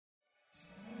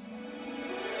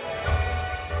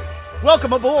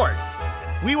Welcome aboard!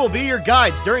 We will be your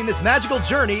guides during this magical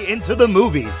journey into the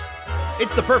movies.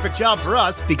 It's the perfect job for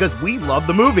us because we love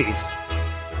the movies.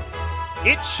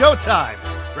 It's showtime!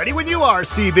 Ready when you are,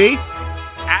 CB.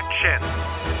 Action!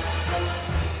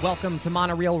 Welcome to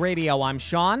Monorail Radio. I'm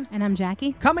Sean. And I'm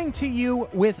Jackie. Coming to you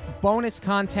with bonus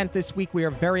content this week. We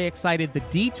are very excited. The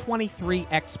D23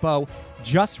 Expo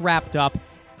just wrapped up.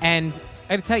 And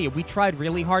I gotta tell you, we tried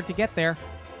really hard to get there.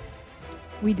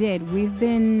 We did. We've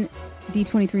been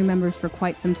D23 members for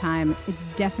quite some time. It's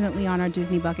definitely on our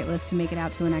Disney bucket list to make it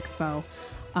out to an expo.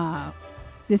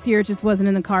 This year it just wasn't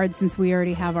in the cards since we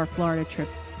already have our Florida trip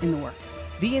in the works.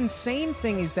 The insane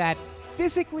thing is that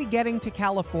physically getting to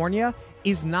California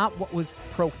is not what was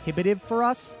prohibitive for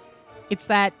us. It's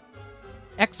that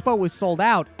Expo was sold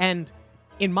out, and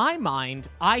in my mind,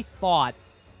 I thought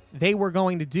they were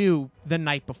going to do the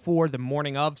night before, the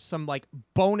morning of, some like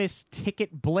bonus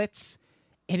ticket blitz,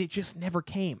 and it just never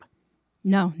came.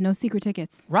 No secret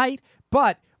tickets. Right?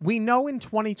 But we know in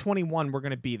 2021 we're going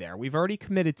to be there. We've already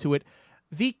committed to it.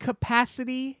 The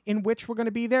capacity in which we're going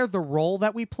to be there, the role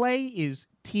that we play is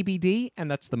TBD,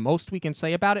 and that's the most we can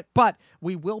say about it, but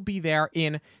we will be there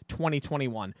in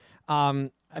 2021.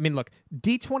 Look,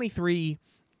 D23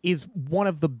 is one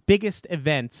of the biggest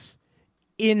events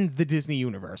in the Disney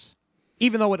universe,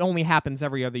 even though it only happens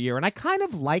every other year. And I kind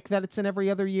of like that it's an every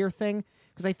other year thing,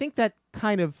 because I think that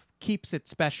kind of keeps it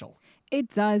special. It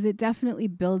does. It definitely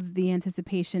builds the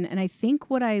anticipation. And I think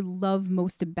what I love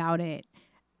most about it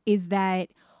is that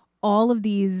all of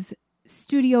these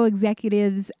studio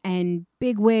executives and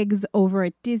bigwigs over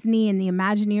at Disney and the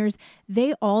Imagineers,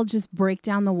 they all just break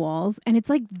down the walls, and it's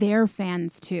like they're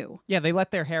fans too. Yeah, they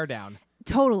let their hair down.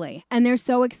 Totally. And they're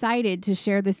so excited to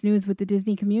share this news with the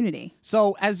Disney community.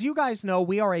 So, as you guys know,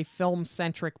 we are a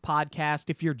film-centric podcast.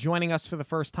 If you're joining us for the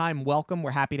first time, welcome.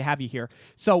 We're happy to have you here.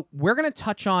 So, we're going to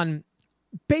touch on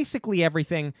basically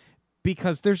everything,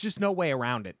 because there's just no way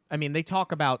around it. I mean, they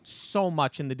talk about so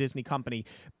much in the Disney company,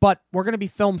 but we're going to be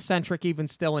film-centric even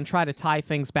still and try to tie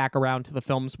things back around to the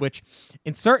films, which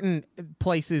in certain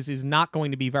places is not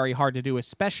going to be very hard to do,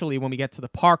 especially when we get to the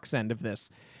parks end of this,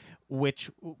 which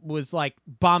was like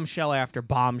bombshell after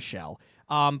bombshell.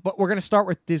 But we're going to start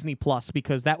with Disney Plus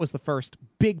because that was the first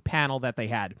big panel that they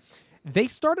had. They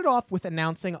started off with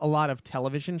announcing a lot of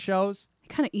television shows.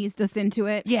 Kind of eased us into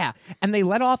it. Yeah, and they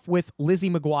led off with Lizzie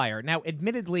McGuire. Now,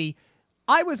 admittedly,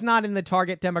 I was not in the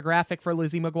target demographic for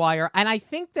Lizzie McGuire, and I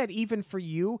think that even for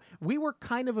you, we were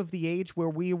kind of the age where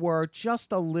we were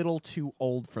just a little too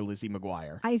old for Lizzie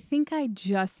McGuire. I think I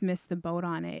just missed the boat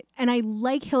on it. And I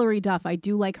like Hilary Duff. I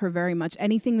do like her very much.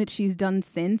 Anything that she's done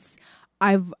since,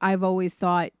 I've always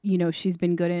thought, she's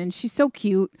been good in. She's so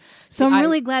cute. So I'm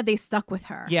really glad they stuck with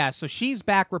her. Yeah, so she's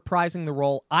back reprising the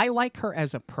role. I like her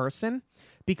as a person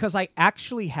because I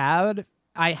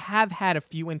have had a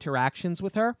few interactions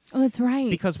with her. Oh, that's right.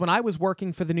 Because when I was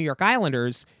working for the New York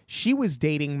Islanders, she was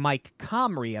dating Mike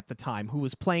Comrie at the time, who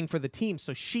was playing for the team.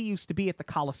 So she used to be at the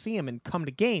Coliseum and come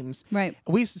to games. Right.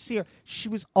 We used to see her. She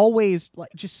was always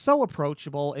just so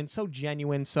approachable and so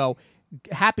genuine. So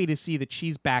happy to see that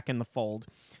she's back in the fold.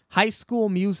 High School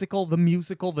Musical,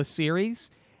 the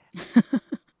series,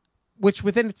 which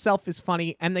within itself is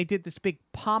funny. And they did this big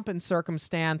pomp and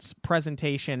circumstance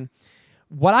presentation.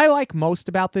 What I like most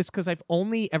about this, because I've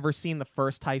only ever seen the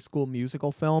first High School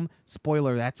Musical film,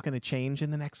 spoiler, that's going to change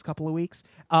in the next couple of weeks.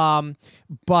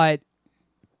 But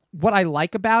what I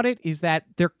like about it is that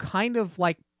they're kind of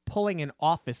like pulling an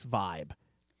Office vibe.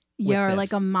 Yeah, or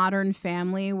like a Modern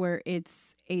Family where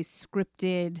it's a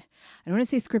scripted, I don't want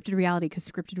to say scripted reality because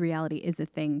scripted reality is a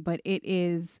thing, but it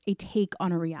is a take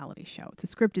on a reality show. It's a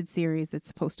scripted series that's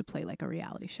supposed to play like a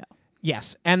reality show.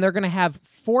 Yes, and they're going to have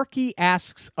Forky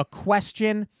Asks a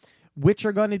Question, which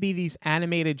are going to be these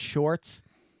animated shorts.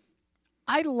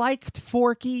 I liked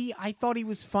Forky. I thought he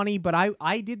was funny, but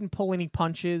I didn't pull any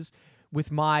punches with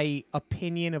my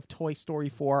opinion of Toy Story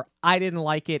 4. I didn't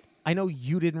like it. I know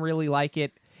you didn't really like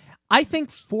it. I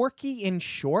think Forky in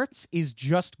shorts is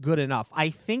just good enough. I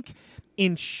think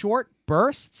in short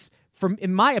bursts,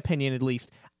 in my opinion at least,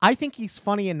 I think he's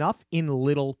funny enough in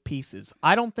little pieces.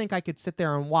 I don't think I could sit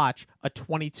there and watch a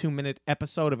 22-minute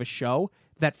episode of a show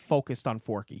that focused on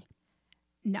Forky.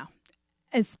 No.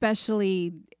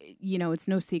 Especially, it's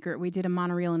no secret. We did a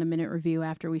Monorail in a Minute review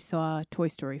after we saw Toy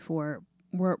Story 4.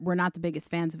 We're not the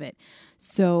biggest fans of it.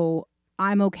 So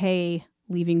I'm okay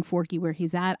leaving Forky where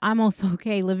he's at. I'm also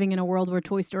okay living in a world where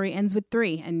Toy Story ends with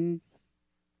 3. And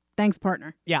thanks,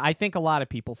 partner. Yeah, I think a lot of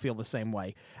people feel the same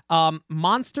way.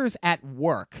 Monsters at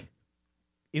Work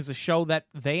is a show that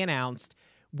they announced,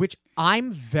 which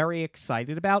I'm very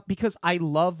excited about because I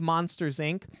love Monsters,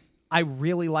 Inc., I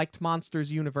really liked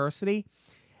Monsters University.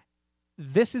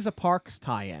 This is a Parks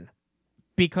tie-in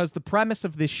because the premise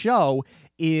of this show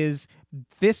is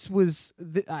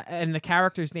and the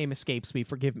character's name escapes me,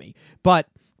 forgive me, but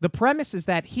the premise is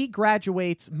that he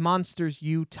graduates Monsters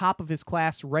U, top of his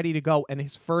class, ready to go, and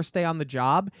his first day on the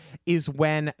job is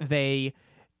when they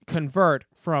convert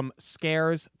from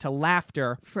scares to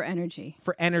laughter For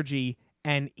energy.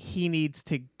 And he needs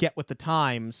to get with the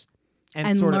times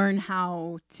and learn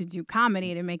how to do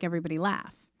comedy to make everybody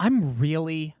laugh. I'm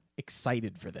really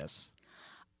excited for this.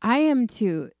 I am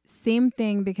too. Same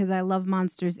thing, because I love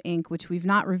Monsters, Inc., which we've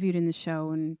not reviewed in the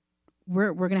show, and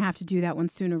we're going to have to do that one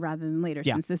sooner rather than later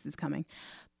since this is coming.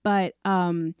 But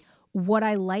what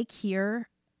I like here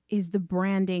is the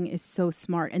branding is so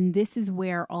smart. And this is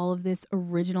where all of this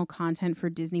original content for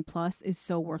Disney Plus is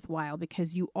so worthwhile,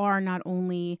 because you are not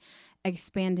only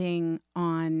expanding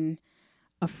on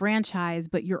a franchise,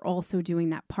 but you're also doing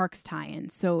that Parks tie-in.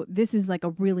 So this is like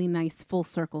a really nice full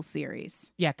circle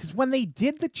series. Yeah, because when they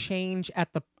did the change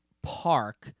at the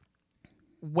park,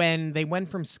 when they went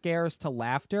from scares to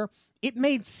laughter, it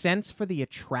made sense for the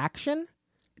attraction.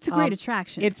 It's a great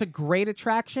attraction. It's a great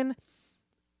attraction.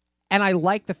 And I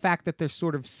like the fact that they're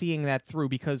sort of seeing that through,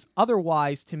 because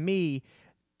otherwise, to me,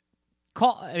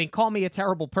 call me a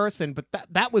terrible person, but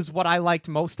that was what I liked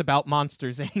most about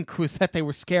Monsters, Inc., was that they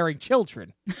were scaring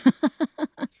children.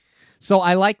 So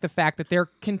I like the fact that they're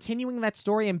continuing that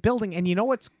story and building. And you know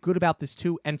what's good about this,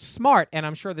 too, and smart, and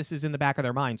I'm sure this is in the back of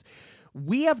their minds.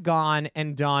 We have gone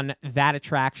and done that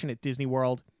attraction at Disney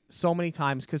World so many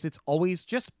times because it's always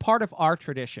just part of our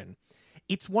tradition.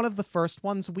 It's one of the first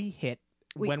ones we hit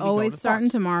when we always go to start in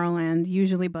parks. Tomorrowland,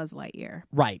 usually Buzz Lightyear.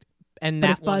 Right. And But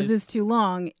that if Buzz one is too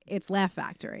long, it's Laugh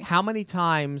Factory. How many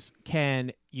times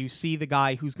can you see the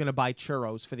guy who's going to buy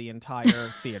churros for the entire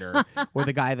theater or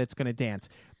the guy that's going to dance?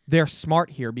 They're smart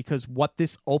here because what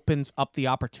this opens up the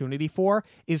opportunity for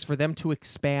is for them to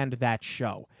expand that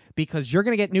show, because you're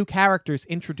going to get new characters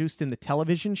introduced in the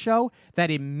television show that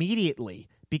immediately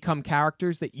become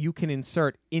characters that you can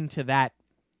insert into that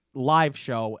live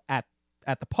show at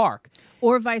the park.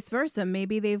 Or vice versa.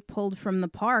 Maybe they've pulled from the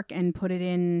park and put it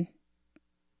in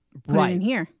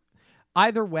here.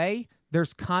 Either way,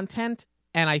 there's content,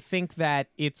 and I think that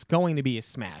it's going to be a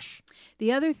smash.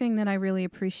 The other thing that I really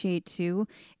appreciate, too,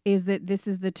 is that this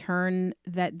is the turn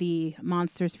that the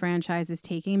Monsters franchise is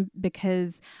taking,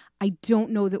 because I don't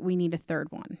know that we need a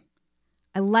third one.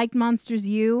 I liked Monsters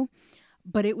U,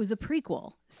 but it was a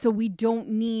prequel, so we don't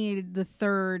need the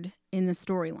third in the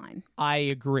storyline. I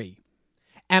agree.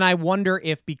 And I wonder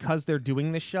if, because they're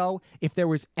doing this show, if there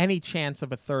was any chance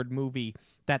of a third movie,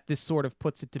 that this sort of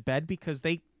puts it to bed, because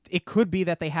it could be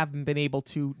that they haven't been able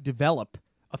to develop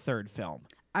a third film.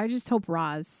 I just hope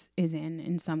Roz is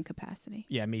in some capacity.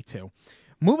 Yeah, me too.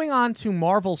 Moving on to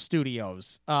Marvel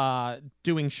Studios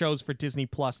doing shows for Disney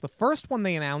Plus. The first one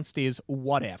they announced is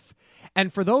What If?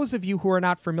 And for those of you who are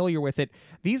not familiar with it,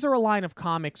 these are a line of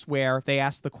comics where they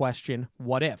ask the question,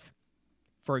 what if?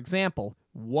 For example,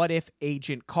 what if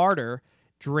Agent Carter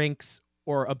drinks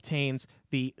or obtains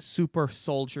the super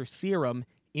soldier serum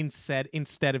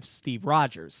instead of Steve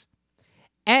Rogers?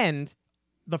 And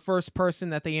the first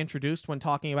person that they introduced when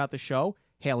talking about the show,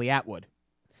 Haley Atwood.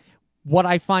 What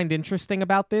I find interesting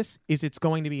about this is it's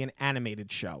going to be an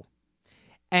animated show.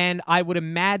 And I would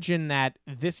imagine that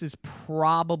this is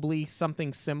probably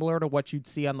something similar to what you'd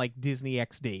see on like Disney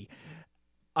XD.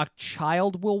 A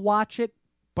child will watch it,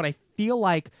 but I feel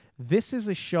like this is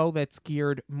a show that's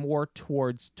geared more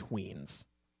towards tweens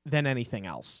than anything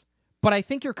else. But I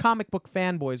think your comic book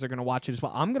fanboys are going to watch it as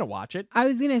well. I'm going to watch it. I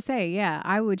was going to say, yeah,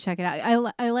 I would check it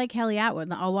out. I like Haley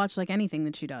Atwood. I'll watch like anything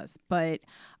that she does. But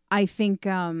I think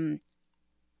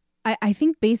I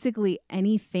think basically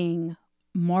anything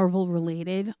Marvel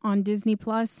related on Disney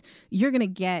Plus, you're going to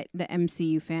get the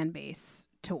MCU fan base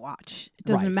to watch. It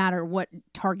doesn't matter what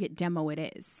target demo it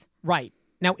is. Right.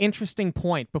 Now, interesting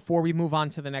point before we move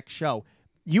on to the next show.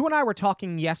 You and I were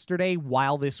talking yesterday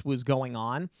while this was going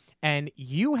on, and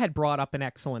you had brought up an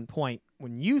excellent point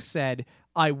when you said,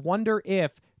 I wonder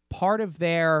if part of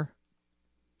their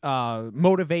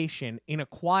motivation in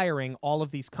acquiring all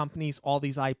of these companies, all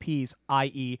these IPs,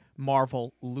 i.e.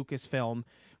 Marvel, Lucasfilm,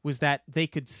 was that they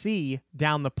could see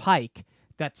down the pike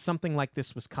that something like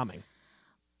this was coming.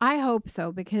 I hope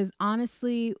so, because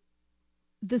honestly,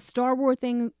 the Star Wars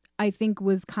thing, I think,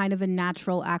 was kind of a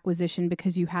natural acquisition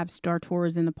because you have Star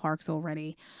Tours in the parks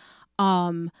already.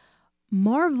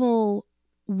 Marvel,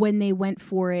 when they went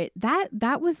for it,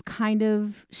 that was kind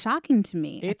of shocking to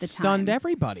me at the time. It stunned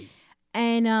everybody.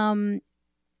 And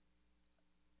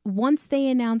once they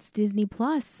announced Disney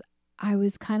Plus, I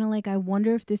was kind of like, I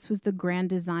wonder if this was the grand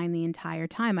design the entire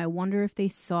time. I wonder if they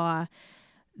saw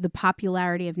the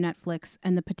popularity of Netflix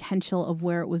and the potential of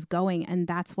where it was going. And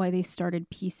that's why they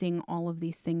started piecing all of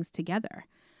these things together,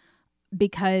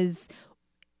 because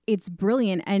it's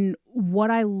brilliant. And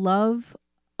what I love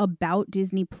about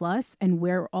Disney Plus and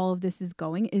where all of this is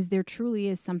going is there truly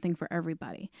is something for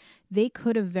everybody. They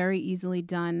could have very easily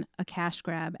done a cash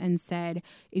grab and said,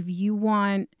 if you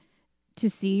want to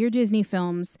see your Disney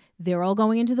films, they're all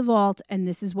going into the vault, and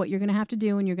this is what you're going to have to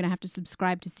do, and you're going to have to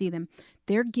subscribe to see them.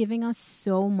 They're giving us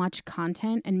so much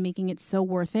content and making it so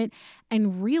worth it,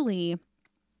 and really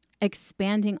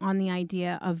expanding on the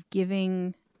idea of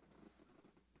giving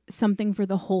something for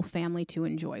the whole family to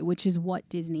enjoy, which is what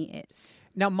Disney is.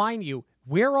 Now, mind you,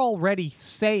 we're already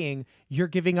saying you're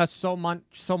giving us so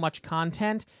much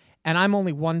content, and I'm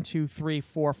only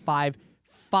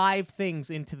 5 things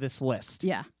into this list.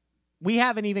 Yeah. We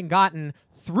haven't even gotten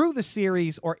through the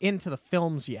series or into the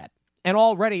films yet. And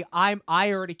already, I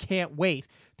already can't wait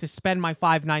to spend my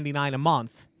 $5.99 a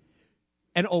month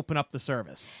and open up the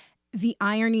service. The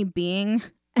irony being,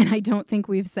 and I don't think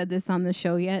we've said this on the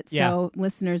show yet, so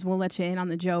listeners, we'll let you in on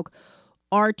the joke.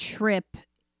 Our trip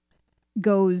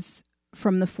goes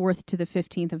from the 4th to the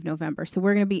 15th of November. So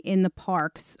we're going to be in the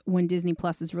parks when Disney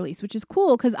Plus is released, which is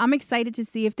cool because I'm excited to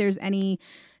see if there's any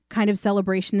kind of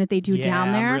celebration that they do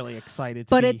down there. I'm really excited.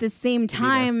 But at the same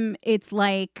time, it's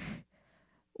like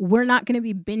we're not going to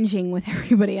be binging with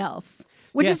everybody else,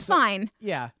 which is fine.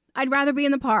 Yeah. I'd rather be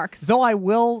in the parks. Though I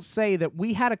will say that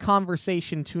we had a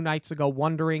conversation 2 nights ago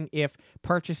wondering if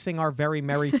purchasing our Very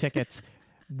Merry tickets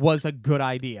was a good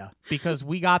idea, because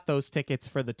we got those tickets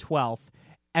for the 12th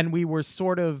and we were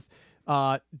sort of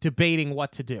debating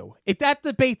what to do. That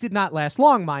debate did not last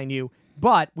long, mind you,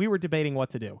 but we were debating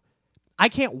what to do. I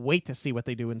can't wait to see what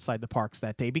they do inside the parks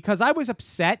that day, because I was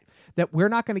upset that we're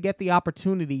not going to get the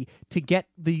opportunity to get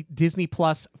the Disney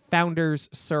Plus Founders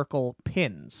Circle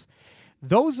pins.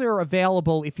 Those are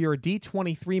available if you're a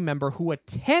D23 member who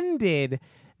attended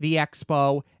the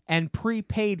expo and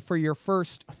prepaid for your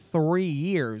first 3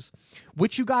 years,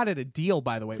 which you got at a deal,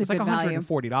 by the way. It was like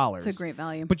 $140. It's a great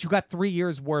value. But you got 3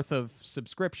 years worth of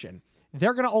subscription.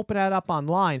 They're going to open that up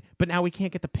online, but now we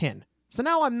can't get the pin. So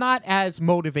now I'm not as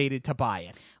motivated to buy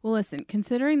it. Well, listen,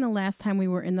 considering the last time we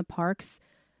were in the parks,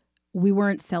 we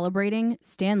weren't celebrating.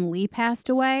 Stan Lee passed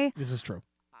away. This is true.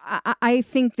 I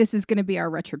think this is going to be our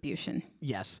retribution.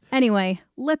 Yes. Anyway,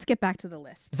 let's get back to the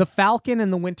list. The Falcon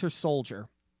and the Winter Soldier.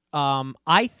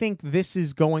 I think this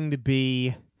is going to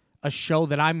be a show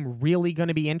that I'm really going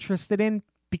to be interested in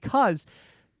because,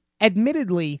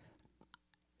 admittedly,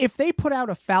 if they put out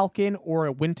a Falcon or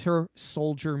a Winter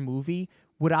Soldier movie,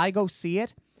 would I go see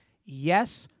it?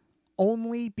 Yes,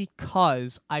 only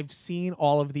because I've seen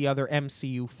all of the other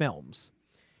MCU films.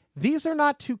 These are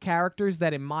not 2 characters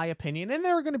that, in my opinion, and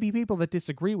there are going to be people that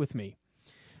disagree with me,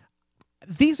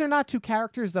 these are not 2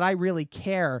 characters that I really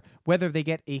care whether they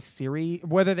get a series,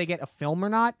 whether they get a film or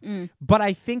not. But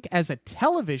I think as a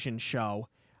television show,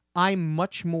 I'm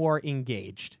much more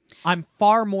engaged. I'm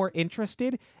far more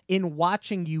interested in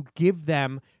watching you give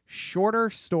them shorter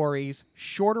stories,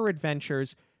 shorter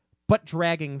adventures, but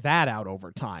dragging that out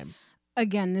over time.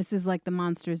 Again, this is like the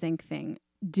Monsters, Inc. thing.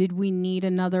 Did we need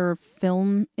another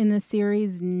film in the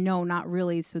series? No, not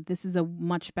really. So this is a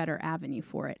much better avenue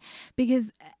for it.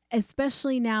 Because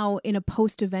especially now in a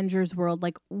post-Avengers world,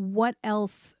 like what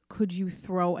else could you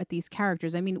throw at these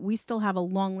characters? I mean, we still have a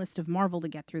long list of Marvel to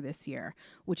get through this year,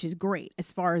 which is great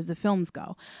as far as the films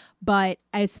go. But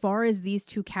as far as these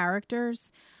 2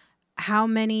 characters, how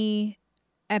many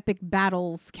epic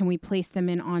battles can we place them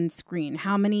in on screen?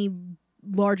 How many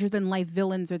larger-than-life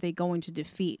villains are they going to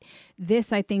defeat?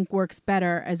 This, I think, works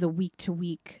better as a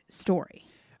week-to-week story.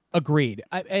 Agreed.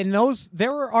 And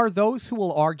there are those who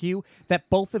will argue that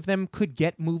both of them could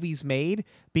get movies made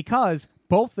because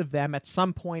both of them at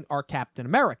some point are Captain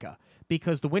America,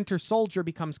 because the Winter Soldier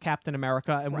becomes Captain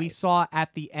America, and we saw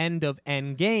at the end of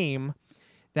Endgame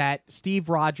that Steve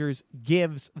Rogers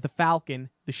gives the Falcon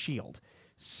the shield.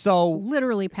 So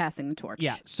literally passing the torch.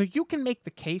 Yeah, so you can make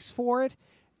the case for it,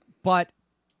 but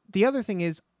the other thing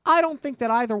is, I don't think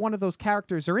that either one of those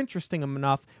characters are interesting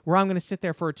enough where I'm going to sit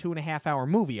there for a 2.5-hour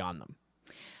movie on them.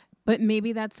 But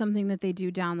maybe that's something that they do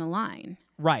down the line.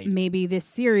 Right. Maybe this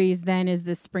series then is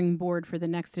the springboard for the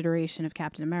next iteration of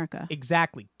Captain America.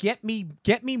 Exactly. Get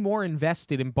me more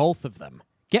invested in both of them.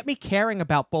 Get me caring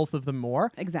about both of them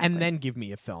more. Exactly. And then give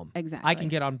me a film. Exactly. I can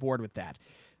get on board with that.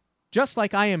 Just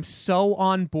like I am so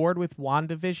on board with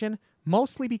WandaVision,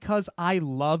 mostly because I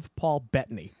love Paul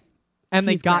Bettany. And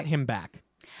they got him back.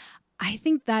 I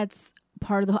think that's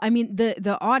part of the. I mean,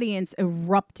 the audience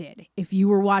erupted. If you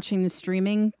were watching the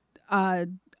streaming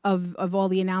of all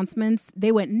the announcements,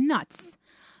 they went nuts.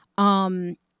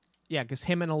 Yeah, because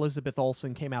him and Elizabeth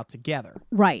Olsen came out together.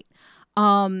 Right.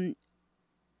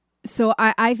 So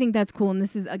I think that's cool. And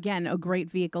this is, again, a great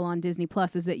vehicle on Disney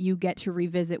Plus, is that you get to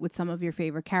revisit with some of your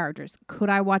favorite characters. Could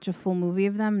I watch a full movie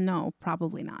of them? No,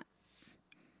 probably not.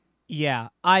 Yeah,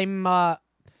 I'm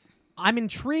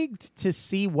intrigued to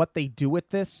see what they do with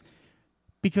this,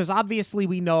 because obviously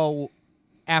we know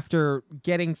after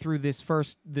getting through this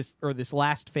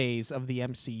last phase of the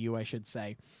MCU, I should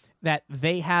say, that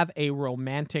they have a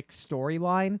romantic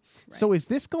storyline. Right. So is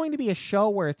this going to be a show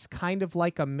where it's kind of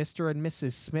like a Mr. and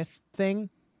Mrs. Smith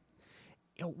thing?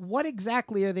 You know, what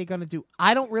exactly are they going to do?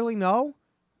 I don't really know,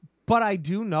 but I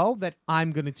do know that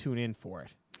I'm going to tune in for it.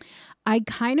 I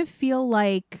kind of feel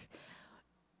like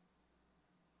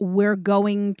we're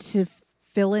going to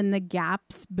fill in the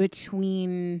gaps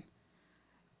between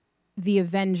the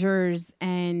Avengers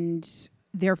and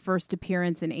their first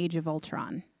appearance in Age of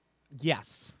Ultron.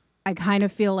 Yes. I kind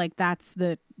of feel like that's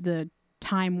the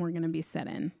time we're going to be set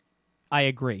in. I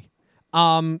agree.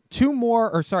 3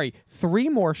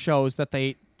 more shows that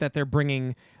they're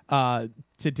bringing to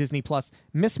Disney Plus: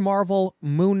 Miss Marvel,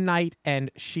 Moon Knight,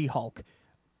 and She-Hulk.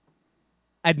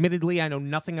 Admittedly, I know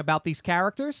nothing about these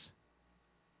characters,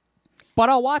 but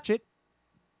I'll watch it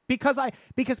because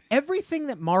everything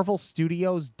that Marvel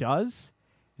Studios does,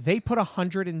 they put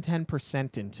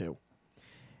 110% into.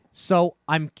 So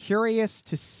I'm curious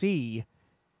to see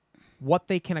what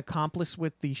they can accomplish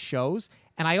with these shows.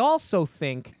 And I also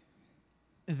think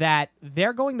that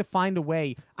they're going to find a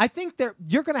way. I think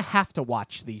you're going to have to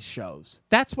watch these shows.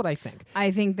 That's what I think.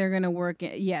 I think they're going to work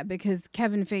it. Yeah, because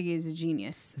Kevin Feige is a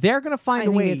genius. They're going to find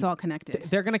a way. I think it's all connected.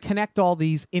 They're going to connect all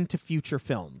these into future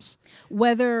films.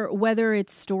 Whether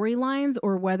it's storylines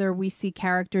or whether we see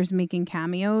characters making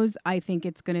cameos, I think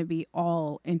it's going to be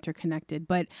all interconnected.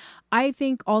 But I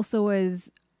think also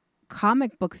as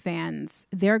comic book fans,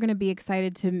 they're going to be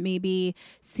excited to maybe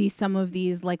see some of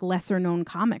these like lesser known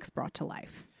comics brought to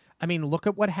life. I mean, look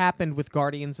at what happened with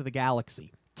Guardians of the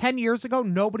Galaxy. 10 years ago,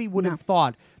 nobody would have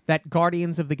thought that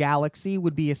Guardians of the Galaxy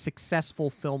would be a successful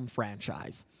film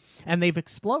franchise. And they've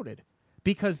exploded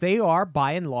because they are,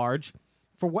 by and large,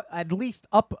 for what at least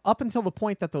up until the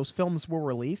point that those films were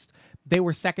released, they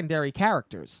were secondary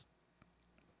characters.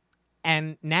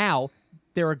 And now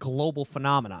they're a global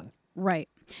phenomenon. Right.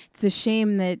 It's a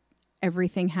shame that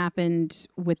everything happened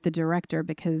with the director,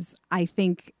 because I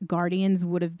think Guardians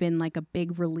would have been like a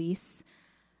big release,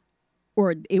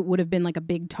 or it would have been like a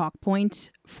big talk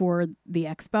point for the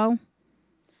expo.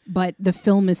 But the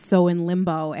film is so in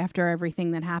limbo after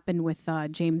everything that happened with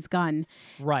James Gunn.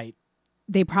 Right.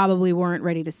 They probably weren't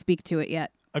ready to speak to it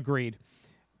yet. Agreed.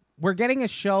 We're getting a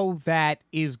show that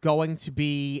is going to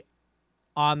be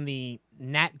on the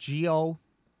Nat Geo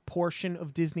portion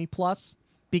of Disney Plus,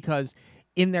 because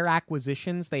in their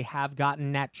acquisitions, they have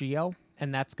gotten Nat Geo,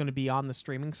 and that's going to be on the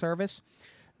streaming service.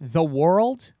 The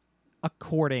World,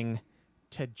 according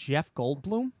to Jeff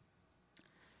Goldblum,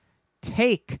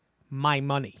 take my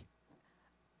money.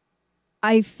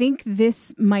 I think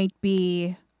this might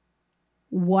be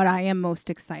what I am most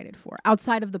excited for,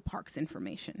 outside of the parks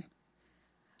information.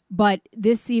 But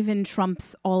this even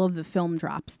trumps all of the film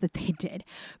drops that they did,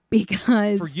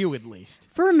 because... For you, at least.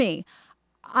 For me.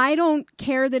 I don't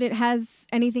care that it has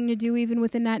anything to do even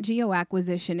with the Nat Geo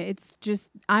acquisition. It's just,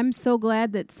 I'm so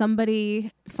glad that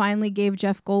somebody finally gave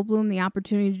Jeff Goldblum the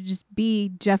opportunity to just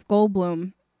be Jeff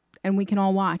Goldblum, and we can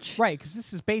all watch. Right, because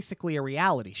this is basically a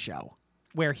reality show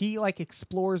where he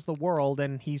explores the world,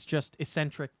 and he's just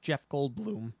eccentric Jeff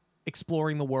Goldblum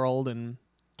exploring the world and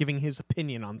giving his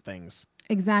opinion on things.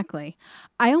 Exactly.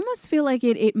 I almost feel like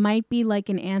it might be like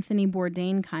an Anthony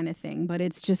Bourdain kind of thing, but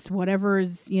it's just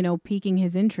whatever's, piquing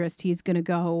his interest, he's going to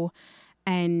go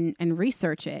and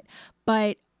research it.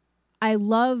 But I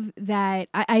love that.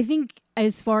 I think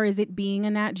as far as it being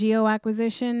a Nat Geo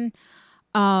acquisition,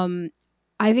 I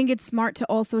think it's smart to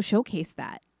also showcase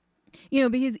that.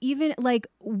 Because even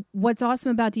what's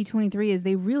awesome about D23 is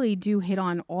they really do hit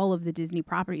on all of the Disney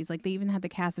properties. Like, they even had the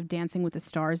cast of Dancing with the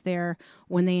Stars there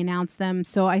when they announced them.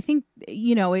 So I think,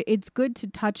 it's good to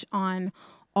touch on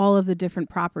all of the different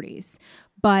properties.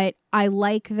 But I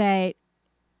like that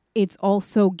it's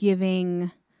also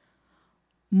giving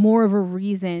more of a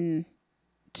reason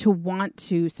to want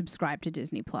to subscribe to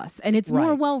Disney Plus. And it's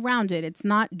more well-rounded. It's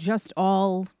not just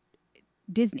all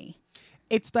Disney.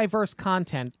 It's diverse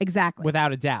content. Exactly.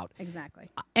 Without a doubt. Exactly.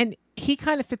 And he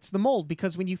kind of fits the mold,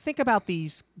 because when you think about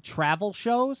these travel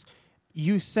shows,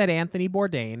 you said Anthony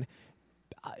Bourdain.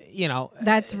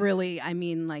 That's really, I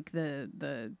mean, like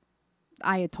the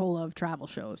Ayatollah of travel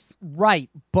shows. Right,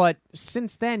 but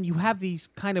since then, you have these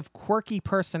kind of quirky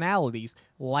personalities,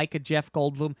 like a Jeff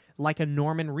Goldblum, like a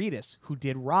Norman Reedus, who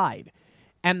did Ride.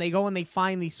 And they go and they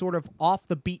find these sort of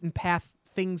off-the-beaten-path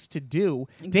things to do.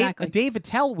 Exactly. Dave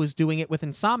Attell was doing it with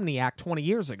Insomniac 20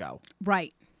 years ago.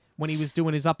 Right. When he was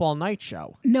doing his Up All Night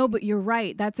show. No, but you're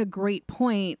right. That's a great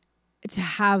point, to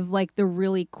have, like, the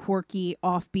really quirky,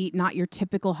 offbeat, not your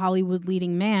typical Hollywood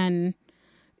leading man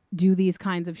do these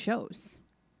kinds of shows.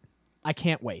 I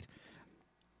can't wait.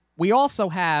 We also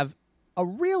have a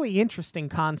really interesting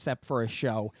concept for a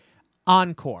show,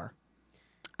 Encore.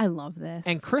 I love this.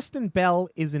 And Kristen Bell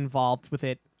is involved with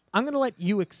it. I'm going to let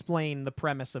you explain the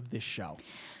premise of this show.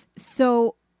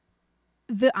 So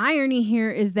the irony here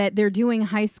is that they're doing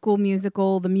High School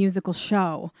Musical, the musical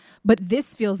show, but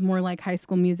this feels more like High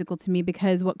School Musical to me,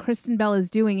 because what Kristen Bell is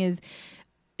doing is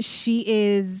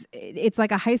it's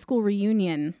like a high school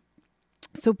reunion.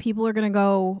 So people are going to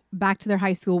go back to their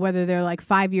high school, whether they're like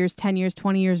 5 years, 10 years,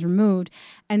 20 years removed,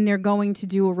 and they're going to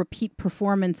do a repeat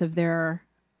performance of their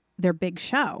big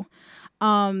show.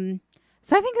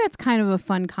 So I think that's kind of a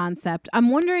fun concept. I'm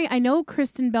wondering, I know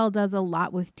Kristen Bell does a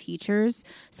lot with teachers,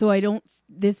 so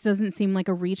this doesn't seem like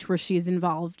a reach where she's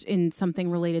involved in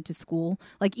something related to school.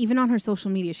 Like, even on her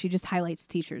social media, she just highlights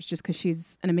teachers just because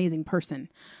she's an amazing person.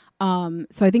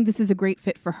 So I think this is a great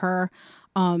fit for her.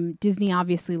 Disney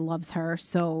obviously loves her,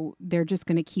 so they're just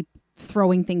going to keep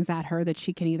throwing things at her that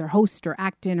she can either host or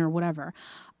act in or whatever.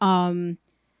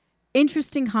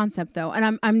 Interesting concept, though,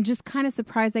 and I'm just kind of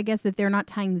surprised, I guess, that they're not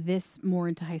tying this more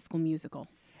into High School Musical.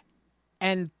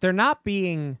 And they're not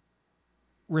being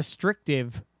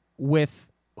restrictive with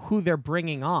who they're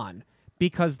bringing on,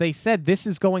 because they said this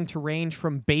is going to range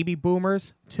from baby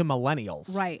boomers to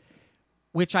millennials. Right.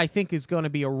 Which I think is going to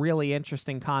be a really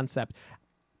interesting concept.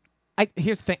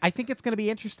 Here's the thing. I think it's going to be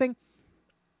interesting.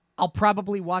 I'll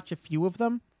probably watch a few of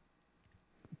them.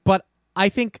 But I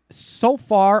think so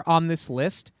far on this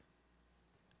list,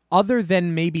 other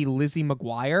than maybe Lizzie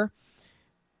McGuire,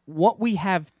 what we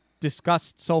have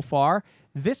discussed so far,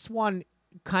 this one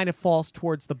kind of falls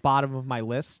towards the bottom of my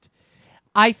list.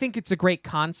 I think it's a great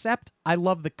concept. I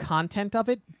love the content of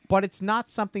it, but it's not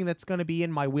something that's going to be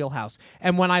in my wheelhouse.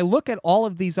 And when I look at all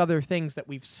of these other things that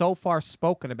we've so far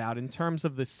spoken about in terms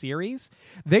of the series,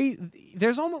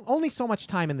 there's only so much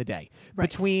time in the day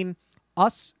between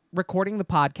us recording the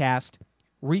podcast,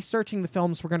 researching the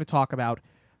films we're going to talk about,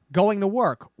 going to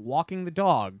work, walking the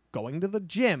dog, going to the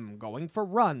gym, going for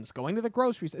runs, going to the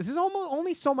groceries. There's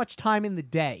only so much time in the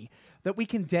day that we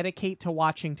can dedicate to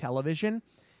watching television.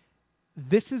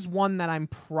 This is one that I'm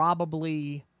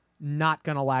probably not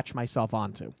going to latch myself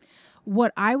onto.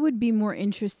 What I would be more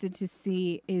interested to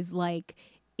see is, like,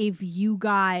 if you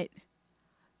got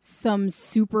some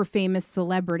super famous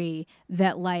celebrity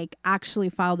that, like, actually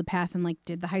followed the path and, like,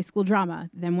 did the high school drama,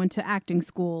 then went to acting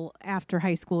school after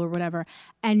high school or whatever,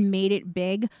 and made it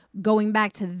big, going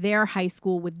back to their high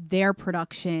school with their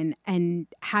production and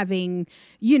having,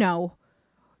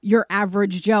 your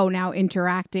average Joe now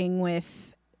interacting with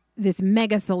this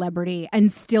mega celebrity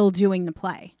and still doing the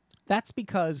play. That's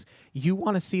because you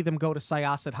want to see them go to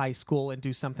Syosset High School and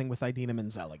do something with Idina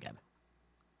Menzel again.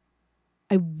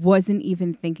 I wasn't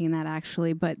even thinking that,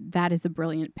 actually, but that is a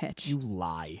brilliant pitch. You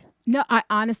lie. No,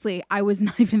 I was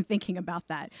not even thinking about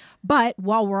that. But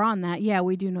while we're on that, yeah,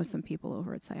 we do know some people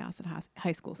over at Syosset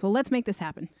High School. So let's make this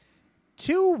happen.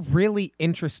 Two really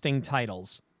interesting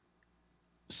titles.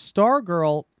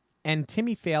 Stargirl and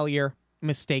Timmy Failure,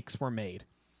 Mistakes Were Made.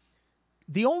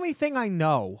 The only thing I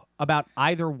know about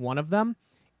either one of them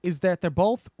is that they're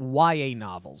both YA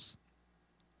novels.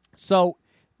 So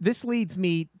this leads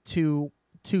me to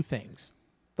two things.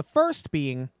 The first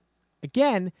being,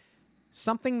 again,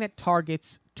 something that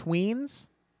targets tweens,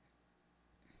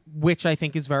 which I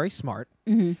think is very smart.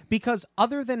 Mm-hmm. Because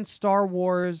other than Star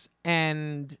Wars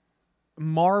and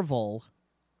Marvel,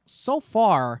 so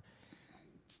far,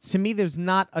 to me, there's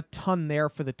not a ton there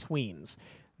for the tweens.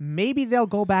 Maybe they'll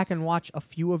go back and watch a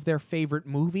few of their favorite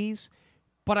movies,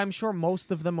 but I'm sure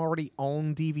most of them already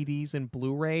own DVDs and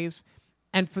Blu-rays.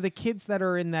 And for the kids that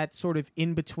are in that sort of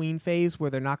in-between phase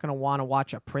where they're not going to want to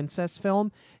watch a princess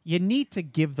film, you need to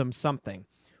give them something.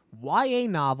 YA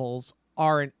novels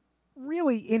are a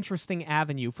really interesting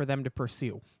avenue for them to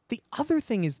pursue. The other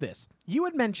thing is this. You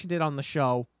had mentioned it on the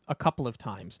show a couple of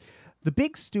times. The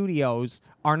big studios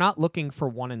are not looking for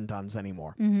one-and-dones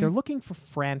anymore. Mm-hmm. They're looking for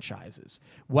franchises.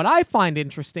 What I find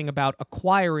interesting about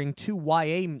acquiring 2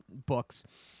 YA books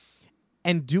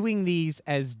and doing these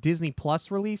as Disney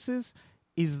Plus releases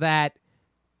is that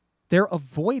they're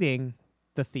avoiding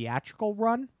the theatrical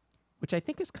run, which I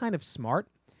think is kind of smart,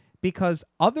 because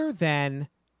other than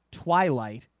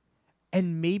Twilight,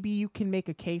 and maybe you can make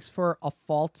a case for A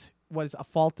Fault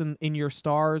in Your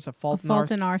Stars, A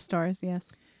Fault in Our Stars,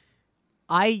 yes.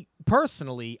 I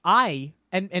personally,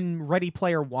 and Ready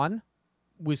Player One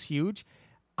was huge.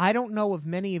 I don't know of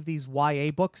many of these YA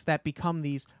books that become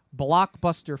these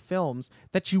blockbuster films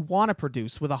that you want to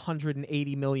produce with a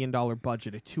 $180 million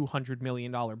budget, a $200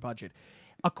 million budget.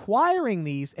 Acquiring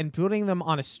these and putting them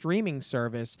on a streaming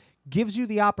service gives you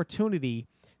the opportunity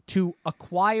to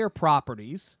acquire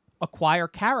properties, acquire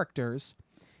characters,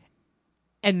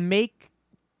 and make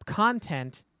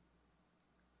content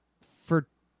for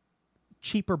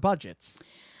cheaper budgets.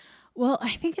 Well, I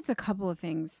think it's a couple of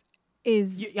things.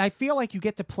 I feel like you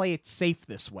get to play it safe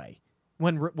this way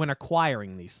when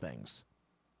acquiring these things.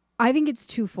 I think it's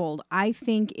twofold. I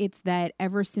think it's that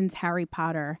ever since Harry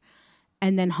Potter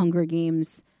and then Hunger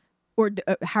Games, or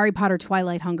Harry Potter,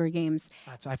 Twilight, Hunger Games.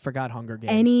 I forgot Hunger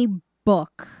Games. Any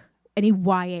book, any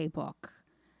YA book,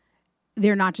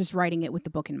 they're not just writing it with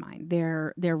the book in mind.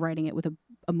 They're writing it with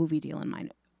a movie deal in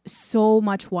mind. So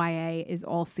much YA is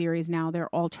all series now. They're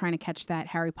all trying to catch that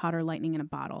Harry Potter lightning in a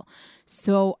bottle.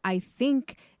 So I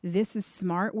think this is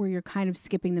smart where you're kind of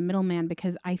skipping the middleman,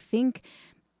 because I think,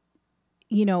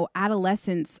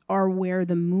 adolescents are where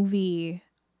the movie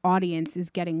audience is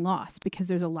getting lost, because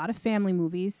there's a lot of family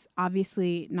movies,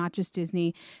 obviously not just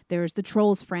Disney. There's the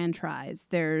Trolls franchise.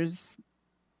 There's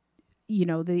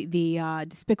the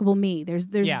Despicable Me. There's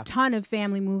a ton of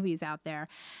family movies out there.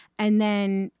 And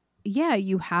then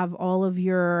you have all of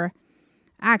your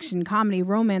action, comedy,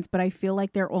 romance, but I feel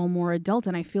like they're all more adult,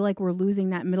 and I feel like we're losing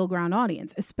that middle ground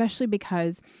audience, especially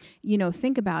because,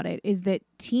 think about it, is that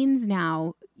teens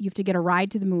now, you have to get a ride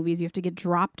to the movies, you have to get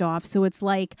dropped off. So it's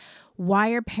like,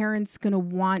 why are parents going to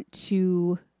want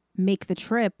to make the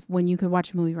trip when you could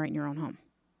watch a movie right in your own home?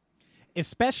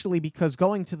 Especially because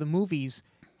going to the movies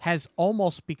has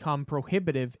almost become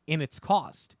prohibitive in its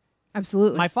cost.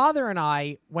 Absolutely. My father and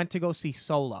I went to go see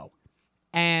Solo,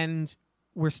 and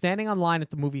we're standing on line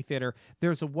at the movie theater.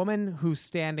 There's a woman who's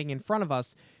standing in front of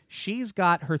us. She's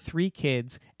got her 3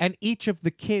 kids, and each of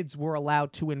the kids were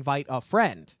allowed to invite a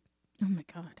friend. Oh, my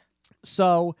God.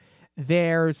 So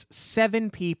there's 7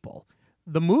 people.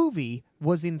 The movie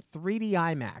was in 3D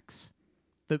IMAX,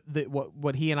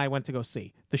 what he and I went to go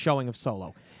see, the showing of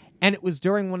Solo. And it was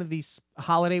during one of these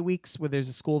holiday weeks where there's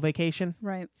a school vacation.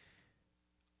 Right.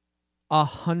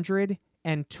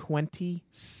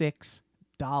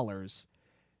 $126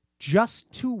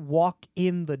 just to walk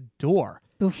in the door.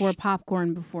 Before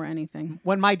popcorn, before anything.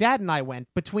 When my dad and I went,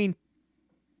 between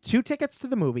 2 tickets to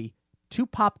the movie, 2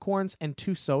 popcorns, and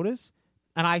 2 sodas,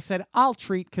 and I said, I'll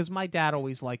treat, because my dad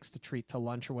always likes to treat to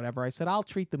lunch or whatever. I said, I'll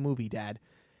treat the movie, Dad.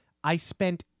 I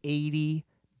spent $80.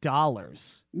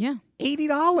 Yeah.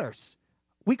 $80.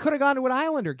 We could have gone to an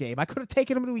Islander game. I could have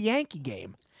taken him to a Yankee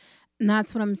game. And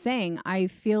that's what I'm saying. I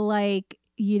feel like,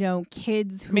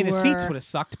 kids who the seats would have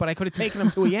sucked, but I could have taken them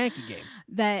to a Yankee game.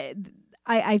 That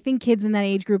I think kids in that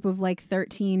age group of like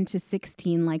 13 to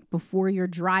 16, like before you're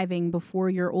driving,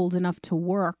 before you're old enough to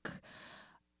work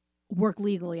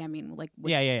legally. I mean, like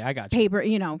yeah, I got you. Paper,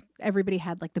 everybody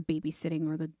had like the babysitting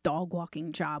or the dog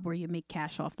walking job where you make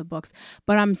cash off the books.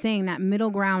 But I'm saying that middle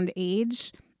ground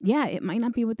age, it might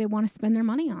not be what they want to spend their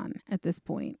money on at this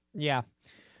point. Yeah.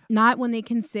 Not when they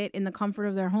can sit in the comfort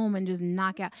of their home and just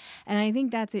knock out. And I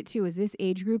think that's it too, is this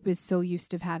age group is so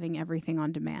used to having everything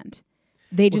on demand.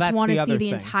 They just want to see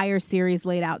the entire series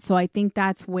laid out. So I think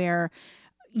that's where,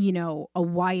 a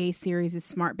YA series is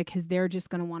smart, because they're just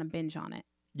going to want to binge on it.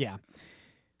 Yeah.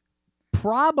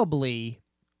 Probably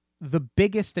the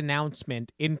biggest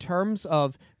announcement in terms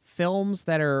of films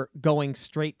that are going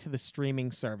straight to the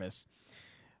streaming service.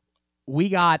 We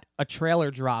got a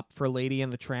trailer drop for Lady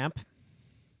and the Tramp.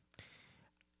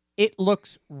 It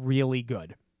looks really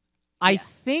good. I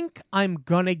think I'm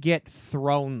going to get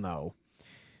thrown, though,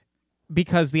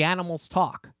 because the animals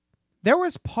talk. There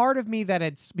was part of me that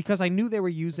because I knew they were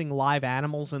using live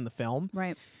animals in the film.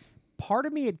 Right. Part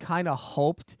of me had kind of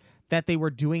hoped that they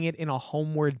were doing it in a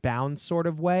Homeward Bound sort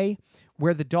of way,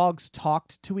 where the dogs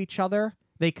talked to each other,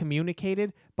 they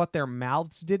communicated, but their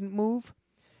mouths didn't move.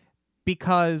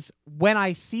 Because when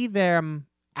I see them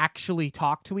actually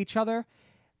talk to each other,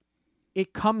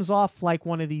 it comes off like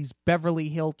one of these Beverly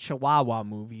Hills Chihuahua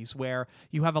movies where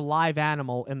you have a live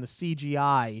animal and the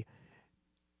CGI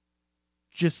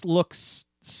just looks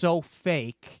so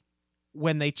fake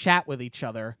when they chat with each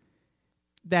other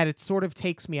that it sort of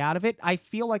takes me out of it. I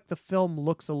feel like the film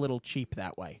looks a little cheap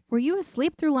that way. Were you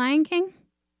asleep through Lion King?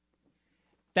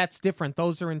 That's different.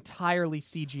 Those are entirely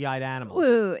CGI'd animals.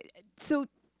 Ooh, So,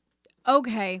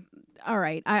 okay. All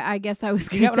right. I guess I was You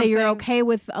going get to what say I'm you're saying? okay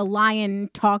with a lion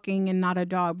talking and not a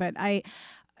dog, but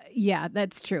yeah,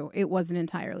 that's true. It wasn't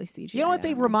entirely CGI. You know what I they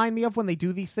don't know. remind me of when they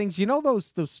do these things? You know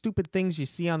those stupid things you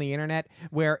see on the internet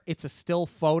where it's a still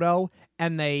photo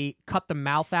and they cut the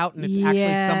mouth out and it's actually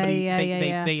Yeah, somebody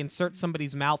yeah. they insert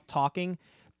somebody's mouth talking?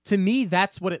 To me,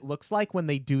 that's what it looks like when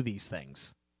they do these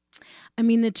things. I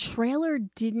mean, the trailer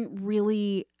didn't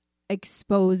really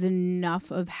expose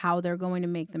enough of how they're going to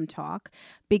make them talk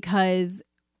because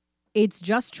it's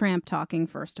just Tramp talking,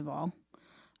 first of all,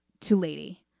 to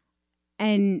Lady.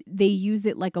 And they use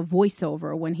it like a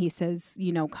voiceover when he says,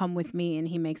 come with me, and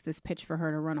he makes this pitch for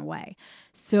her to run away.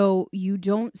 So you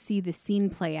don't see the scene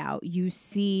play out. You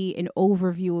see an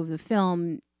overview of the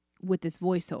film with this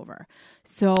voiceover.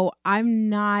 So I'm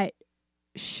not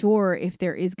sure if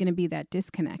there is going to be that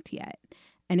disconnect yet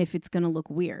and if it's going to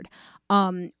look weird.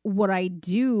 What I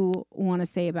do want to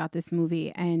say about this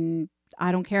movie, and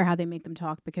I don't care how they make them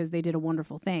talk because they did a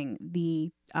wonderful thing.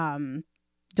 The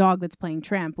dog that's playing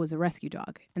Tramp was a rescue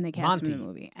dog, and they cast him in the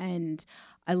movie. And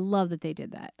I love that they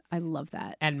did that. I love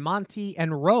that. And Monty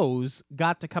and Rose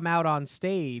got to come out on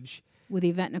stage. With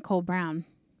Yvette Nicole Brown.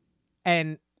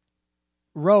 And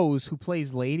Rose, who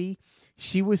plays Lady,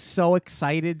 she was so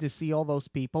excited to see all those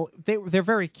people. They're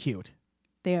very cute.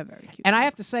 They are very cute. And I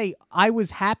have to say, I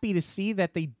was happy to see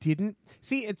that they didn't.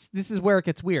 See, this is where it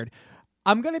gets weird.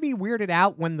 I'm going to be weirded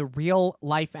out when the real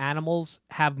life animals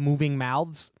have moving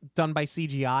mouths done by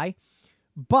CGI.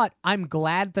 But I'm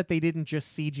glad that they didn't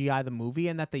just CGI the movie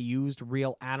and that they used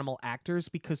real animal actors,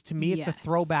 because to me, it's a Yes.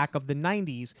 throwback of the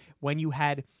 90s when you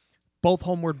had both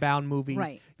Homeward Bound movies.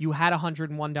 Right. You had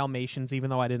 101 Dalmatians, even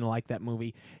though I didn't like that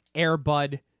movie. Air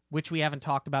Bud, which we haven't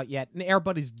talked about yet. And Air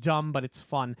Bud is dumb, but it's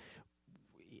fun.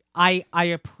 I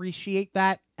appreciate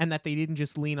that, and that they didn't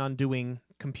just lean on doing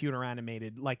computer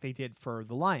animated like they did for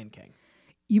The Lion King.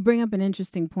 You bring up an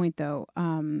interesting point, though.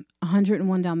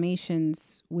 101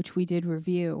 Dalmatians, which we did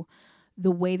review,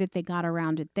 the way that they got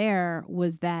around it there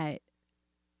was that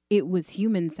it was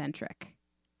human-centric.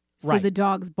 So Right. the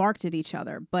dogs barked at each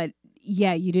other. But,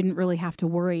 yeah, you didn't really have to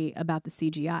worry about the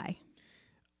CGI.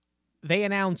 They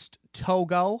announced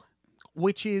Togo,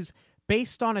 which is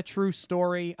based on a true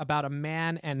story about a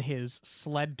man and his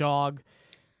sled dog.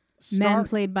 Man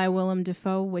played by Willem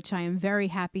Dafoe, which I am very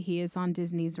happy he is on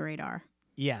Disney's radar.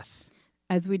 Yes.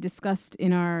 As we discussed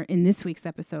in this week's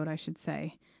episode, I should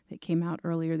say, that came out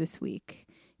earlier this week,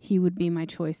 he would be my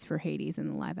choice for Hades in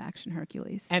the live-action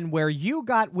Hercules. And where you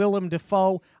got Willem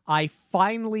Dafoe, I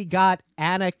finally got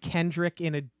Anna Kendrick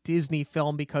in a Disney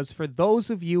film, because for those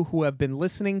of you who have been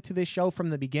listening to this show from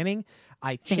the beginning,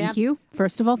 Thank you.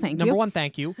 First of all, thank you. Number one,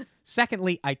 thank you.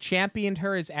 Secondly, I championed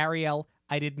her as Ariel.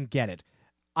 I didn't get it.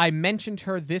 I mentioned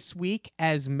her this week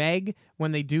as Meg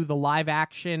when they do the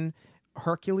live-action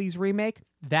Hercules remake.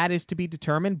 That is to be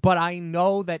determined, but I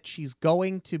know that she's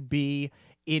going to be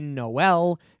in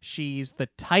Noelle. She's the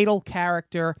title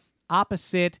character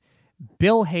opposite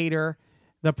Bill Hader.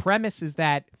 The premise is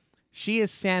that she is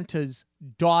Santa's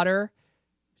daughter.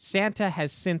 Santa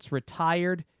has since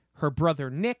retired. Her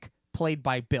brother Nick, played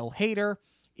by Bill Hader,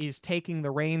 is taking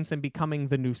the reins and becoming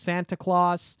the new Santa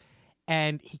Claus,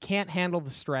 and he can't handle the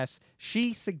stress.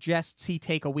 She suggests he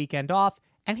take a weekend off,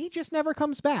 and he just never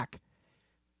comes back.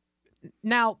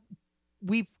 Now,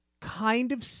 we've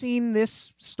kind of seen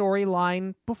this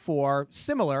storyline before,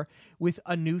 similar, with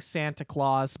a new Santa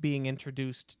Claus being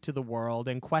introduced to the world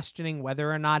and questioning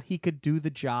whether or not he could do the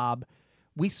job.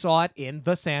 We saw it in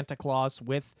The Santa Claus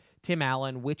with Tim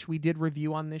Allen, which we did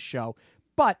review on this show.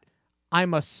 But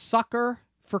I'm a sucker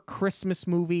for Christmas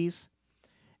movies.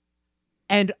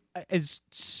 And as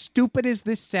stupid as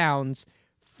this sounds,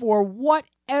 for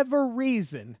whatever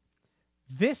reason,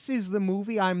 this is the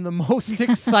movie I'm the most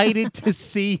excited to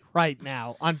see right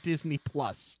now on Disney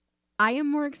Plus. I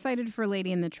am more excited for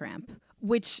Lady and the Tramp,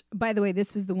 which, by the way,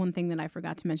 this was the one thing that I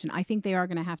forgot to mention. I think they are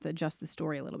going to have to adjust the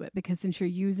story a little bit, because since you're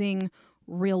using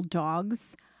real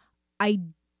dogs, I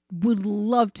would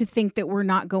love to think that we're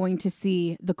not going to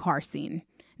see the car scene.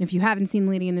 And if you haven't seen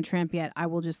Lady and the Tramp yet, I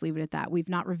will just leave it at that. We've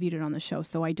not reviewed it on the show,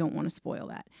 so I don't want to spoil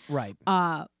that. Right.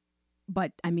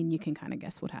 But, I mean, you can kind of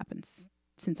guess what happens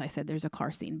since I said there's a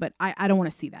car scene. But I don't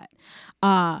want to see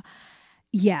that.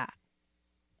 Yeah.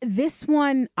 This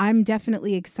one I'm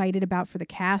definitely excited about for the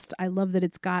cast. I love that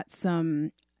it's got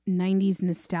some 90s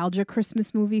nostalgia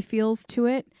Christmas movie feels to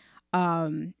it.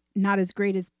 Not as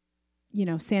great as,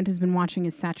 Santa's Been Watching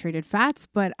His Saturated Fats,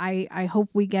 but I hope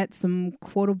we get some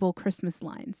quotable Christmas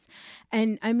lines.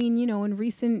 And I mean, in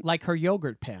recent... Like her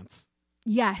yogurt pants.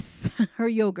 Yes, her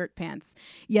yogurt pants.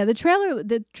 Yeah, the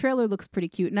trailer looks pretty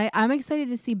cute, and I'm excited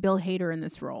to see Bill Hader in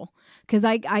this role because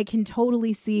I can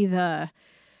totally see the,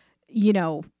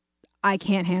 I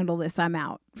can't handle this, I'm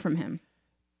out from him.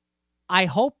 I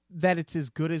hope that it's as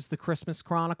good as the Christmas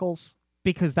Chronicles,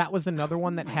 because that was another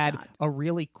one that had a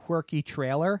really quirky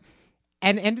trailer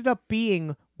and ended up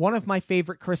being one of my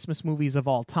favorite Christmas movies of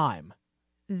all time.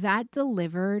 That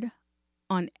delivered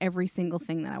on every single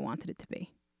thing that I wanted it to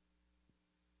be.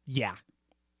 Yeah.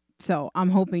 So I'm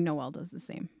hoping Noelle does the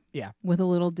same. Yeah. With a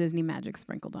little Disney magic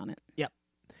sprinkled on it. Yep.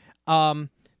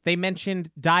 They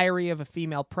mentioned Diary of a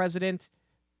Female President.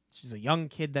 She's a young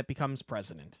kid that becomes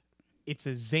president. It's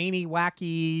a zany,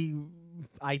 wacky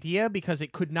idea because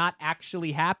it could not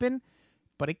actually happen.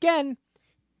 But again,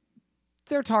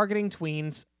 they're targeting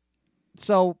tweens.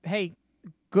 So, hey,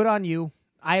 good on you.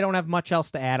 I don't have much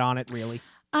else to add on it, really.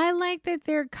 I like that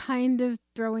they're kind of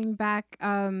throwing back.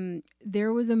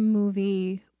 There was a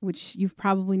movie which you've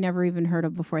probably never even heard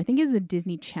of before. I think it was a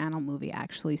Disney Channel movie,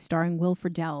 actually, starring Will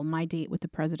Friedle, My Date with the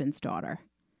President's Daughter.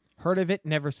 Heard of it,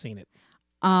 never seen it.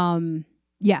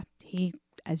 Yeah, he,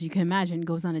 as you can imagine,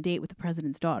 goes on a date with the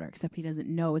president's daughter, except he doesn't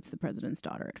know it's the president's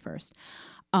daughter at first.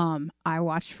 I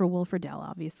watched for Will Friedle,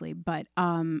 obviously, but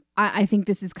I think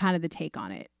this is kind of the take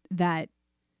on it, that,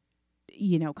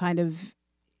 kind of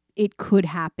it could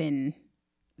happen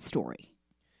story.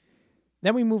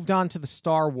 Then we moved on to the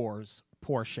Star Wars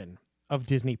portion of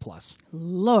Disney Plus.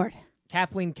 Lord.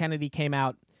 Kathleen Kennedy came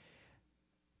out.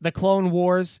 The Clone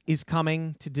Wars is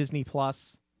coming to Disney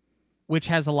Plus, which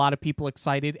has a lot of people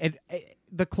excited. And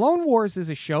the Clone Wars is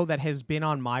a show that has been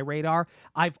on my radar.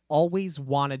 I've always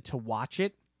wanted to watch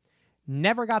it.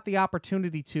 Never got the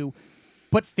opportunity to,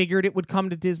 but figured it would come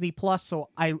to Disney Plus, so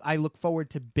I look forward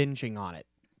to binging on it.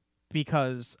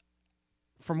 Because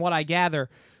from what I gather,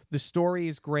 the story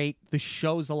is great. The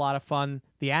show's a lot of fun.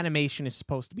 The animation is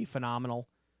supposed to be phenomenal.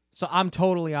 So I'm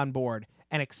totally on board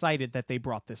and excited that they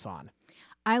brought this on.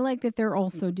 I like that they're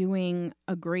also doing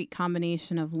a great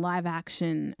combination of live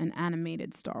action and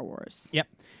animated Star Wars. Yep.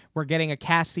 We're getting a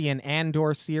Cassian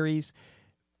Andor series.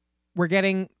 We're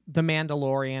getting The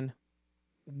Mandalorian.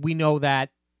 We know that.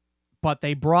 But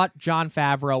they brought Jon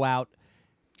Favreau out.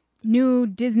 New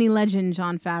Disney legend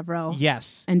Jon Favreau.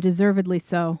 Yes. And deservedly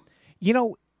so.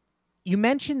 You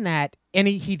mentioned that, and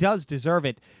he does deserve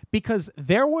it, because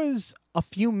there was a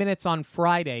few minutes on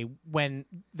Friday when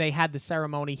they had the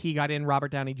ceremony. He got in,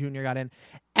 Robert Downey Jr. got in,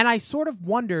 and I sort of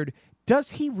wondered, does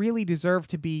he really deserve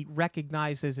to be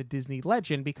recognized as a Disney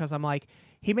legend? Because I'm like,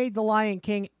 he made The Lion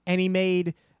King, and he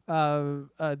made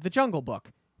The Jungle Book,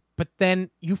 but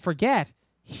then you forget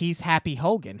he's Happy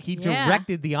Hogan. He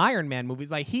directed the Iron Man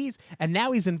movies. And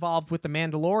now he's involved with The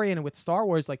Mandalorian and with Star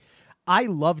Wars. I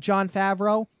love Jon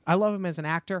Favreau. I love him as an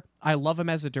actor. I love him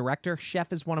as a director.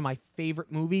 Chef is one of my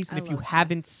favorite movies. And if you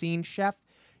haven't seen Chef,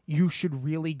 you should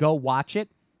really go watch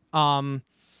it. But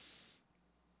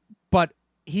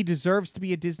he deserves to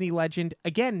be a Disney legend.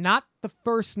 Again, not the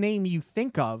first name you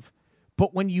think of,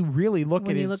 but when you really look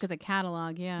at look at the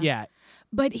catalog, yeah. Yeah.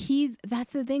 But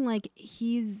that's the thing,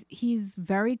 he's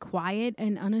very quiet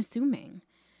and unassuming.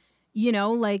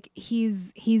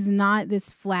 He's not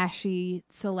this flashy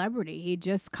celebrity. He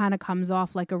just kind of comes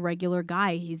off like a regular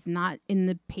guy. He's not in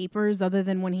the papers other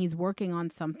than when he's working on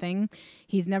something.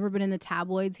 He's never been in the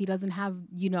tabloids. He doesn't have,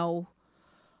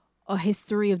 a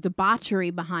history of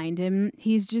debauchery behind him.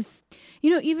 He's just,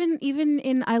 even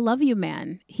in I Love You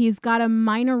Man, he's got a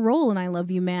minor role in I Love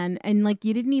You Man, and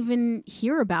you didn't even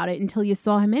hear about it until you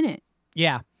saw him in it.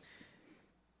 Yeah.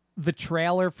 The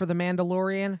trailer for The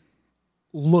Mandalorian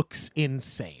looks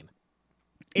insane.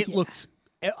 It looks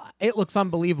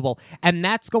unbelievable, and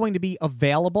that's going to be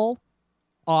available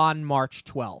on March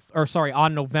 12th,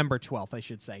 on November 12th, I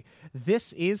should say.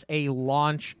 This is a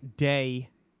launch day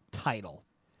title.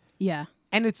 Yeah.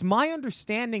 And it's my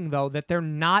understanding, though, that they're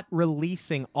not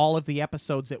releasing all of the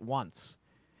episodes at once.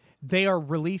 They are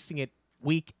releasing it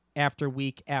week after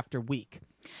week after week.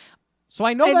 So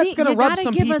I know that's going to rub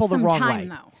some people the wrong way.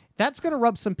 Though. That's going to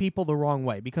rub some people the wrong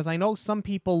way, because I know some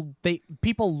people,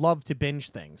 people love to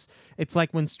binge things. It's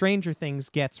like when Stranger Things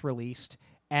gets released,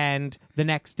 and the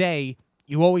next day,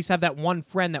 you always have that one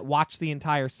friend that watched the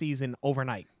entire season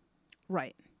overnight.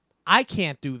 Right. I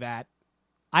can't do that.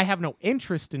 I have no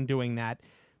interest in doing that.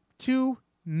 2,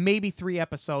 maybe 3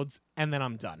 episodes, and then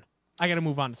I'm done. I got to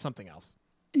move on to something else.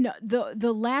 No,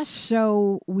 the last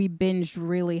show we binged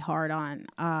really hard on.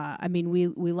 We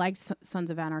liked Sons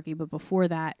of Anarchy, but before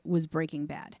that was Breaking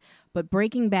Bad. But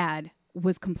Breaking Bad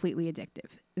was completely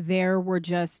addictive.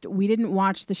 We didn't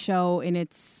watch the show in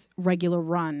its regular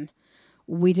run.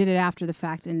 We did it after the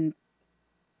fact, and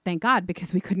thank God,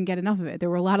 because we couldn't get enough of it. There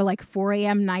were a lot of like 4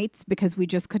 a.m. nights because we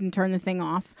just couldn't turn the thing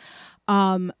off.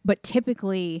 But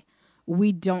typically,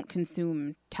 we don't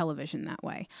consume television that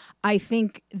way. I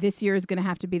think this year is going to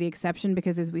have to be the exception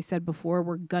because, as we said before,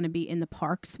 we're going to be in the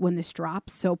parks when this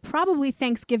drops. So probably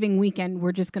Thanksgiving weekend,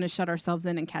 we're just going to shut ourselves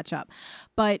in and catch up.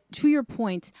 But to your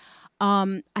point,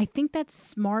 I think that's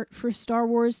smart for Star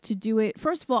Wars to do it.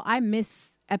 First of all, I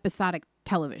miss episodic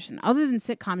television. Other than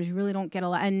sitcoms, you really don't get a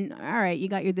lot. And all right, you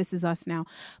got your This Is Us now,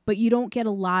 but you don't get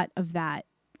a lot of that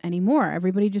anymore.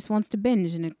 Everybody just wants to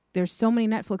binge, and there's so many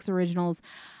Netflix originals.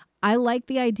 I like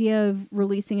the idea of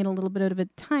releasing it a little bit at a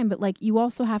time, but like you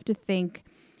also have to think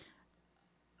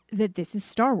that this is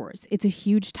Star Wars. It's a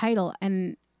huge title,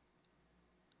 and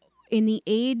in the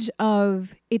age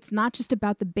of, it's not just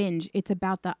about the binge, it's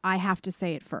about the I have to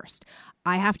say it first.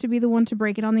 I have to be the one to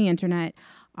break it on the internet.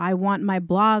 I want my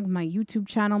blog, my YouTube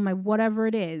channel, my whatever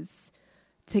it is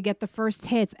to get the first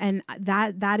hits, and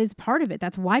that is part of it.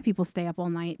 That's why people stay up all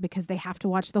night, because they have to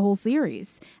watch the whole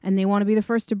series and they want to be the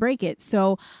first to break it.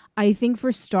 So I think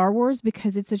for Star Wars,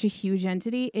 because it's such a huge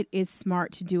entity, it is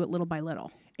smart to do it little by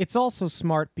little. It's also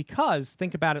smart because,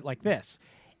 think about it like this.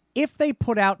 If they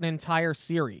put out an entire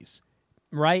series,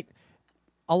 right,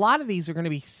 a lot of these are going to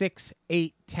be 6,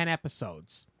 8, 10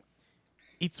 episodes.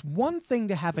 It's one thing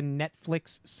to have a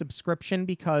Netflix subscription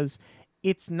because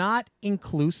it's not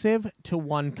inclusive to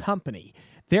one company.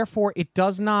 Therefore, it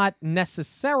does not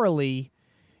necessarily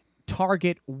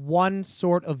target one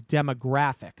sort of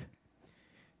demographic.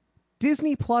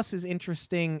 Disney Plus is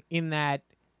interesting in that,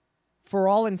 for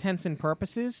all intents and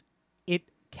purposes, it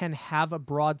can have a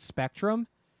broad spectrum,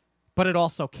 but it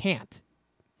also can't.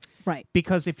 Right.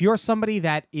 Because if you're somebody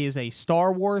that is a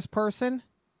Star Wars person,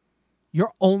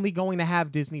 you're only going to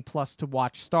have Disney Plus to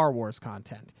watch Star Wars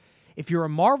content. If you're a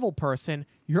Marvel person,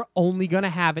 you're only going to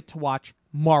have it to watch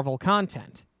Marvel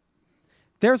content.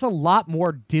 There's a lot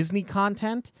more Disney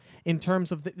content in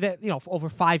terms of over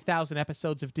 5,000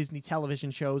 episodes of Disney television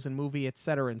shows and movie,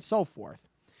 etc., and so forth.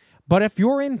 But if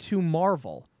you're into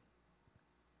Marvel,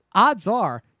 odds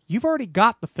are you've already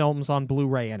got the films on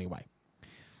Blu-ray anyway.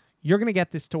 You're going to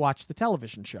get this to watch the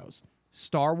television shows.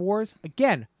 Star Wars,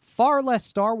 again, far less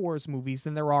Star Wars movies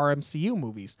than there are MCU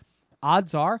movies.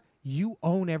 Odds are you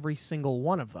own every single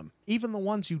one of them, even the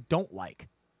ones you don't like,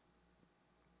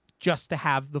 just to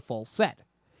have the full set.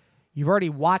 You've already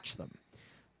watched them.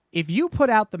 If you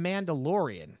put out The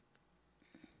Mandalorian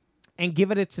and give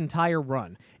it its entire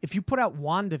run, if you put out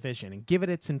WandaVision and give it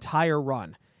its entire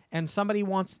run, and somebody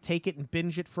wants to take it and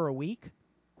binge it for a week,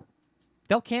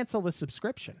 they'll cancel the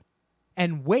subscription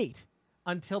and wait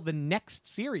until the next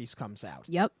series comes out.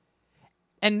 Yep.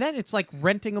 And then it's like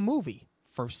renting a movie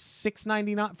for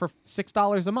 $6.99 for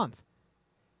 $6 a month.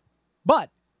 But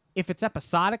if it's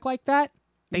episodic like that,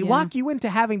 they lock you into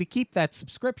having to keep that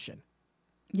subscription.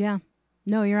 Yeah.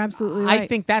 No, you're absolutely right. I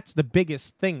think that's the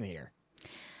biggest thing here.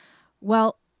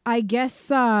 Well, I guess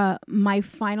my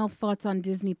final thoughts on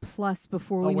Disney Plus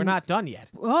before we're not done yet.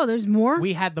 Oh, there's more?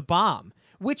 We had the bomb,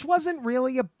 which wasn't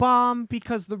really a bomb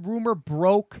because the rumor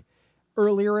broke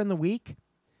earlier in the week.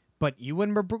 But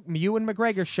Ewan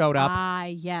McGregor showed up. Ah,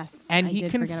 yes. And he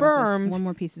confirmed one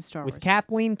more piece of Star Wars with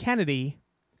Kathleen Kennedy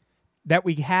that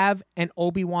we have an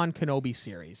Obi-Wan Kenobi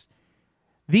series.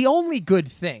 The only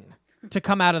good thing to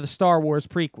come out of the Star Wars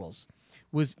prequels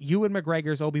was Ewan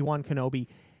McGregor's Obi-Wan Kenobi.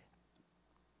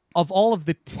 Of all of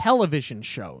the television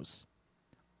shows,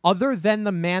 other than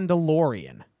The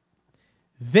Mandalorian,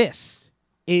 this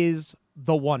is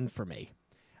the one for me.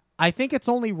 I think it's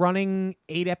only running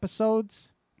 8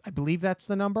 episodes. I believe that's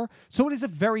the number. So it is a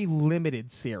very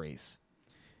limited series.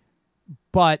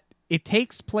 But it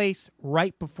takes place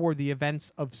right before the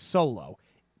events of Solo,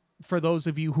 for those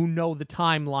of you who know the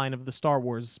timeline of the Star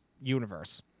Wars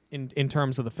universe in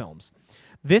terms of the films.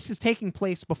 This is taking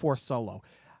place before Solo.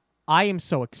 I am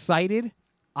so excited.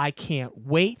 I can't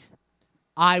wait.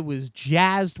 I was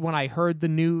jazzed when I heard the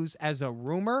news as a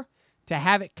rumor. To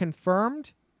have it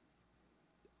confirmed,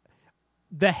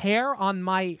 the hair on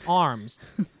my arms,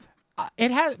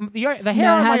 it has the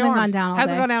hair on my arms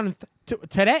hasn't gone down in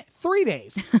today 3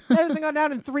 days. It hasn't gone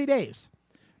down in 3 days.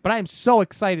 But I am so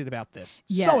excited about this.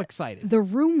 Yeah, so excited. The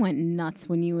room went nuts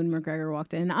when Ewan McGregor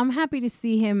walked in. I'm happy to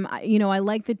see him. You know, I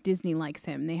like that Disney likes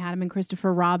him. They had him in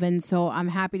Christopher Robin, so I'm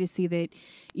happy to see that,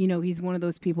 you know, he's one of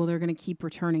those people they're going to keep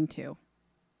returning to.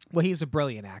 Well, he's a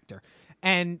brilliant actor.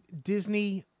 And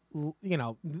Disney, you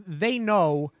know, they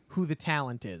know who the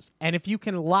talent is. And if you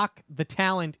can lock the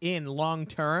talent in long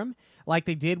term, like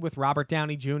they did with Robert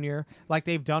Downey Jr., like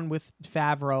they've done with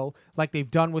Favreau, like they've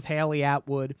done with Haley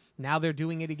Atwood, now they're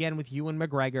doing it again with Ewan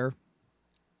McGregor,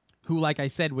 who, like I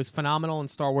said, was phenomenal in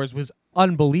Star Wars, was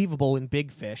unbelievable in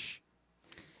Big Fish.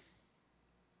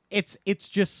 It's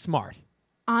just smart.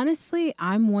 Honestly,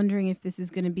 I'm wondering if this is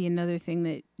going to be another thing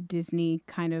that Disney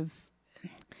kind of,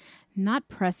 not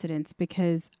precedence,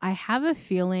 because I have a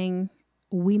feeling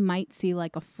we might see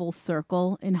like a full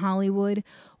circle in Hollywood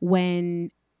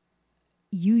when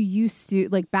you used to,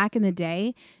 like back in the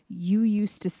day, you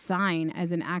used to sign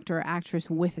as an actor or actress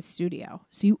with a studio.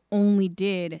 So you only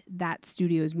did that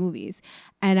studio's movies.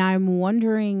 And I'm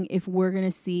wondering if we're going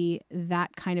to see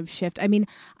that kind of shift. I mean,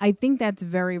 I think that's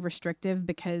very restrictive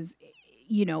because,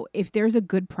 you know, if there's a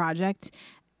good project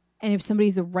and if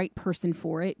somebody's the right person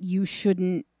for it, you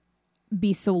shouldn't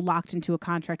be so locked into a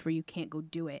contract where you can't go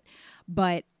do it.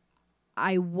 But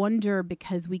I wonder,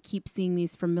 because we keep seeing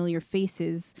these familiar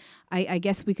faces, I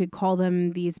guess we could call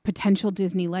them these potential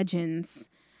Disney legends,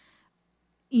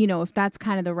 you know, if that's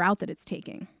kind of the route that it's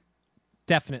taking.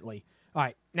 Definitely. All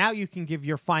right, now you can give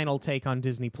your final take on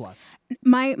Disney Plus.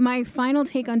 My final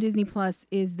take on Disney Plus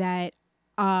is that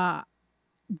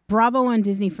bravo on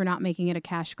Disney for not making it a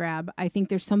cash grab. I think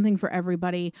there's something for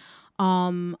everybody.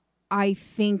 I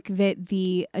think that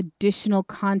the additional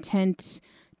content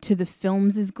to the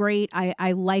films is great.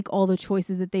 I like all the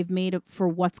choices that they've made for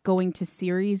what's going to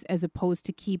series as opposed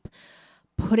to keep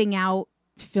putting out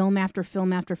film after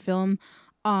film after film.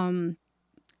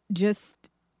 Just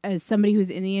as somebody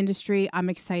who's in the industry, I'm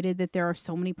excited that there are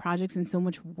so many projects and so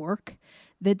much work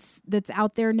that's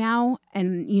out there now.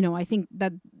 And, you know, I think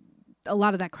that a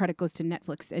lot of that credit goes to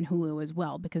Netflix and Hulu as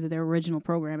well because of their original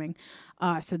programming.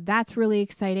 So that's really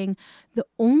exciting. The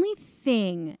only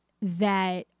thing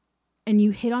that, and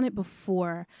you hit on it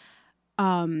before,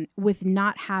 with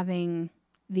not having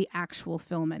the actual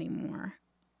film anymore,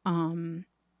 and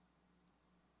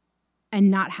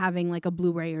not having like a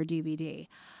Blu-ray or DVD,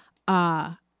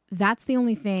 that's the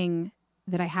only thing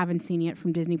that I haven't seen yet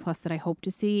from Disney Plus that I hope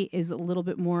to see is a little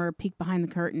bit more peek behind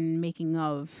the curtain making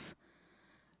of,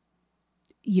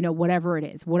 you know, whatever it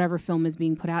is, whatever film is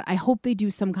being put out. I hope they do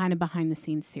some kind of behind the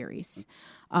scenes series.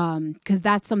 Because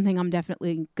that's something I'm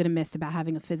definitely going to miss about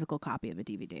having a physical copy of a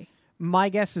DVD. My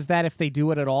guess is that if they do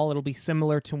it at all, it'll be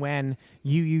similar to when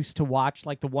you used to watch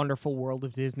like The Wonderful World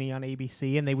of Disney on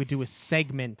ABC and they would do a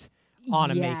segment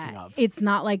on a making of. It's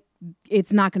not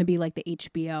going to be like the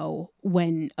HBO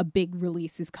when a big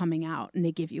release is coming out and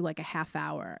they give you like a half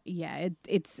hour. Yeah,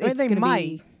 it's going to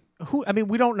be...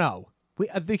 We don't know.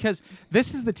 Because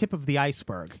this is the tip of the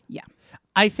iceberg. Yeah.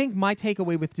 I think my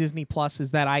takeaway with Disney Plus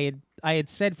is that I had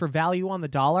said for value on the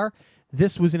dollar,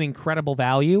 this was an incredible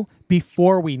value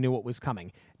before we knew it was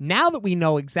coming. Now that we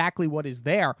know exactly what is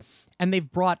there, and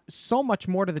they've brought so much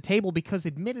more to the table, because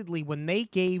admittedly, when they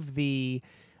gave the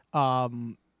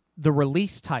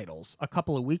release titles a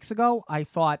couple of weeks ago, I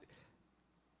thought,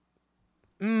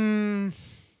 I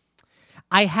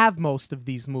have most of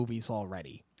these movies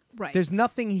already. Right. There's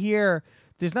nothing here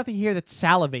that's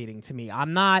salivating to me.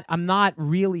 I'm not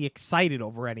really excited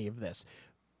over any of this.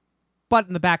 But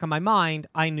in the back of my mind,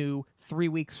 I knew 3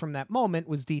 weeks from that moment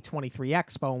was D23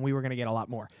 Expo and we were going to get a lot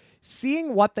more.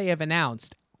 Seeing what they have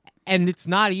announced, and it's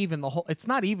not even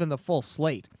the full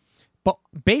slate. But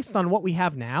based on what we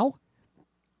have now,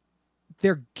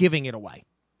 they're giving it away.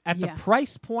 At the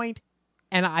price point,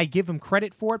 and I give them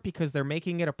credit for it because they're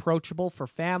making it approachable for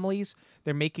families.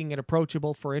 They're making it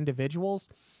approachable for individuals.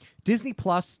 Disney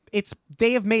Plus,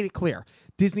 they have made it clear.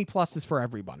 Disney Plus is for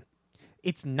everyone.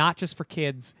 It's not just for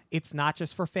kids. It's not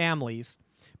just for families.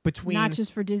 Not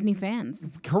just for Disney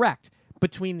fans. Correct.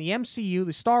 Between the MCU,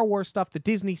 the Star Wars stuff, the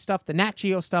Disney stuff, the Nat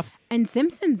Geo stuff. And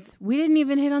Simpsons. We didn't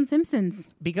even hit on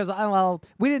Simpsons. Because,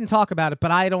 we didn't talk about it, but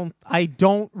I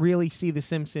don't really see the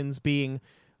Simpsons being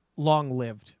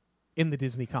long-lived in the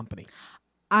Disney company.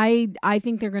 I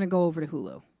think they're going to go over to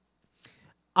Hulu.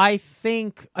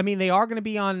 They are going to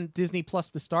be on Disney Plus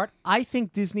to start. I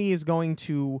think Disney is going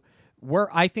to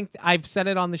work. I think I've said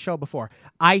it on the show before.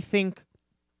 I think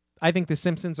the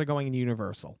Simpsons are going in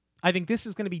Universal. I think this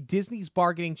is going to be Disney's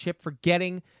bargaining chip for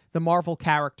getting the Marvel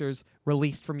characters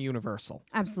released from Universal.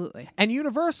 Absolutely. And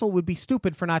Universal would be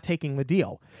stupid for not taking the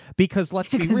deal. Because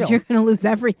let's be real. Because you're going to lose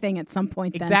everything at some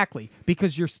point then. Exactly.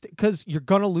 Because you're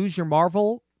going to lose your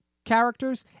Marvel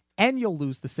characters and you'll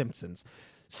lose the Simpsons.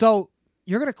 So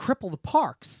you're going to cripple the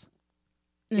parks.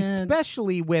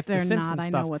 Especially with the Simpsons stuff. I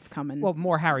know what's coming. Well,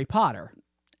 more Harry Potter.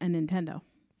 And Nintendo.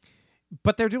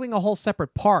 But they're doing a whole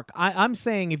separate park. I'm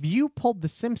saying if you pulled the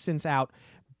Simpsons out,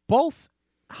 both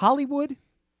Hollywood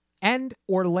and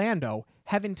Orlando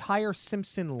have entire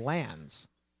Simpson lands.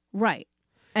 Right.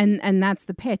 And that's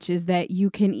the pitch, is that you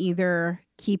can either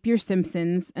keep your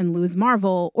Simpsons and lose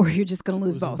Marvel, or you're just going to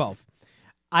lose both.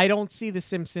 I don't see The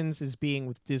Simpsons as being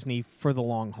with Disney for the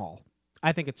long haul.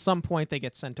 I think at some point they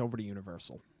get sent over to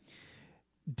Universal.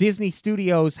 Disney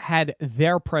Studios had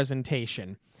their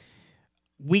presentation.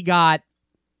 We got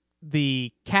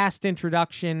the cast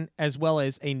introduction as well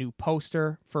as a new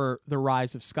poster for The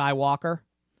Rise of Skywalker.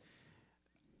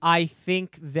 I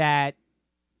think that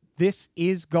this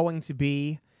is going to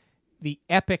be the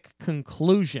epic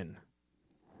conclusion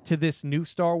to this new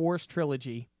Star Wars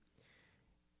trilogy.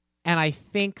 And I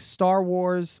think Star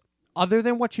Wars, other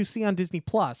than what you see on Disney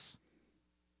Plus,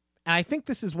 and I think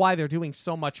this is why they're doing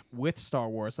so much with Star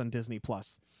Wars on Disney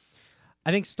Plus,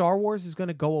 I think Star Wars is going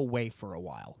to go away for a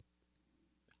while.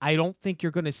 I don't think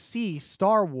you're going to see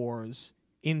Star Wars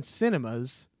in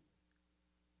cinemas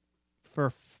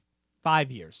for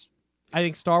 5 years. I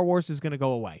think Star Wars is going to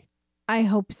go away. I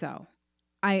hope so.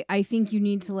 I think you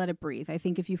need to let it breathe. I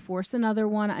think if you force another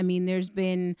one, I mean, there's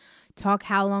been talk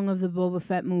how long of the Boba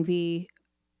Fett movie.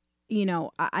 You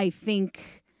know, I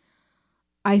think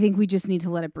we just need to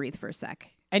let it breathe for a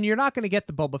sec. And you're not going to get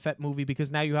the Boba Fett movie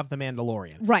because now you have The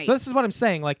Mandalorian. Right. So this is what I'm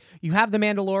saying. Like, you have The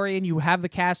Mandalorian, you have the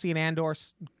Cassian Andor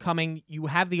coming, you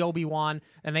have the Obi-Wan,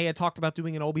 and they had talked about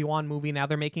doing an Obi-Wan movie. Now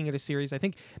they're making it a series. I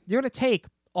think they're going to take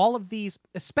all of these,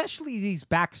 especially these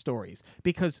backstories,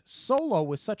 because Solo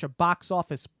was such a box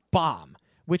office bomb,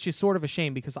 which is sort of a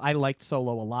shame because I liked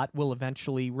Solo a lot. We'll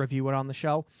eventually review it on the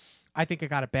show. I think it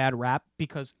got a bad rap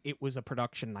because it was a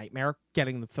production nightmare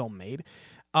getting the film made.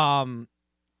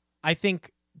 I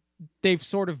think they've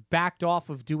sort of backed off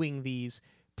of doing these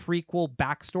prequel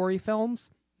backstory films.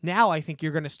 Now I think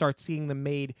you're going to start seeing them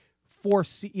made for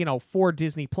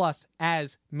Disney Plus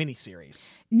as miniseries.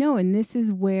 No, and this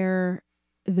is where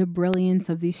the brilliance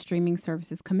of these streaming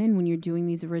services come in when you're doing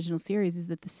these original series, is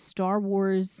that the Star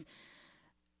Wars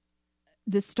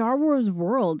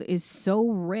world is so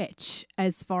rich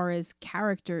as far as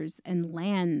characters and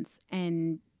lands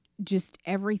and just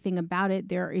everything about it.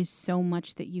 There is so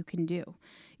much that you can do.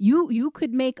 You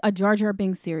could make a Jar Jar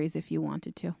Binks series if you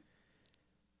wanted to.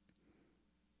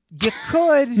 You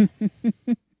could.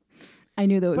 I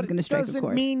knew that was going to strike a chord.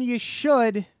 Doesn't mean you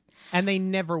should, and they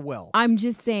never will. I'm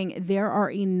just saying there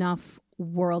are enough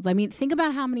worlds. I mean, think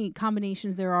about how many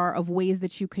combinations there are of ways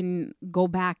that you can go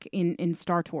back in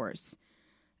Star Tours.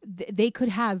 They could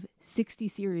have 60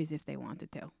 series if they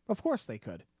wanted to. Of course they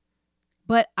could.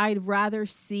 But I'd rather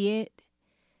see it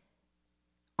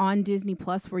on Disney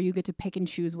Plus where you get to pick and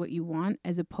choose what you want,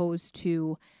 as opposed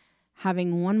to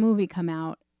having one movie come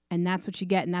out and that's what you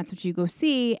get and that's what you go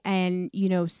see. And, you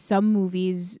know, some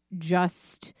movies,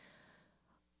 just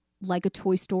like a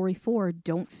Toy Story 4,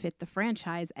 don't fit the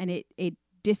franchise, and it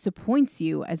disappoints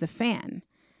you as a fan.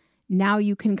 Now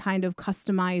you can kind of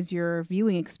customize your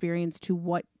viewing experience to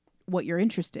what your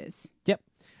interest is. Yep.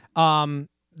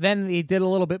 Then they did a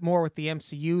little bit more with the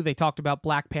MCU. They talked about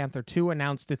Black Panther 2,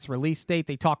 announced its release date.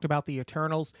 They talked about the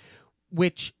Eternals,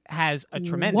 which has a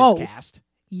tremendous cast.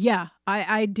 Yeah,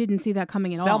 I didn't see that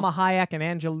coming at all. Selma Hayek and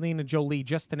Angelina Jolie,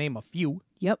 just to name a few.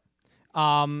 Yep.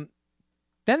 Then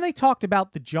they talked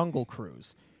about the Jungle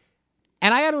Cruise.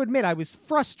 And I got to admit, I was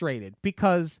frustrated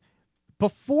because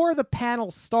before the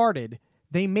panel started,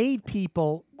 they made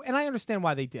people, and I understand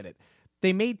why they did it,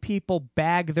 they made people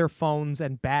bag their phones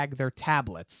and bag their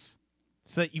tablets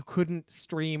so that you couldn't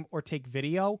stream or take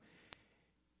video.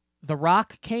 The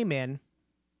Rock came in,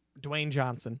 Dwayne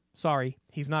Johnson. Sorry,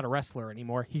 he's not a wrestler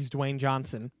anymore. He's Dwayne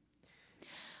Johnson.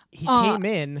 He came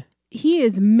in. He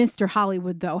is Mr.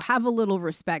 Hollywood, though. Have a little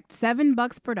respect.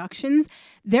 $7 Productions,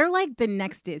 they're like the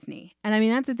next Disney. And I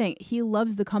mean, that's the thing. He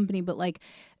loves the company, but like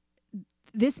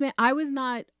this man, I was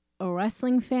not a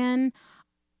wrestling fan.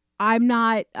 I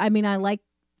like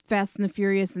Fast and the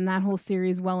Furious and that whole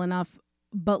series well enough,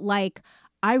 but like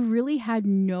I really had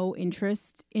no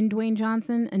interest in Dwayne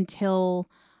Johnson until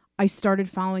I started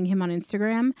following him on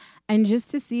Instagram, and just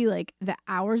to see like the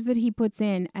hours that he puts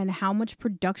in and how much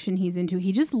production he's into.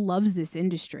 He just loves this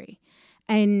industry,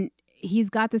 and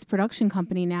he's got this production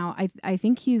company now. I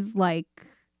think he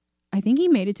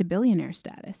made it to billionaire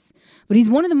status, but he's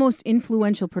one of the most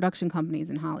influential production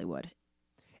companies in Hollywood.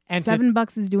 And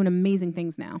 $7 is doing amazing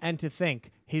things now. And to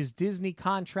think, his Disney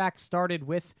contract started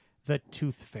with the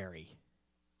Tooth Fairy.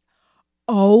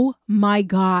 Oh my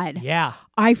God. Yeah.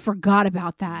 I forgot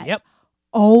about that. Yep.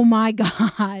 Oh my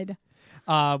God.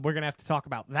 We're going to have to talk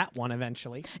about that one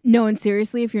eventually. No, and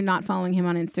seriously, if you're not following him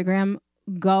on Instagram,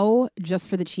 go just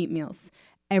for the cheat meals.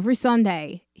 Every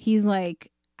Sunday, he's like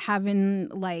having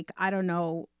like, I don't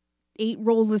know, 8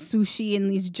 rolls of sushi and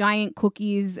these giant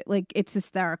cookies. Like, it's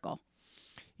hysterical.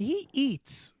 He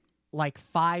eats like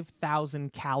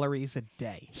 5,000 calories a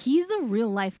day. He's a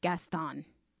real life Gaston.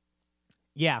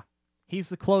 Yeah. He's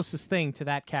the closest thing to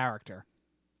that character.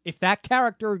 If that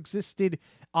character existed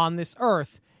on this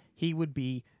earth, he would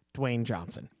be Dwayne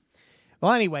Johnson.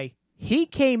 Well, anyway, he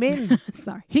came in.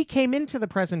 Sorry. He came into the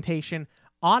presentation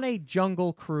on a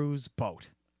Jungle Cruise boat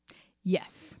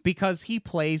Yes. because he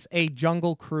plays a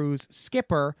Jungle Cruise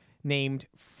skipper named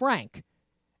Frank.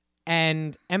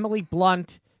 And Emily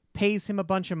Blunt pays him a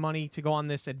bunch of money to go on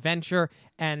this adventure,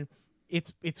 and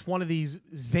it's one of these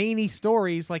zany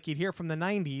stories like you'd hear from the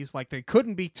 90s, like there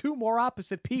couldn't be two more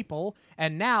opposite people,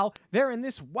 and now they're in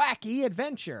this wacky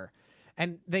adventure.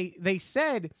 And they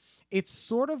said it's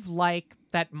sort of like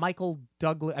that Michael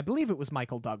Douglas, I believe it was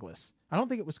Michael Douglas. I don't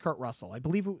think it was Kurt Russell.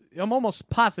 I'm almost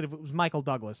positive it was Michael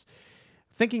Douglas.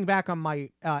 Thinking back on my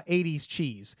 80s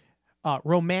cheese,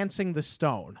 Romancing the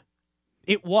Stone.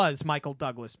 It was Michael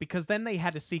Douglas, because then they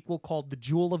had a sequel called The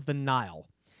Jewel of the Nile.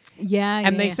 Yeah.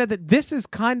 And they said that this is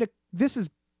going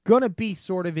to be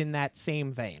sort of in that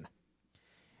same vein.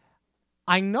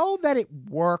 I know that it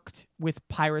worked with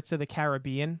Pirates of the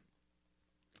Caribbean,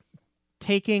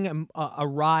 taking a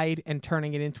ride and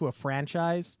turning it into a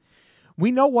franchise.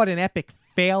 We know what an epic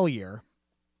failure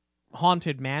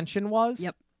Haunted Mansion was.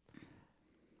 Yep.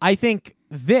 I think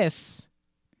this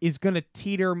is going to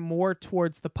teeter more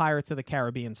towards the Pirates of the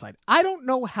Caribbean side. I don't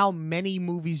know how many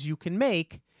movies you can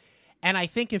make, and I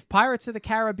think if Pirates of the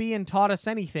Caribbean taught us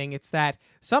anything, it's that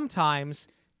sometimes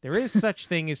there is such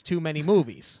thing as too many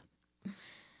movies.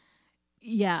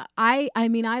 Yeah, I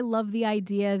mean, I love the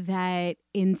idea that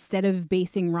instead of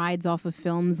basing rides off of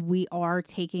films, we are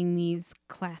taking these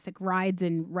classic rides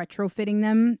and retrofitting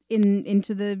them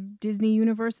into the Disney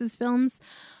Universe's films.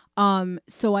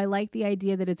 So I like the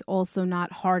idea that it's also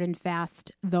not hard and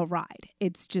fast the ride.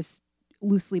 It's just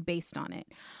loosely based on it.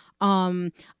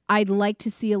 I'd like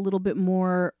to see a little bit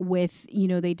more with,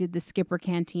 they did the Skipper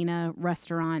Cantina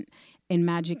restaurant in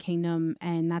Magic Kingdom,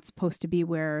 and that's supposed to be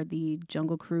where the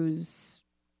Jungle Cruise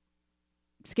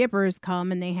skippers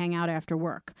come and they hang out after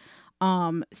work.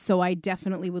 So I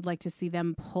definitely would like to see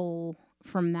them pull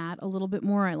from that a little bit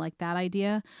more. I like that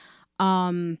idea.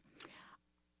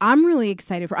 I'm really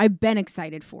excited I've been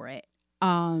excited for it.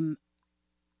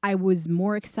 I was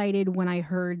more excited when I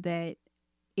heard that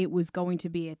it was going to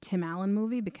be a Tim Allen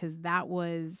movie, because that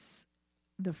was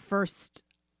the first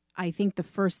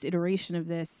iteration of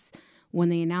this when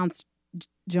they announced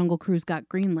Jungle Cruise got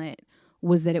greenlit,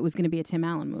 was that it was going to be a Tim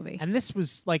Allen movie. And this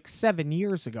was like 7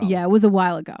 years ago. Yeah, it was a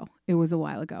while ago.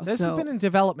 So this has been in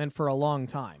development for a long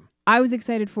time. I was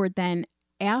excited for it then.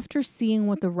 After seeing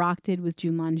what The Rock did with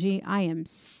Jumanji, I am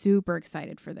super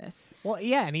excited for this. Well,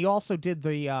 yeah, and he also did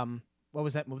the, what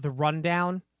was that movie? The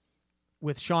Rundown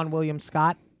with Sean William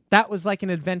Scott. That was like an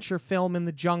adventure film in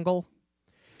the jungle.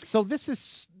 So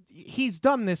he's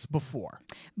done this before.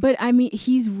 But, I mean,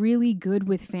 he's really good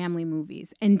with family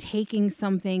movies and taking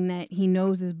something that he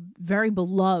knows is very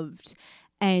beloved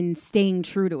and staying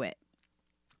true to it.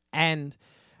 And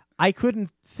I couldn't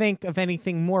think of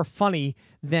anything more funny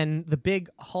than the big,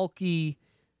 hulky,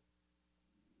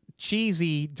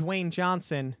 cheesy Dwayne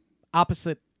Johnson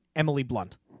opposite Emily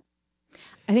Blunt.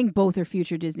 I think both are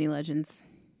future Disney legends.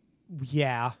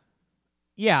 Yeah.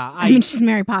 Yeah. I mean, she's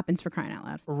Mary Poppins, for crying out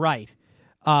loud. Right.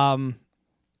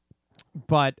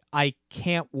 But I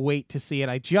can't wait to see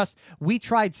it. We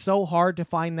tried so hard to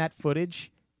find that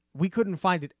footage. We couldn't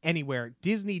find it anywhere.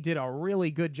 Disney did a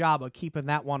really good job of keeping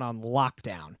that one on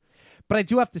lockdown. But I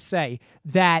do have to say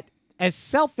that as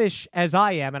selfish as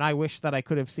I am, and I wish that I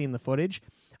could have seen the footage,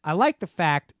 I like the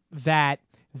fact that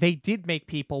they did make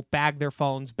people bag their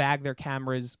phones, bag their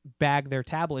cameras, bag their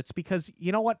tablets, because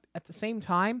you know what? At the same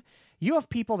time, you have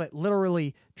people that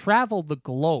literally travel the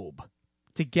globe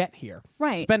to get here.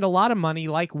 Right. Spend a lot of money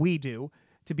like we do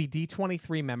to be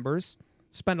D23 members,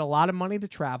 spend a lot of money to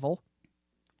travel.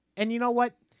 And you know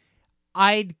what?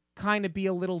 I'd kind of be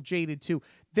a little jaded too.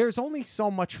 There's only so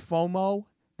much FOMO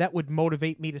that would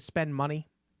motivate me to spend money.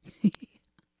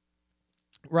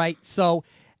 Right? So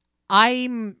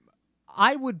I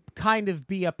would kind of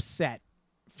be upset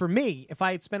for me if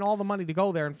I had spent all the money to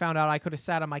go there and found out I could have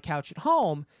sat on my couch at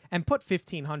home and put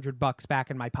 $1,500 back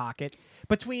in my pocket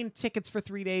between tickets for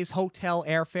 3 days, hotel,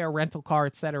 airfare, rental car,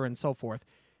 etc., and so forth.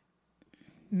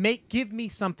 Give me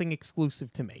something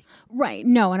exclusive to me. Right.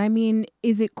 No, and I mean,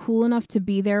 is it cool enough to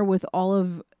be there with all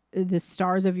of the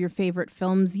stars of your favorite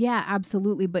films? Yeah,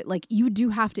 absolutely. But like, you do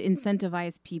have to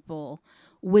incentivize people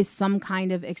with some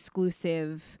kind of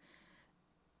exclusive,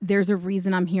 there's a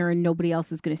reason I'm here and nobody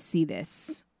else is going to see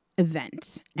this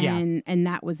event. And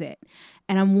that was it.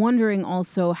 And I'm wondering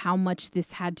also how much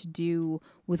this had to do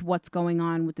with what's going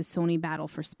on with the Sony battle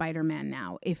for Spider-Man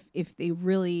now. If they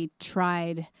really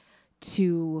tried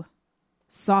to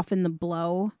soften the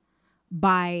blow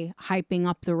by hyping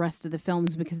up the rest of the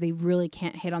films because they really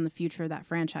can't hit on the future of that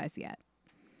franchise yet.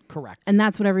 Correct. And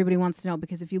that's what everybody wants to know,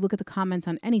 because if you look at the comments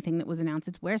on anything that was announced,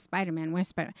 it's where's Spider-Man? Where's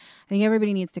Spider-Man? I think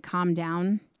everybody needs to calm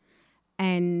down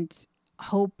and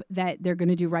hope that they're going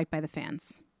to do right by the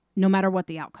fans, no matter what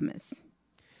the outcome is.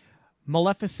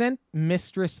 Maleficent,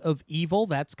 Mistress of Evil,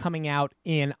 that's coming out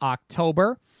in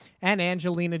October. And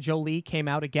Angelina Jolie came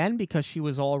out again because she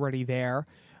was already there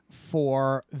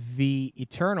for the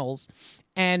Eternals.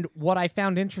 And what I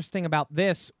found interesting about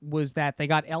this was that they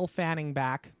got Elle Fanning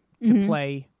back to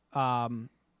play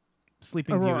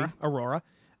Sleeping Beauty, Aurora,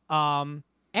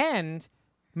 and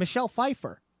Michelle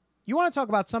Pfeiffer. You want to talk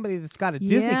about somebody that's got a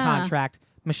Disney contract?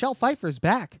 Michelle Pfeiffer's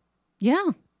back.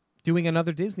 Yeah. Doing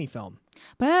another Disney film.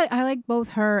 But I like both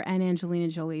her and Angelina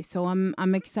Jolie, so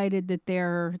I'm excited that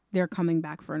they're coming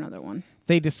back for another one.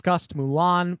 They discussed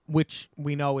Mulan, which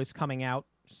we know is coming out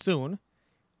soon.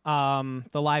 The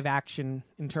live action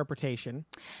interpretation.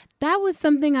 That was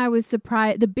something I was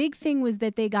surprised. The big thing was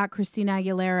that they got Christina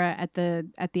Aguilera at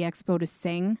the expo to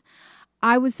sing.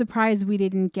 I was surprised we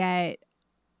didn't get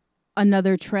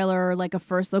another trailer or like a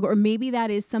first look, or maybe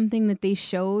that is something that they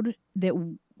showed that,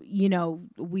 you know,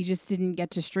 we just didn't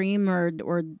get to stream,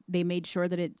 or they made sure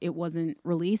that it wasn't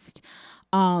released.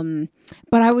 But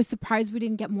I was surprised we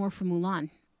didn't get more from Mulan.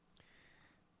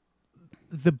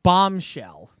 The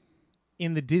bombshell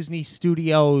in the Disney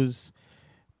Studios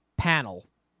panel,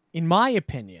 in my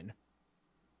opinion,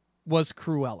 was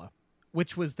Cruella,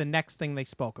 which was the next thing they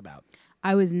spoke about.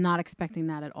 I was not expecting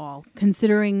that at all,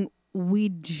 considering we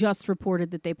just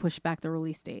reported that they pushed back the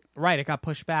release date. Right, it got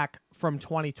pushed back from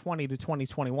 2020 to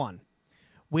 2021.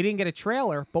 We didn't get a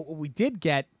trailer, but what we did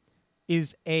get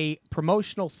is a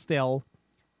promotional still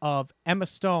of Emma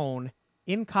Stone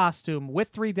in costume with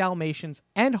 3 Dalmatians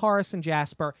and Horace and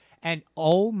Jasper, and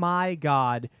oh my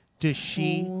God, does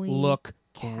she look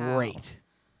great.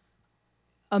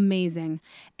 Amazing.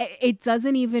 It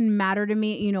doesn't even matter to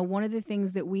me. You know, one of the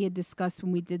things that we had discussed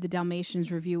when we did the Dalmatians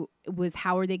review was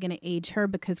how are they going to age her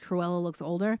because Cruella looks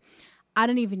older. I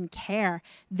don't even care.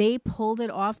 They pulled it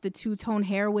off, the two-tone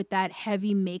hair with that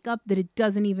heavy makeup, that it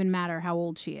doesn't even matter how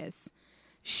old she is.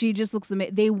 She just looks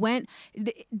amazing.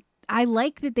 I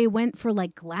like that they went for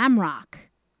like glam rock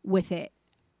with it.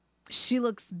 She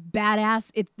looks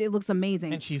badass. It looks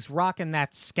amazing. And she's rocking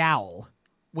that scowl,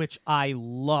 which I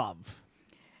love.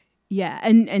 Yeah,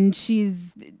 and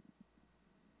she's...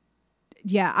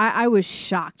 Yeah, I was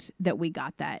shocked that we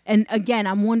got that. And again,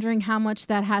 I'm wondering how much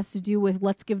that has to do with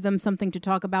let's give them something to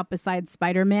talk about besides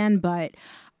Spider-Man, but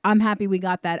I'm happy we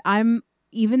got that.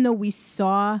 Even though we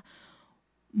saw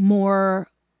more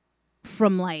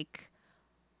from like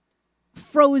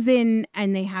Frozen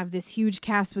and they have this huge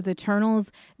cast with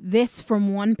Eternals, this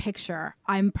from one picture,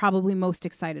 I'm probably most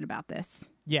excited about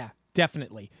this. Yeah,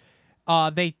 definitely.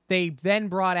 They then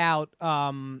brought out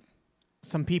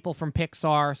some people from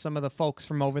Pixar, some of the folks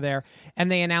from over there,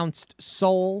 and they announced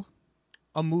Soul,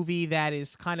 a movie that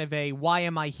is kind of a why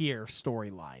am I here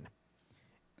storyline.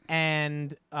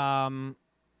 And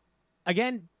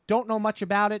again, don't know much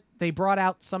about it. They brought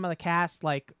out some of the cast,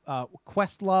 like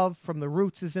Questlove from The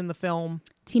Roots is in the film.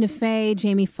 Tina Fey,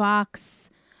 Jamie Foxx,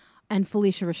 and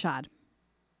Felicia Rashad.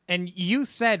 And you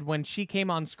said when she came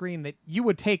on screen that you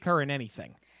would take her in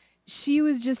anything. She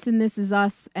was just in This Is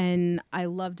Us, and I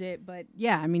loved it. But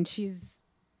yeah, I mean, she's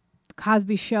the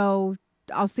Cosby Show.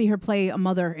 I'll see her play a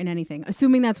mother in anything,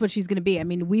 assuming that's what she's going to be. I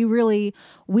mean,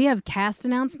 we have cast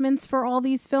announcements for all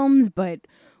these films, but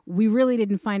we really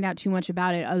didn't find out too much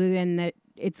about it other than that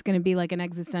it's going to be like an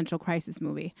existential crisis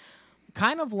movie.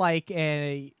 Kind of like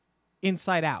a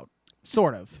Inside Out,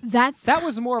 sort of. That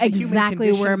was more of a exactly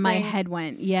human where my thing. head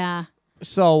went. Yeah.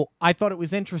 So I thought it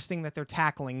was interesting that they're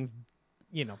tackling,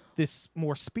 this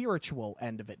more spiritual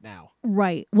end of it now.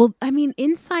 Right. Well, I mean,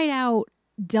 Inside Out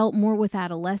dealt more with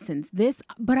adolescence.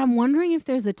 But I'm wondering if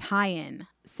there's a tie-in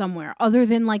somewhere other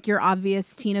than like your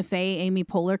obvious Tina Fey, Amy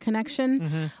Poehler connection.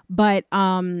 Mm-hmm. But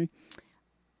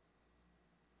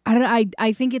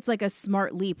I think it's like a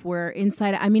smart leap where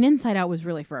Inside Out was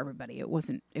really for everybody. It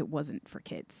wasn't for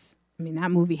kids. I mean,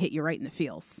 that movie hit you right in the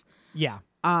feels. Yeah.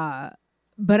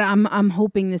 But I'm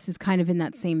hoping this is kind of in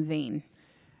that same vein.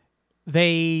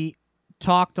 They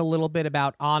talked a little bit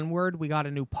about Onward. We got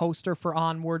a new poster for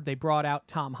Onward. They brought out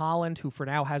Tom Holland, who for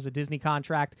now has a Disney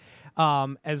contract,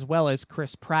 as well as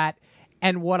Chris Pratt.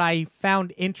 And what I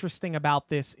found interesting about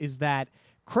this is that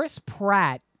Chris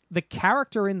Pratt, the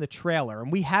character in the trailer,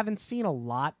 and we haven't seen a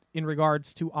lot in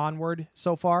regards to Onward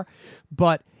so far,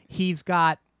 but he's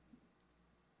got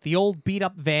the old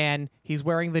beat-up van, he's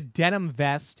wearing the denim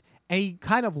vest, and he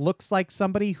kind of looks like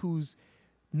somebody who's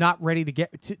not ready to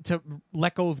get to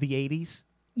let go of the 80s.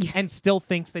 Yeah. And still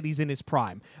thinks that he's in his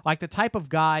prime. Like the type of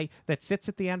guy that sits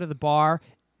at the end of the bar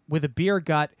with a beer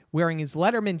gut, wearing his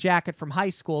Letterman jacket from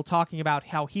high school, talking about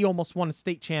how he almost won a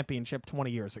state championship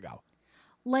 20 years ago.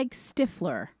 Like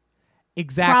Stifler.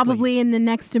 Exactly. Probably in the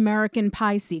next American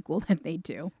Pie sequel that they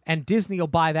do. And Disney will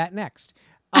buy that next.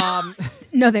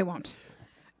 No, they won't.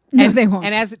 No, they won't.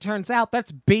 And as it turns out,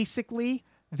 that's basically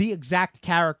the exact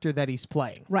character that he's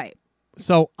playing. Right.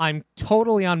 So I'm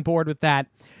totally on board with that.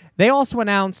 They also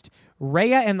announced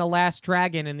Raya and the Last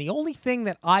Dragon, and the only thing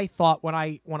that I thought when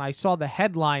I saw the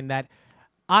headline that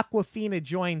Awkwafina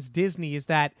joins Disney is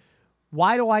that,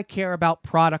 why do I care about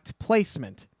product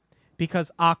placement?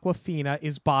 Because Awkwafina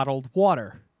is bottled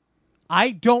water.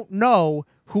 I don't know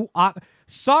who...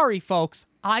 Sorry, folks.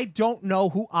 I don't know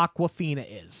who Awkwafina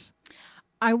is.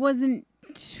 I wasn't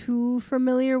too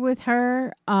familiar with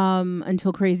her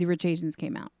until Crazy Rich Asians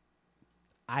came out.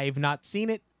 I've not seen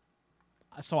it,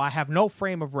 so I have no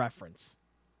frame of reference.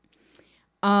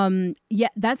 Yeah,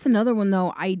 that's another one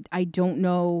though I don't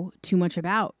know too much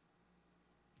about.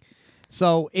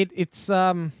 So it's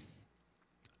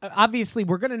obviously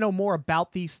we're going to know more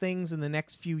about these things in the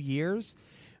next few years,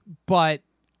 but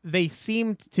they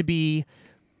seemed to be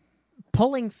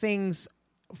pulling things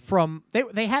from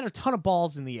they had a ton of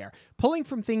balls in the air, pulling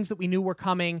from things that we knew were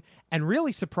coming and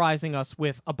really surprising us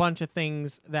with a bunch of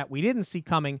things that we didn't see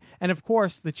coming. And of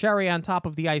course, the cherry on top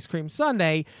of the ice cream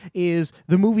sundae is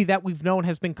the movie that we've known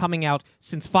has been coming out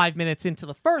since 5 minutes into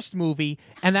the first movie,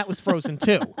 and that was Frozen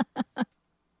 2.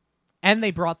 And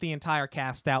they brought the entire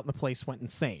cast out and the place went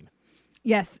insane.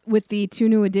 Yes, with the 2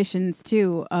 new additions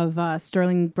too of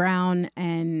Sterling Brown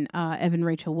and Evan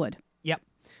Rachel Wood. Yep.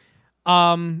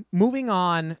 Moving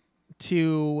on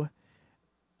to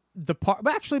the park.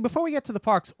 Actually, before we get to the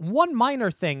parks, one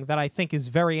minor thing that I think is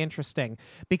very interesting,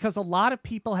 because a lot of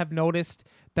people have noticed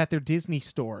that their Disney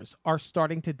stores are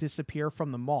starting to disappear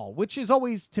from the mall, which is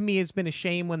always, to me, has been a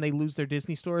shame when they lose their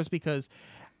Disney stores, because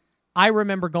I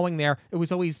remember going there. It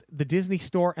was always the Disney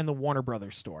store and the Warner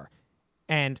Brothers store.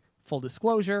 And full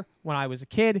disclosure, when I was a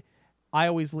kid, I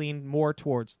always leaned more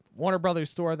towards the Warner Brothers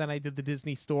store than I did the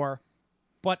Disney store.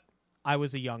 But I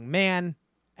was a young man,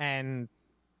 and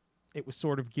it was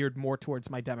sort of geared more towards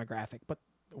my demographic. But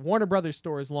the Warner Brothers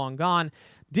store is long gone.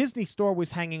 Disney store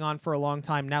was hanging on for a long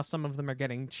time. Now some of them are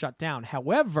getting shut down.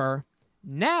 However,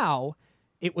 now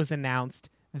it was announced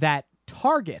that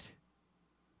Target,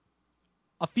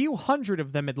 a few hundred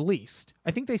of them at least,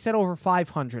 I think they said over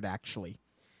 500 actually,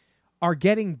 are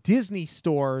getting Disney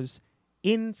stores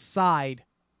inside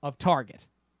of Target,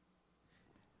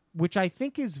 which I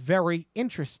think is very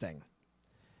interesting,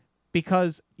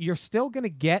 because you're still going to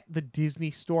get the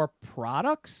Disney Store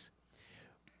products,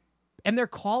 and they're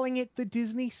calling it the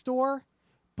Disney Store,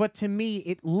 but to me,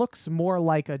 it looks more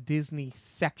like a Disney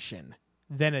section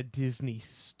than a Disney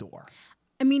store.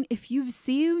 I mean, if you've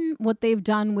seen what they've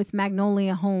done with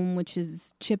Magnolia Home, which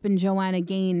is Chip and Joanna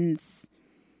Gaines'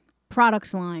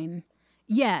 product line,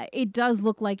 yeah, it does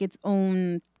look like its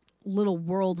own little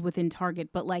world within Target,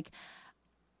 but like,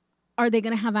 are they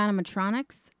going to have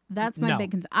animatronics? That's my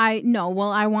big concern. I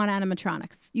want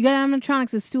animatronics. You got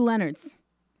animatronics as Stu Leonard's.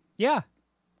 Yeah.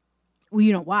 Well,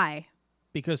 you know why?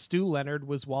 Because Stu Leonard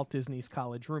was Walt Disney's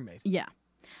college roommate. Yeah.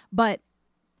 But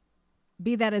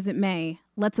be that as it may,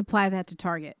 let's apply that to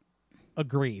Target.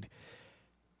 Agreed.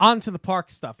 On to the park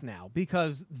stuff now,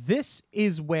 because this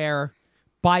is where,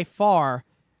 by far,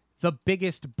 the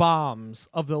biggest bombs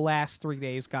of the last 3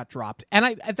 days got dropped.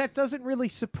 And that doesn't really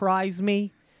surprise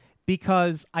me,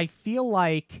 because I feel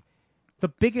like the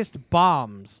biggest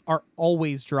bombs are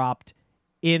always dropped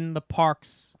in the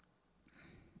parks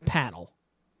panel.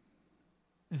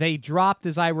 They dropped,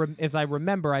 as I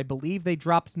remember, I believe they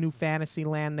dropped New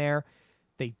Fantasyland there.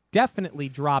 They definitely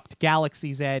dropped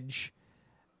Galaxy's Edge.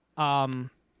 And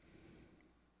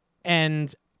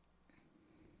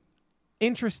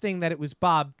interesting that it was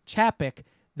Bob Chapek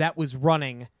that was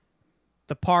running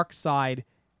the park side,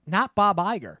 not Bob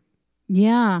Iger.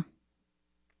 Yeah.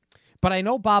 But I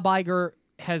know Bob Iger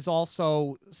has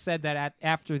also said that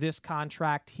after this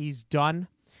contract, he's done.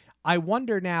 I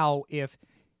wonder now if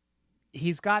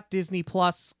he's got Disney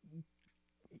Plus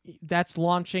that's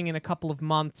launching in a couple of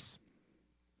months.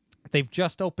 They've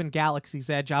just opened Galaxy's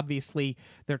Edge. Obviously,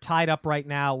 they're tied up right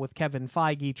now with Kevin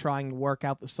Feige trying to work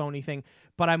out the Sony thing.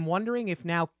 But I'm wondering if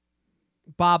now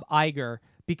Bob Iger,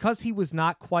 because he was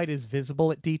not quite as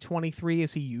visible at D23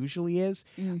 as he usually is,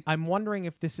 I'm wondering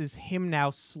if this is him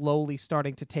now slowly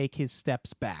starting to take his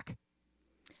steps back.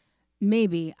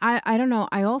 Maybe. I don't know.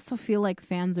 I also feel like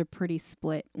fans are pretty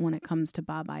split when it comes to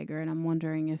Bob Iger, and I'm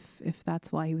wondering if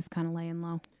that's why he was kind of laying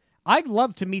low. I'd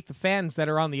love to meet the fans that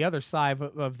are on the other side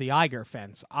of the Iger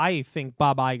fence. I think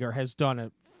Bob Iger has done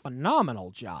a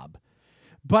phenomenal job.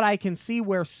 But I can see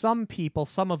where some people,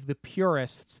 some of the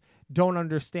purists, don't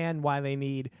understand why they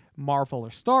need Marvel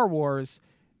or Star Wars,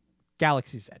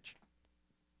 Galaxy's Edge,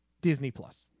 Disney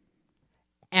Plus,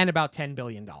 and about $10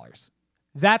 billion.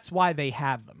 That's why they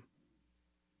have them.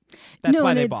 That's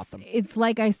why they bought them. It's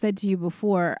like I said to you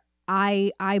before,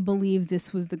 I believe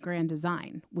this was the grand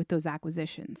design with those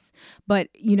acquisitions. But,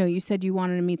 you said you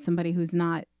wanted to meet somebody who's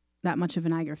not that much of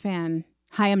an Iger fan.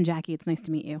 Hi, I'm Jackie. It's nice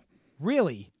to meet you.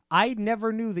 Really? I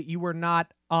never knew that you were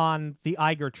not on the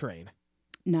Iger train.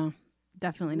 No,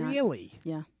 definitely not. Really?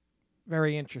 Yeah.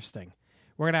 Very interesting.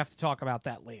 We're going to have to talk about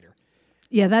that later.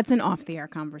 Yeah, that's an off-the-air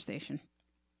conversation.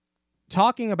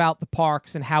 Talking about the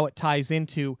parks and how it ties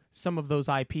into some of those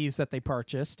IPs that they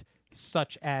purchased,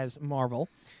 such as Marvel,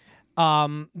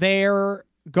 they're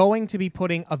going to be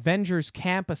putting Avengers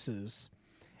campuses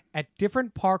at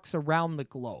different parks around the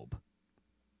globe.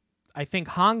 I think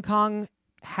Hong Kong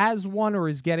has one or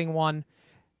is getting one.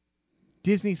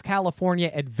 Disney's California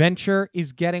Adventure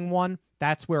is getting one.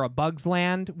 That's where A Bug's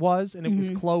Land was, and it was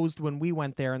closed when we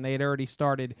went there, and they had already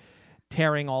started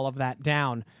tearing all of that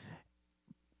down.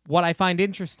 What I find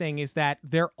interesting is that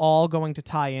they're all going to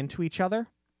tie into each other,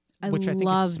 which I think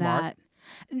is smart. That.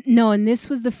 No, and this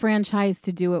was the franchise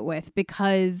to do it with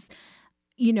because,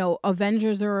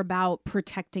 Avengers are about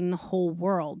protecting the whole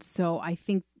world. So I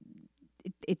think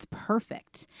it's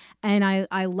perfect. And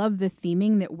I love the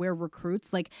theming that we're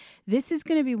recruits. Like, this is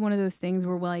going to be one of those things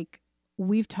where,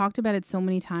 we've talked about it so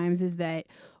many times, is that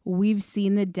we've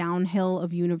seen the downhill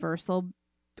of Universal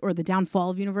or the downfall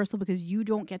of Universal because you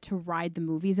don't get to ride the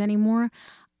movies anymore.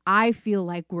 I feel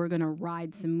like we're going to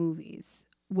ride some movies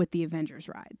with the Avengers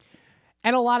rides.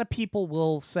 And a lot of people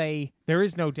will say there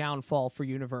is no downfall for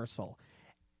Universal.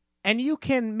 And you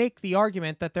can make the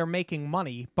argument that they're making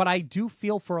money, but I do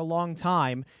feel for a long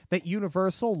time that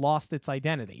Universal lost its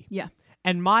identity. Yeah.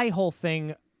 And my whole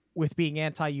thing with being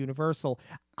anti-Universal,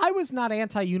 I was not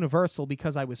anti-Universal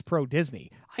because I was pro-Disney.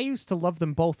 I used to love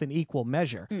them both in equal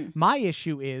measure. My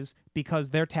issue is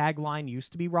because their tagline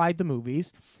used to be Ride the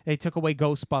Movies. They took away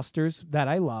Ghostbusters, that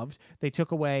I loved. They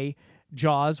took away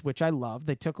Jaws, which I loved.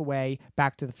 They took away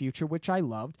Back to the Future, which I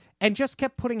loved, and just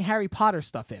kept putting Harry Potter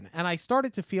stuff in. And I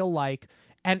started to feel like,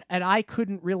 and I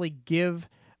couldn't really give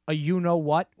a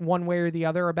you-know-what one way or the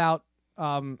other about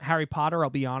Harry Potter, I'll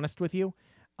be honest with you.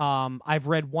 I've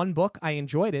read one book. I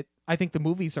enjoyed it. I think the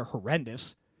movies are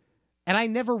horrendous. And I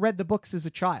never read the books as a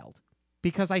child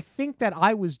because I think that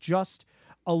I was just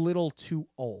a little too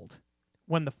old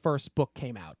when the first book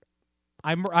came out.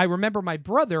 I remember my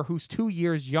brother, who's 2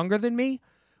 years younger than me,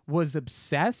 was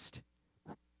obsessed,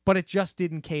 but it just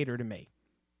didn't cater to me.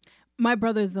 My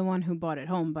brother's the one who bought it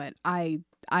home, but I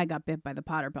got bit by the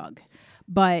Potter bug.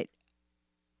 But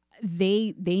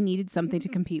they needed something to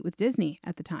compete with Disney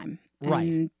at the time.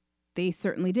 Right. And they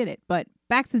certainly did it. But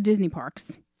back to the Disney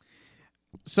parks.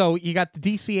 So you got the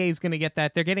DCA is going to get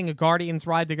that. They're getting a Guardians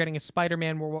ride. They're getting a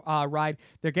Spider-Man ride.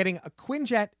 They're getting a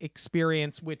Quinjet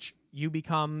experience, which you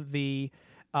become the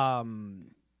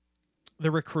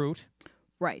recruit.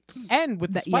 Right. And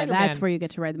with the Spider-Man... Yeah, that's where you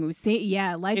get to ride the movie.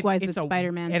 Likewise with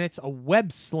Spider-Man. And it's a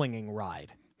web-slinging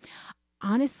ride.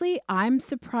 Honestly, I'm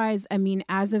surprised. I mean,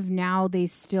 as of now, they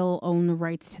still own the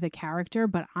rights to the character,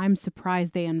 but I'm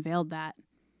surprised they unveiled that.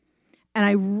 And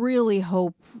I really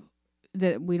hope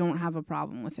that we don't have a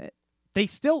problem with it. They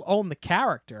still own the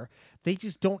character. They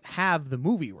just don't have the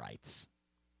movie rights.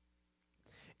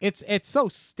 It's so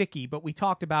sticky, but we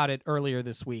talked about it earlier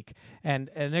this week, and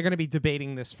they're going to be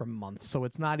debating this for months, so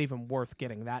it's not even worth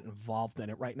getting that involved in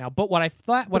it right now. But what I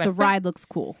thought... the ride looks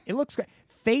cool. It looks great.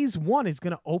 Phase 1 is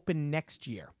going to open next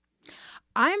year.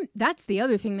 That's the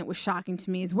other thing that was shocking to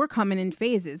me is we're coming in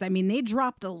phases. I mean, they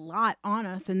dropped a lot on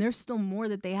us, and there's still more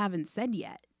that they haven't said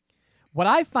yet. What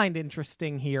I find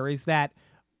interesting here is that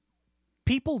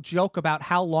people joke about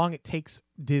how long it takes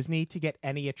Disney to get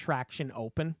any attraction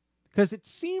open. Because it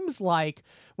seems like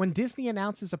when Disney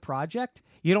announces a project,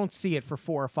 you don't see it for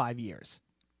 4 or 5 years.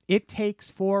 It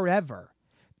takes forever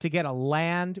to get a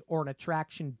land or an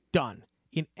attraction done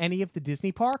in any of the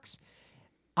Disney parks.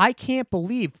 I can't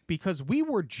believe, because we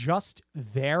were just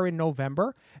there in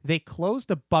November, they closed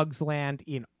a Bugs Land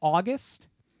in August,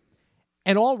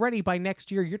 and already by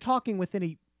next year, you're talking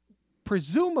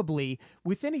presumably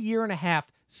within a year and a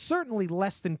half, certainly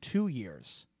less than 2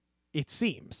 years. It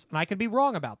seems, and I could be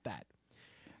wrong about that.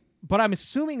 But I'm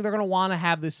assuming they're going to want to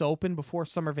have this open before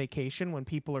summer vacation when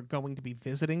people are going to be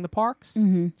visiting the parks.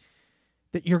 Mm-hmm.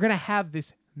 That you're going to have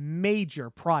this major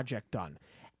project done.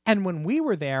 And when we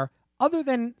were there, other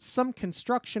than some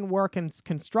construction work and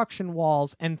construction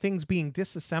walls and things being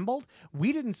disassembled,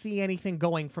 we didn't see anything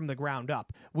going from the ground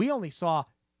up. We only saw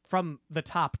from the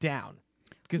top down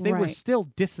because they were Right. still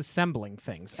disassembling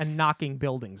things and knocking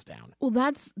buildings down. Well,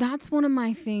 that's one of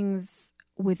my things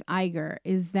with Iger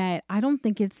is that I don't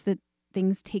think it's that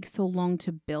things take so long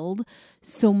to build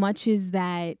so much as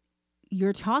that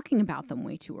you're talking about them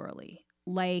way too early.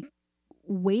 Like,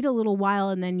 wait a little while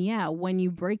and then, when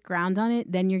you break ground on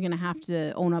it, then you're going to have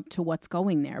to own up to what's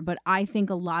going there. But I think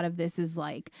a lot of this is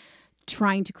like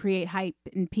trying to create hype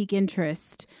and peak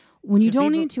interest. When you 'Cause don't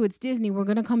even- need to, it's Disney. We're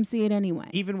going to come see it anyway.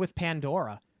 Even with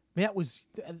Pandora, that was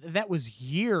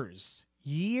years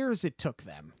it took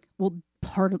them. Well,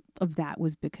 part of that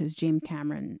was because James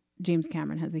Cameron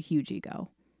has a huge ego.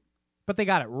 But they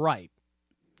got it right.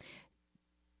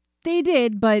 They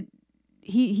did, but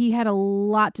he had a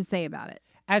lot to say about it.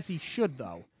 As he should,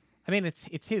 though. I mean,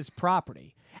 it's his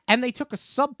property. And they took a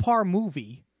subpar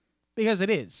movie, because it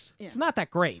is. Yeah. It's not that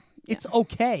great. Yeah. It's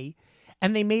okay.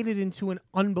 And they made it into an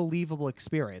unbelievable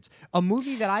experience. A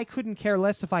movie that I couldn't care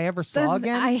less if I ever saw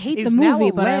again. I hate the is now movie,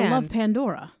 a but I love land-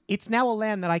 Pandora. It's now a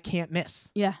land that I can't miss.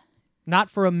 Yeah, Not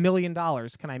for $1 million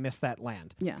can I miss that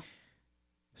land. yeah.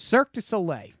 Cirque du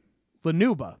Soleil, La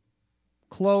Nouba,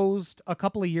 closed a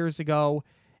couple of years ago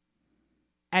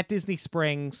at Disney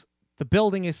Springs. The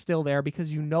building is still there because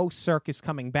Cirque is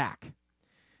coming back.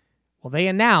 Well, they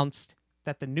announced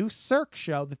that the new Cirque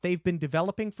show that they've been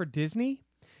developing for Disney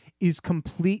is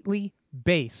completely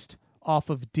based off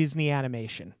of Disney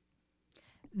animation.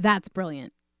 That's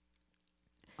brilliant.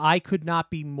 I could not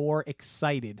be more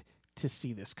excited to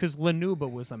see this because La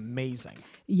Nouba was amazing.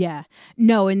 Yeah.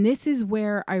 No, and this is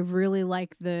where I really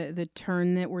like the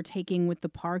turn that we're taking with the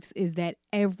parks is that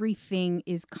everything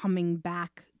is coming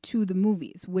back to the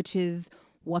movies, which is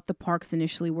what the parks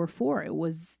initially were for. It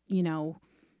was,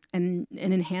 an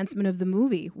enhancement of the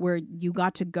movie where you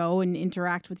got to go and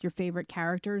interact with your favorite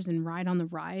characters and ride on the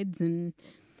rides. And,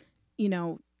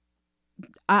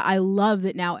 I love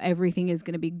that now everything is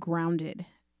going to be grounded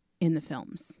in the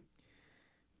films.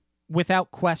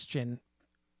 Without question,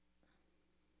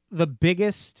 the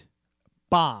biggest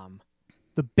bomb,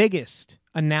 the biggest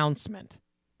announcement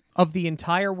of the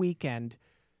entire weekend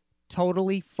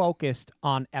totally focused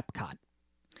on Epcot.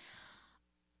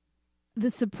 The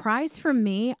surprise for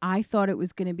me, I thought it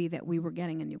was going to be that we were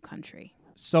getting a new country.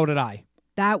 So did I.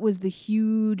 That was the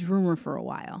huge rumor for a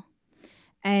while.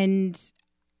 And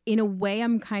in a way,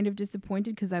 I'm kind of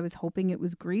disappointed because I was hoping it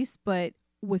was Greece. But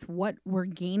with what we're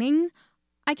gaining,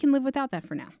 I can live without that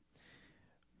for now.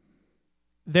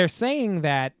 They're saying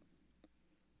that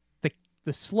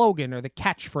the slogan or the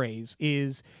catchphrase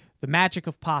is the magic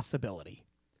of possibility.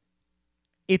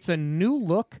 It's a new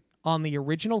look on the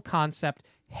original concept,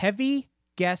 heavy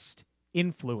guest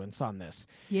influence on this.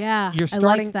 Yeah, You're I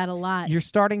starting- liked that a lot. You're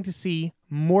starting to see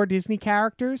more Disney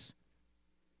characters.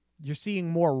 You're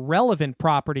seeing more relevant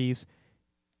properties.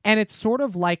 And it's sort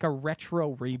of like a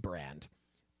retro rebrand.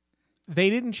 They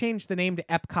didn't change the name to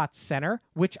Epcot Center,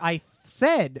 which I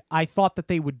said I thought that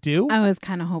they would do. I was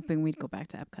kind of hoping we'd go back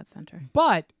to Epcot Center.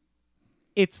 But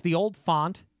it's the old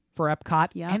font for Epcot,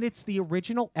 Yep. and it's the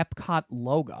original Epcot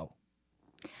logo.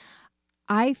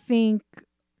 I think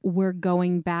we're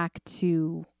going back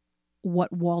to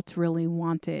what Walt really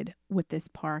wanted with this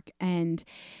park. And,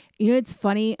 it's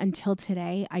funny, until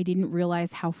today, I didn't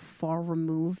realize how far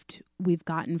removed we've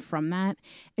gotten from that.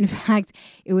 In fact,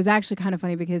 it was actually kind of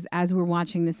funny because as we're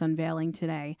watching this unveiling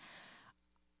today,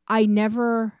 I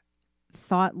never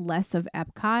thought less of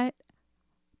Epcot,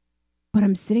 but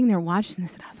I'm sitting there watching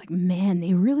this and I was like, man,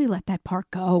 they really let that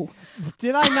park go.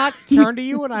 Did I not turn to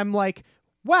you and I'm like,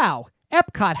 wow,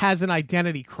 Epcot has an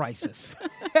identity crisis.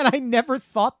 And I never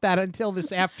thought that until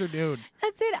this afternoon.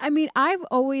 That's it. I mean,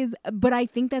 but I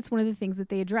think that's one of the things that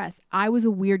they address. I was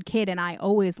a weird kid and I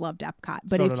always loved Epcot.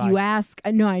 But So if did you I. ask,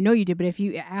 no, I know you did, but if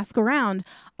you ask around,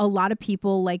 a lot of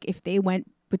people, like if they went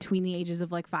between the ages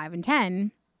of like 5 and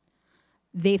 10,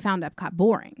 they found Epcot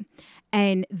boring.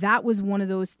 And that was one of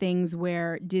those things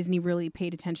where Disney really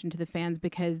paid attention to the fans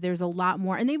because there's a lot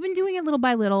more. And they've been doing it little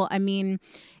by little. I mean,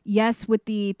 yes, with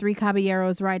the Three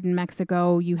Caballeros ride in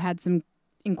Mexico, you had some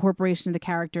incorporation of the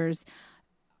characters.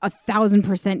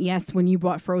 1,000% yes when you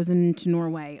brought Frozen to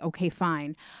Norway. Okay,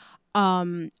 fine.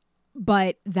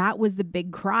 But that was the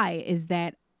big cry, is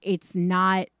that it's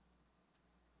not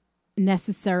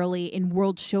necessarily in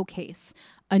World Showcase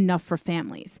enough for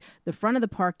families. The front of the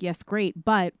park, yes, great,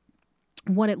 but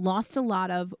what it lost a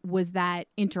lot of was that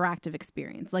interactive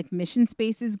experience. Like Mission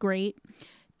Space is great.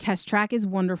 Test Track is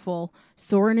wonderful.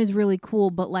 Soarin' is really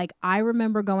cool. But like, I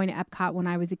remember going to Epcot when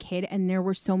I was a kid and there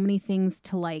were so many things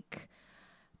to like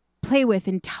play with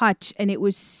and touch. And it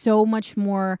was so much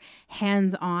more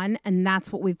hands-on. And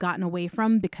that's what we've gotten away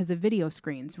from because of video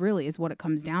screens, really is what it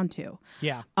comes down to.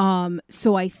 Yeah.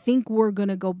 So I think we're going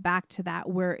to go back to that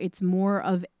where it's more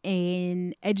of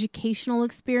an educational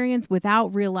experience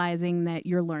without realizing that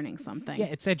you're learning something. Yeah,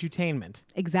 it's edutainment.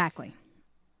 Exactly.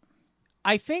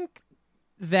 I think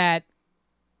that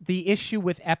the issue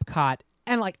with Epcot,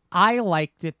 and like I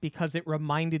liked it because it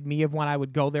reminded me of when I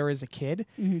would go there as a kid,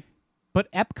 but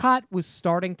Epcot was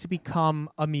starting to become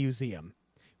a museum,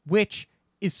 which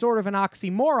is sort of an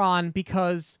oxymoron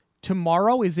because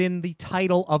tomorrow is in the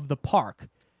title of the park.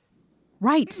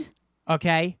 Right.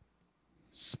 Okay?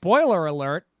 Spoiler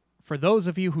alert, for those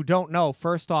of you who don't know,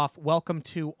 first off, welcome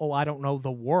to,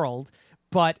 the world,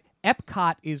 but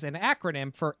Epcot is an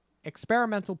acronym for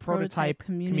Experimental Prototype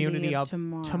Community of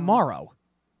Tomorrow.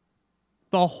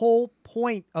 The whole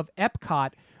point of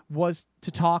Epcot was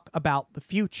to talk about the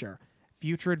future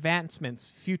advancements,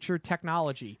 future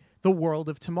technology, the world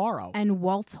of tomorrow. And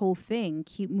Walt's whole thing,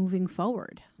 keep moving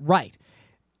forward. Right.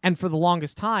 And for the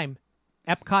longest time,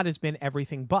 Epcot has been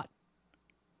everything but.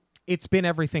 It's been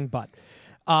everything but.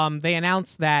 They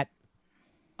announced that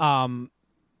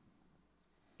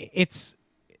it's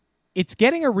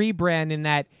getting a rebrand in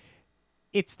that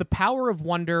it's the power of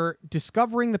wonder,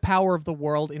 discovering the power of the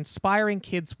world, inspiring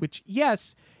kids, which,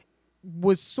 yes,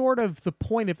 was sort of the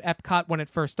point of Epcot when it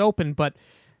first opened, but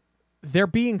they're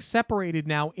being separated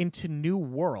now into new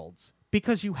worlds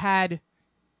because you had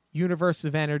Universe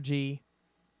of Energy,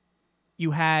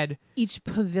 you had each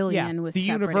pavilion was the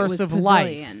separate. Universe of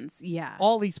pavilions. Life, yeah,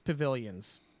 all these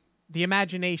pavilions, the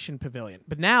Imagination Pavilion.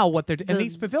 But now what they're and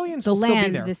these pavilions the will land, still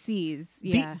be there. The seas,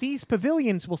 yeah. These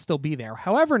pavilions will still be there.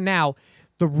 However, now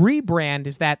the rebrand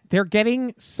is that they're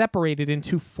getting separated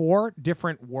into 4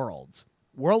 different worlds.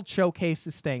 World Showcase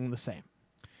is staying the same.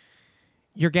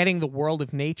 You're getting the world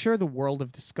of nature, the world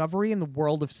of discovery, and the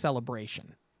world of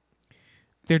celebration.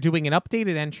 They're doing an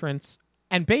updated entrance,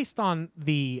 and based on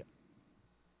the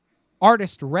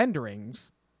artist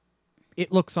renderings,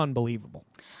 it looks unbelievable.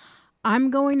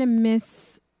 I'm going to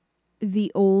miss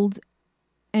the old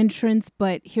entrance,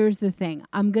 but here's the thing.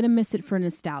 I'm going to miss it for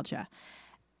nostalgia.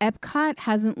 Epcot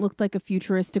hasn't looked like a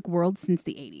futuristic world since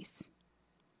the 80s.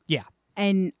 Yeah.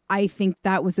 And I think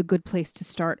that was a good place to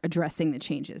start addressing the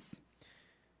changes.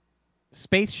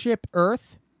 Spaceship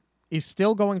Earth is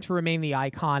still going to remain the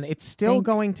icon. It's still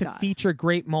going to feature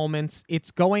great moments. It's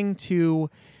going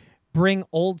to bring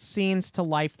old scenes to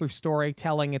life through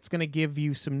storytelling. It's going to give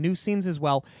you some new scenes as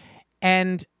well.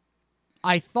 And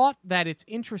I thought that it's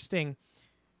interesting.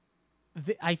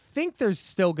 I think there's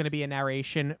still going to be a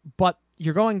narration, but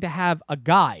you're going to have a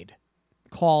guide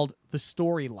called the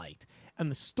Story Light. And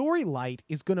the Story Light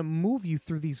is going to move you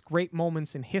through these great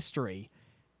moments in history.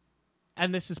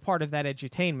 And this is part of that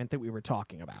edutainment that we were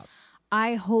talking about.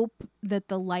 I hope that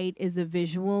the light is a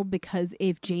visual because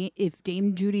if Dame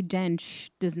Judi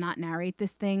Dench does not narrate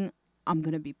this thing, I'm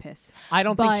going to be pissed. I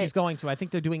don't think she's going to. I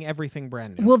think they're doing everything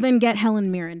brand new. Well, then get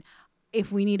Helen Mirren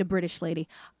if we need a British lady.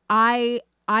 I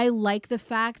like the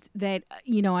fact that,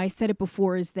 I said it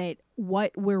before, is that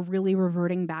what we're really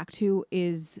reverting back to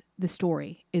is the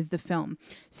story, is the film.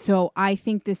 So I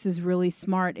think this is really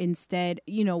smart. Instead,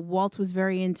 Walt was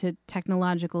very into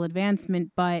technological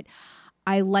advancement, but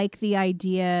I like the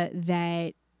idea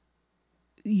that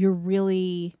you're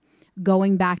really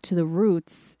going back to the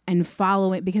roots and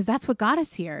following, because that's what got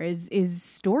us here is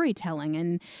storytelling.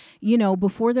 And,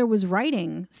 before there was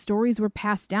writing, stories were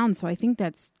passed down. So I think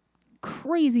that's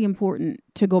crazy important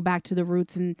to go back to the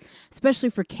roots, and especially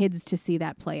for kids to see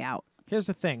that play out. Here's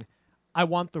the thing. I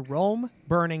want the Rome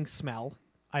burning smell.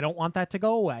 I don't want that to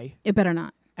go away. It better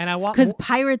not. And I want because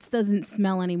Pirates doesn't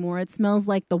smell anymore. It smells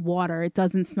like the water. It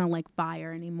doesn't smell like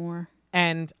fire anymore.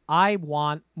 And I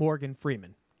want Morgan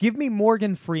Freeman. Give me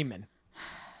Morgan Freeman.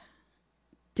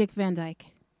 Dick Van Dyke.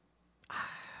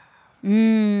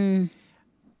 I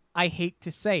hate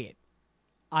to say it.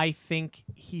 I think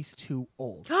he's too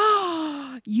old.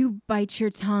 You bite your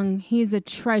tongue. He's a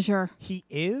treasure. He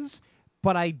is,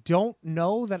 but I don't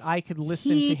know that I could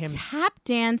listen to him. He tap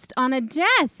danced on a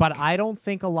desk. But I don't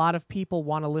think a lot of people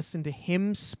want to listen to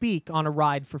him speak on a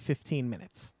ride for 15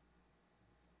 minutes.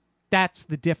 That's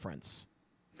the difference.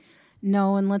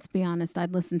 No, and let's be honest,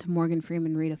 I'd listen to Morgan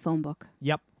Freeman read a phone book.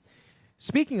 Yep.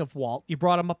 Speaking of Walt, you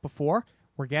brought him up before.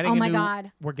 We're getting Oh my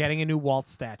God. We're getting a new Walt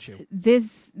statue.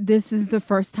 This is the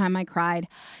first time I cried.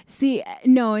 See,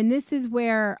 no, and this is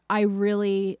where I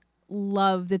really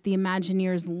love that the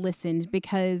Imagineers listened,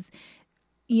 because,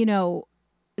 you know,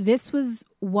 this was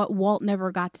what Walt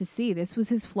never got to see. This was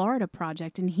his Florida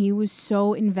project, and he was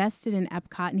so invested in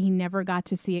Epcot, and he never got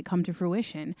to see it come to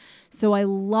fruition. So I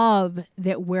love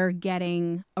that we're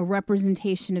getting a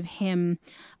representation of him.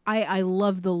 I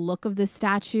love the look of the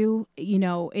statue. You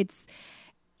know, it's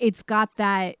got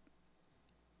that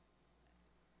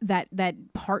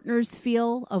partners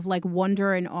feel of like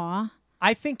wonder and awe.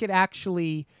 I think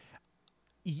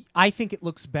it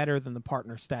looks better than the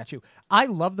partner statue. I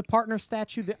love the partner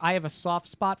statue. I have a soft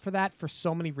spot for that for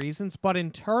so many reasons. But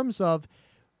in terms of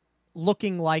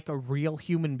looking like a real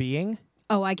human being...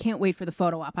 Oh, I can't wait for the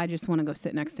photo op. I just want to go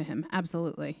sit next to him.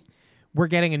 Absolutely. We're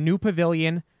getting a new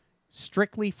pavilion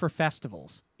strictly for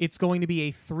festivals. It's going to be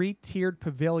a 3-tiered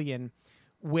pavilion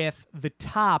with the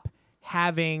top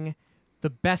having the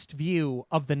best view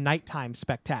of the nighttime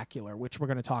spectacular, which we're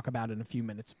going to talk about in a few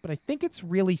minutes. But I think it's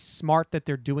really smart that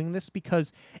they're doing this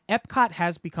because Epcot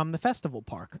has become the festival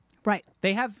park. Right.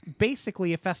 They have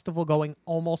basically a festival going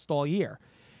almost all year.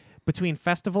 Between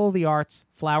Festival of the Arts,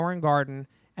 Flower and Garden,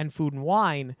 and Food and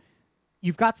Wine,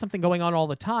 you've got something going on all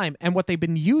the time. And what they've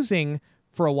been using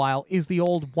for a while is the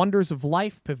old Wonders of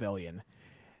Life Pavilion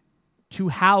to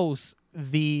house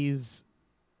these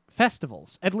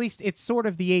festivals. At least it's sort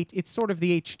of the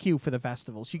HQ for the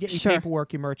festivals. You get your Sure.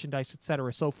 paperwork, your merchandise,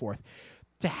 etc., so forth.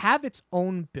 To have its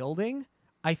own building,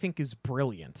 I think, is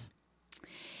brilliant.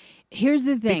 Here's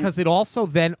the thing. Because it also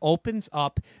then opens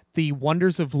up the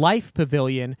Wonders of Life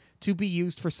Pavilion to be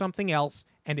used for something else,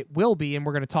 and it will be, and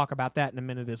we're going to talk about that in a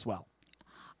minute as well.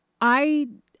 I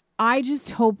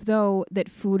just hope, though, that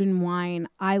Food and Wine,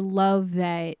 I love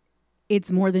that it's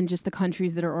more than just the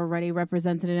countries that are already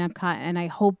represented in Epcot, and I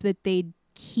hope that they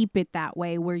keep it that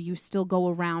way, where you still go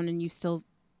around and you still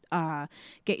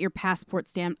get your passport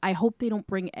stamped. I hope they don't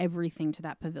bring everything to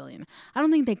that pavilion. I don't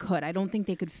think they could. I don't think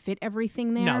they could fit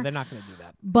everything there. No, they're not going to do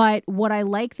that. But what I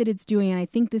like that it's doing, and I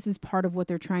think this is part of what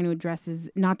they're trying to address,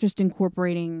 is not just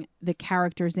incorporating the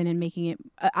characters in and making it...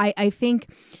 I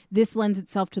think this lends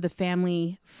itself to the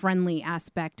family-friendly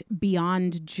aspect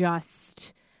beyond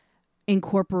just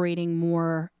incorporating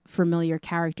more familiar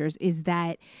characters, is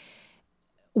that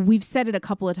we've said it a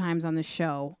couple of times on the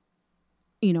show,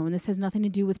 you know, and this has nothing to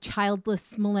do with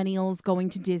childless millennials going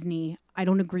to Disney. I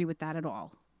don't agree with that at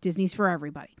all. Disney's for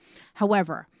everybody.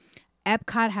 However,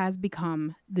 Epcot has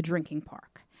become the drinking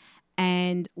park.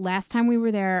 And last time we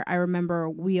were there, I remember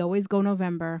we always go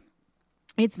November.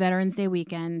 It's Veterans Day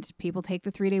weekend. People take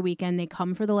the 3-day weekend. They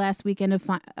come for the last weekend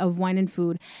of wine and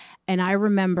food. And I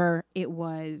remember it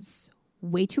was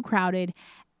way too crowded.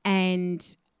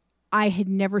 And I had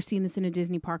never seen this in a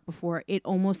Disney park before. It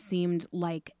almost seemed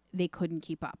like they couldn't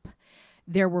keep up.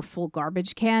 There were full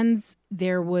garbage cans.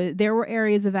 There were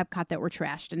areas of Epcot that were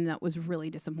trashed, and that was really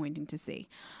disappointing to see.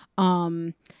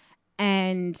 And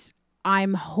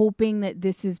I'm hoping that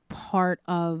this is part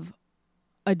of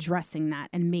addressing that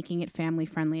and making it family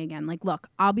friendly again. Like, look,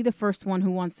 I'll be the first one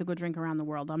who wants to go drink around the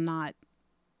world. I'm not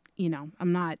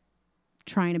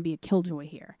trying to be a killjoy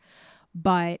here.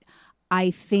 But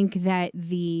I think that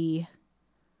the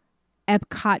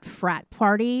Epcot frat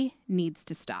party needs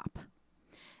to stop.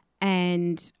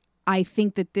 And I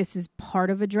think that this is part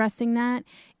of addressing that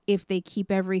if they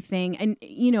keep everything. And,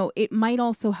 you know, it might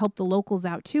also help the locals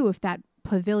out, too. If that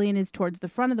pavilion is towards the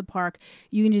front of the park,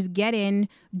 you can just get in,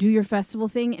 do your festival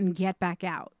thing, and get back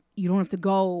out. You don't have to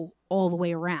go all the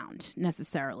way around,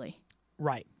 necessarily.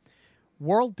 Right.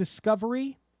 World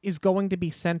Discovery is going to be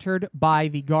centered by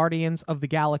the Guardians of the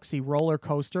Galaxy roller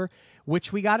coaster,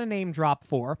 which we got a name drop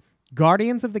for.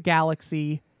 Guardians of the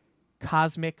Galaxy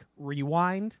Cosmic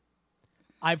Rewind.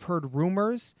 I've heard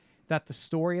rumors that the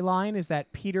storyline is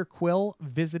that Peter Quill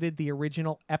visited the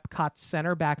original Epcot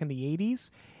Center back in the 80s,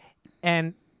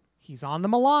 and he's on the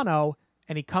Milano,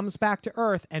 and he comes back to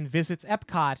Earth and visits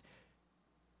Epcot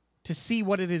to see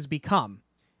what it has become.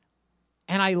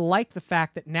 And I like the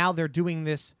fact that now they're doing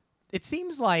this. It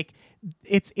seems like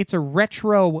it's a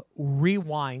retro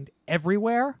rewind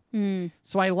everywhere.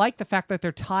 So I like the fact that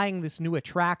they're tying this new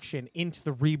attraction into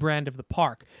the rebrand of the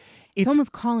park. It's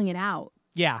almost calling it out.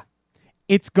 Yeah.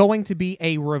 It's going to be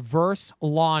a reverse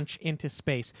launch into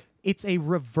space. It's a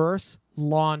reverse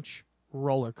launch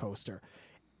roller coaster.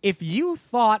 If you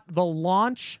thought the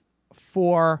launch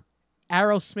for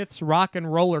Aerosmith's Rock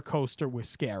and Roller Coaster was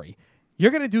scary,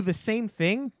 you're going to do the same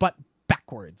thing, but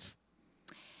backwards.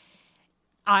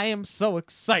 I am so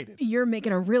excited. You're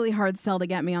making a really hard sell to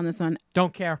get me on this one.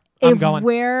 Don't care. I'm going.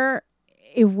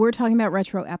 if we're talking about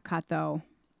retro Epcot, though,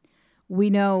 we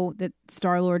know that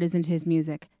Star-Lord is into his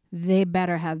music. They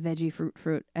better have Veggie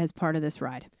Fruit as part of this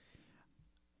ride.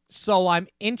 So I'm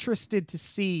interested to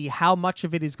see how much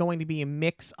of it is going to be a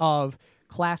mix of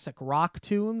classic rock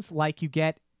tunes like you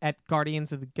get at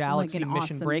Guardians of the Galaxy Like an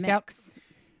Mission awesome Breakout, mix.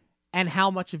 and how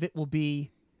much of it will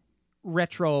be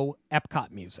retro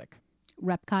Epcot music.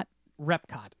 Repcot.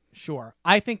 Repcot, sure.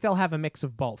 I think they'll have a mix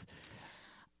of both.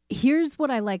 Here's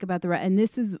what I like about the ride, and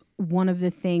this is one of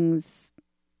the things,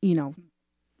 you know,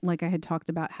 like I had talked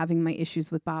about having my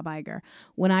issues with Bob Iger.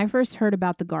 When I first heard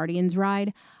about the Guardians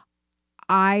ride,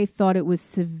 I thought it was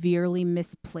severely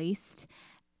misplaced,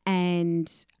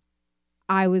 and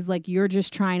I was like, you're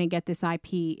just trying to get this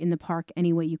IP in the park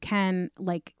any way you can.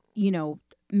 Like, you know,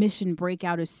 Mission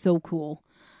Breakout is so cool.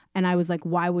 And I was like,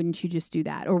 why wouldn't you just do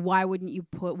that? Or why wouldn't you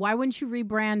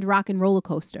rebrand Rock and Roller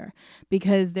Coaster?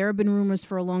 Because there have been rumors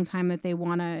for a long time that they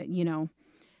want to, you know,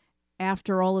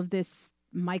 after all of this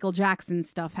Michael Jackson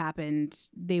stuff happened,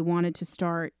 they wanted to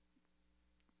start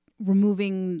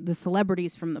removing the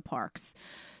celebrities from the parks.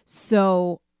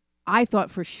 So I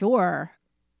thought for sure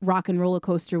Rock and Roller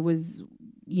Coaster was,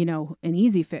 you know, an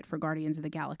easy fit for Guardians of the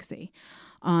Galaxy.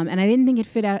 And I didn't think it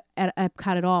fit at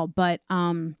Epcot at all. But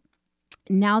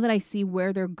now that I see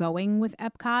where they're going with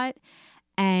Epcot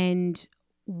and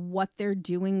what they're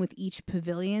doing with each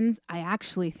pavilions, I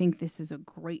actually think this is a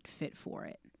great fit for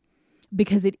it.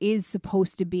 Because it is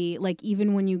supposed to be, like,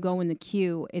 even when you go in the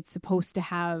queue, it's supposed to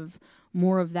have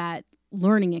more of that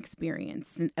learning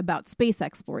experience about space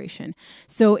exploration.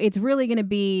 So it's really going to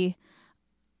be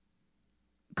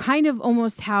kind of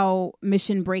almost how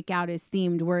Mission Breakout is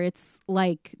themed, where it's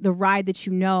like the ride that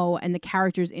you know and the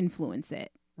characters influence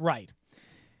it. Right.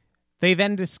 They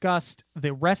then discussed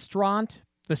the restaurant,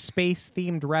 the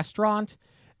space-themed restaurant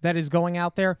that is going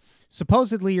out there.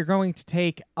 Supposedly, you're going to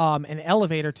take an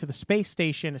elevator to the space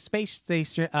station, a space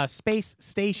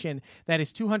station that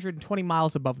is 220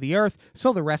 miles above the Earth,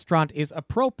 so the restaurant is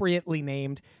appropriately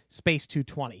named Space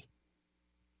 220.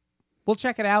 We'll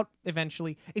check it out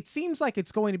eventually. It seems like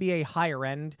it's going to be a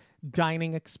higher-end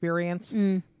dining experience.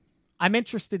 I'm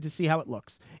interested to see how it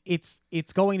looks. It's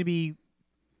going to be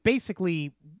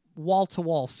basically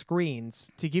wall-to-wall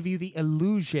screens to give you the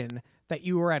illusion that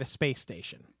you were at a space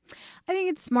station. I think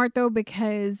it's smart, though,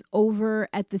 because over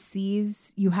at the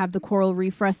Seas, you have the Coral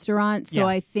Reef restaurant. So Yeah.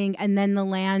 I think, and then the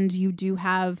land, you do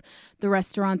have the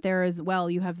restaurant there as well.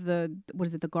 You have the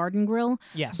Garden Grill?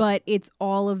 Yes. But it's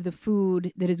all of the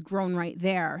food that is grown right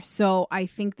there. So I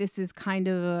think this is kind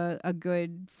of a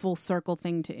good full circle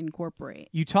thing to incorporate.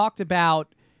 You talked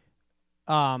about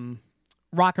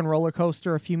Rock and Roller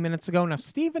Coaster a few minutes ago. Now,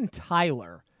 Steven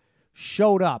Tyler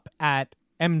showed up at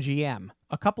MGM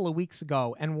a couple of weeks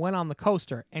ago and went on the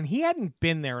coaster, and he hadn't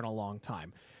been there in a long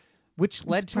time, which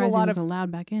led to a lot of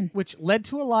allowed back in. which led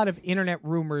to a lot of internet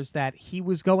rumors that he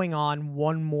was going on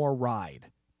one more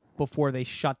ride before they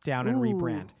shut down and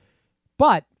rebrand.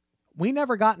 But we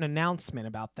never got an announcement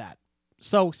about that.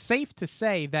 So safe to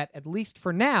say that at least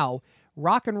for now,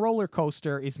 Rock and Roller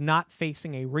Coaster is not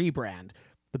facing a rebrand.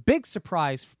 The big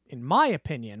surprise, in my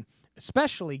opinion,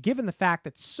 especially given the fact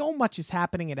that so much is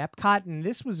happening at Epcot, and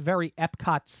this was very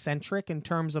Epcot-centric in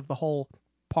terms of the whole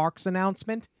parks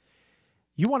announcement.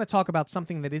 You want to talk about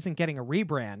something that isn't getting a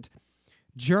rebrand.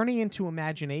 Journey into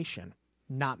Imagination,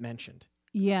 not mentioned.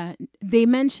 Yeah, they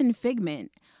mentioned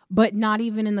Figment, but not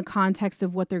even in the context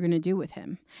of what they're going to do with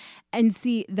him. And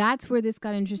see, that's where this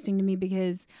got interesting to me,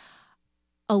 because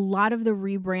a lot of the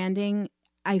rebranding,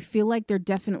 I feel like they're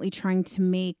definitely trying to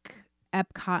make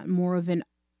Epcot more of an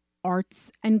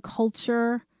arts and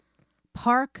culture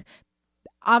park.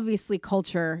 Obviously,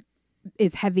 culture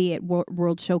is heavy at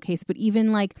World Showcase, but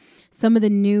even like some of the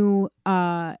new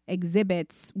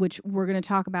exhibits, which we're going to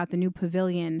talk about, the new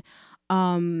pavilion,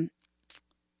 you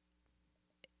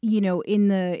know, in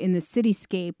the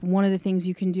cityscape, one of the things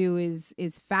you can do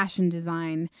is fashion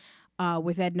design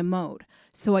with Edna Mode.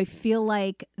 So I feel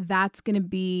like that's going to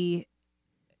be,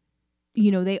 you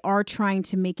know, they are trying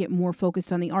to make it more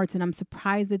focused on the arts, and I'm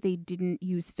surprised that they didn't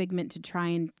use Figment to try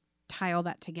and tie all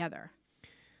that together.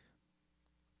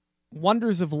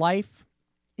 Wonders of Life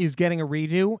is getting a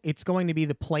redo. It's going to be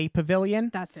the Play Pavilion.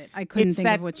 That's it. I couldn't think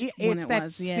of which one it was. It's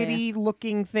that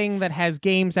city-looking thing that has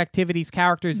games, activities,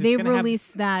 characters. They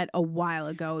released that a while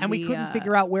ago. And we couldn't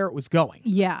figure out where it was going.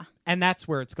 Yeah. And that's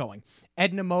where it's going.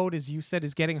 Edna Mode, as you said,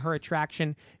 is getting her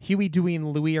attraction. Huey, Dewey,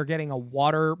 and Louie are getting a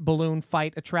water balloon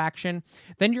fight attraction.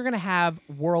 Then you're going to have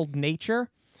World Nature.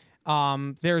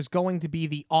 There's going to be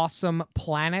The Awesome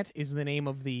Planet is the name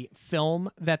of the film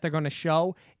that they're going to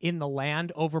show in the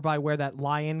land over by where that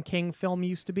Lion King film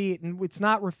used to be. And it's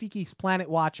not Rafiki's Planet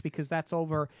Watch because that's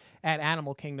over at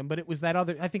Animal Kingdom, but it was that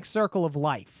other, I think Circle of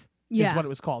Life is what it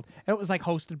was called. It was like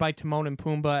hosted by Timon and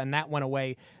Pumbaa, and that went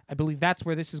away. I believe that's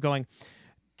where this is going.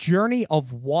 Journey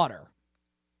of Water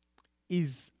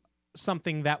is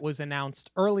something that was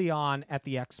announced early on at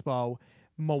the expo.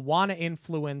 Moana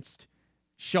influenced,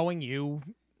 showing you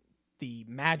the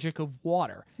magic of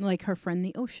water. Like her friend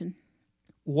the ocean.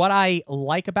 What I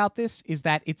like about this is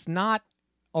that it's not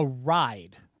a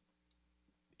ride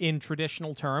in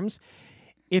traditional terms.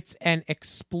 It's an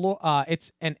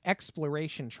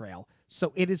exploration trail.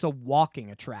 So it is a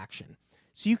walking attraction.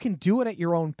 So you can do it at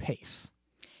your own pace.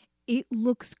 It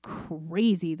looks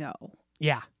crazy though.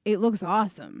 Yeah. It looks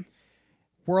awesome.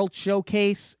 World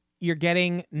Showcase, you're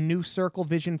getting new Circle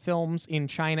Vision films in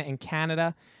China and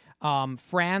Canada.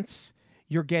 France,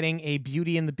 you're getting a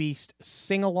Beauty and the Beast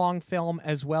sing-along film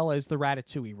as well as the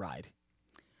Ratatouille ride.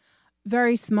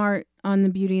 Very smart on the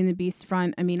Beauty and the Beast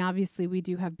front. I mean, obviously we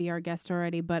do have Be Our Guest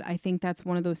already, but I think that's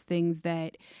one of those things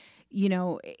that, you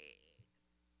know,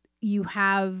 you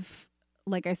have,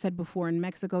 like I said before, in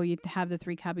Mexico, you have the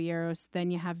Three Caballeros, then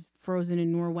you have Frozen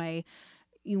in Norway.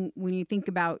 When you think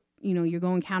about, you know, you're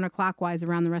going counterclockwise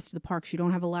around the rest of the parks, you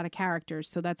don't have a lot of characters,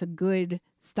 so that's a good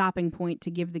stopping point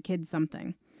to give the kids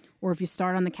something. Or if you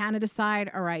start on the Canada side,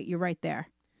 all right, you're right there.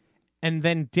 And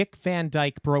then Dick Van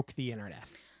Dyke broke the internet.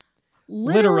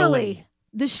 Literally.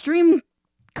 The stream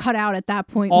cut out at that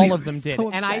point. All of them did. So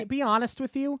and I be honest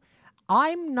with you,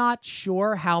 I'm not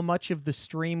sure how much of the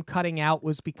stream cutting out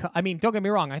was because, I mean, don't get me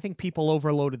wrong, I think people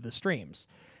overloaded the streams.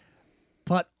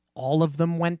 But all of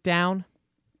them went down.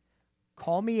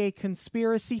 Call me a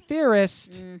conspiracy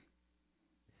theorist,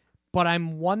 but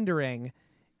I'm wondering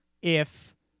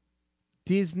if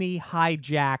Disney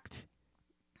hijacked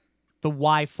the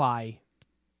Wi-Fi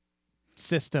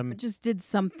system. It just did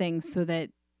something so that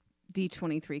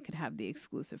D23 could have the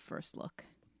exclusive first look.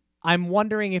 I'm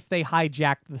wondering if they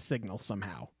hijacked the signal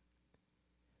somehow.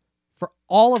 For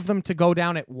all of them to go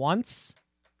down at once,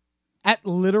 at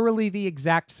literally the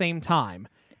exact same time,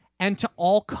 and to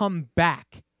all come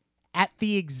back at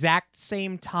the exact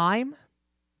same time?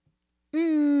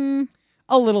 A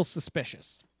little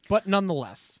suspicious, but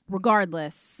nonetheless.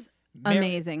 Regardless,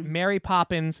 amazing. Mary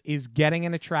Poppins is getting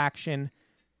an attraction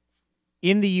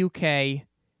in the UK.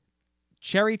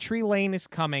 Cherry Tree Lane is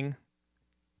coming.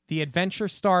 The adventure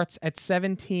starts at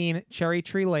 17 Cherry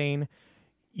Tree Lane.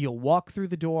 You'll walk through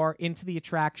the door into the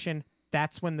attraction.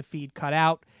 That's when the feed cut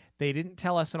out. They didn't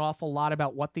tell us an awful lot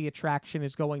about what the attraction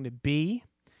is going to be.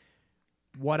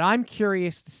 What I'm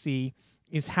curious to see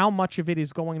is how much of it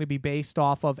is going to be based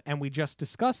off of, and we just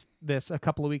discussed this a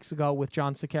couple of weeks ago with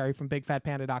John Sakari from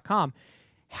BigFatPanda.com,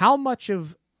 how much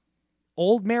of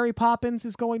old Mary Poppins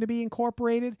is going to be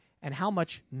incorporated and how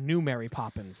much new Mary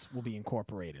Poppins will be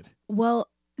incorporated. Well,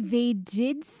 they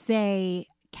did say,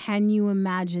 can you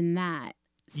imagine that?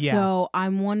 Yeah. So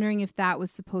I'm wondering if that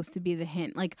was supposed to be the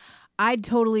hint. Like, I'd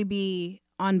totally be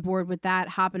on board with that,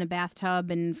 hop in a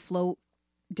bathtub and float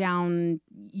down,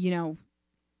 you know,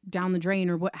 down the drain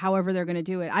or however they're going to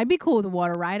do it. I'd be cool with a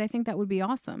water ride. I think that would be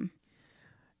awesome.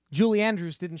 Julie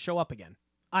Andrews didn't show up again.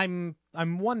 I'm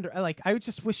wondering, like, I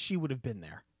just wish she would have been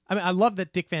there. I mean, I love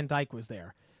that Dick Van Dyke was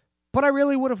there, but I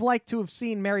really would have liked to have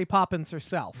seen Mary Poppins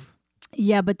herself.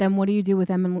 Yeah, but then what do you do with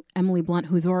Emily Blunt,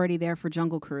 who's already there for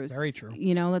Jungle Cruise? Very true.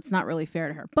 You know, that's not really fair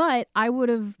to her. But I would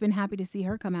have been happy to see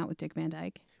her come out with Dick Van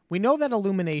Dyke. We know that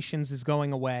Illuminations is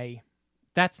going away.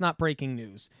 That's not breaking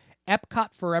news.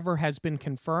 Epcot Forever has been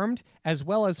confirmed, as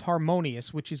well as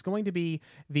Harmonious, which is going to be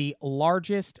the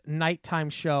largest nighttime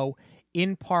show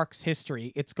in parks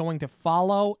history. It's going to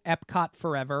follow Epcot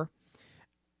Forever,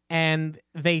 and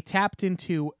they tapped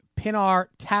into Pinar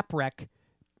Taprek.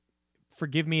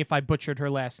 Forgive me if I butchered her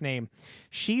last name.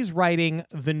 She's writing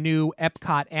the new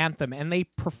Epcot anthem, and they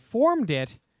performed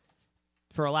it,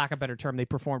 for a lack of a better term, they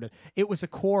performed it. It was a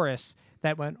chorus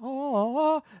that went,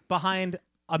 oh, behind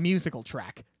a musical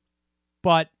track.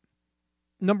 But,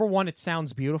 number one, it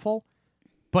sounds beautiful,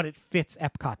 but it fits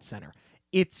Epcot Center.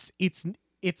 It's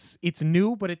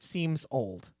new, but it seems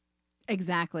old.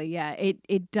 Exactly, yeah.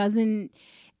 It doesn't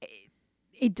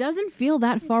feel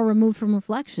that far removed from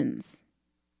Reflections.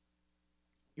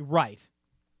 Right.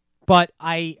 But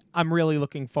I'm really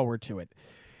looking forward to it.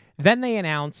 Then they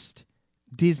announced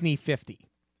Disney 50,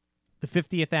 the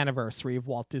 50th anniversary of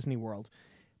Walt Disney World.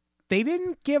 They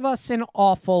didn't give us an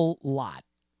awful lot.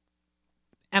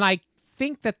 And I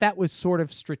think that was sort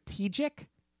of strategic,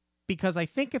 because I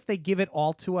think if they give it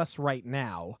all to us right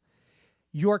now,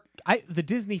 the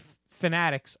Disney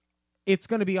fanatics, it's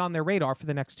going to be on their radar for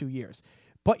the next 2 years.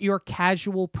 But your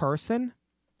casual person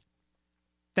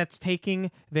that's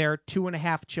taking their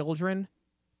 2.5 children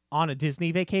on a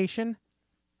Disney vacation,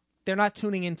 they're not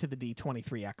tuning into the D23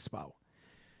 Expo.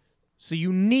 So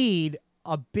you need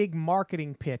a big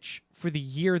marketing pitch for the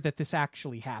year that this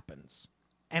actually happens.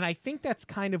 And I think that's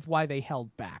kind of why they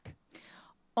held back.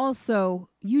 Also,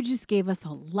 you just gave us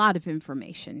a lot of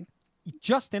information.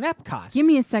 Just in Epcot. Give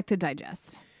me a sec to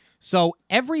digest. So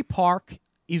every park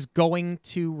is going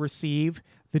to receive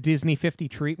the Disney 50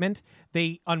 treatment.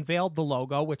 They unveiled the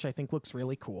logo, which I think looks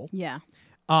really cool. Yeah.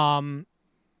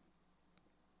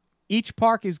 Each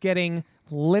park is getting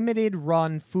limited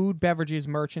run food, beverages,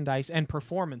 merchandise, and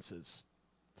performances.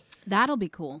 That'll be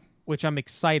cool. Which I'm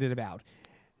excited about.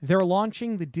 They're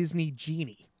launching the Disney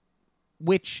Genie,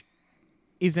 which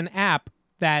is an app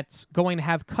that's going to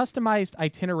have customized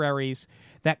itineraries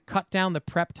that cut down the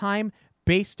prep time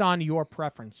based on your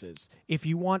preferences. If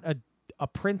you want a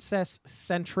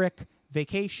princess-centric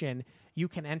vacation, you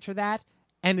can enter that,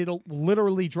 and it'll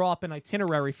literally draw up an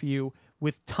itinerary for you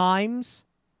with times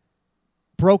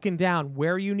broken down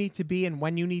where you need to be and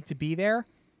when you need to be there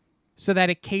so that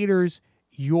it caters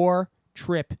your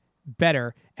trip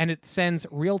better, and it sends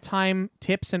real-time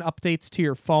tips and updates to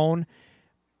your phone.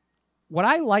 What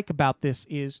I like about this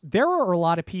is there are a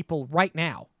lot of people right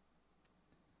now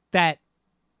that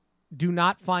do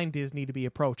not find Disney to be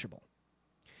approachable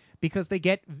because they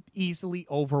get easily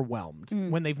overwhelmed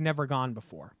when they've never gone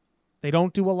before. They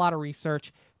don't do a lot of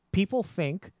research. People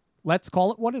think, let's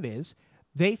call it what it is,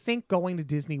 they think going to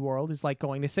Disney World is like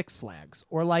going to Six Flags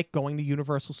or like going to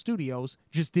Universal Studios,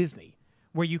 just Disney,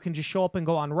 where you can just show up and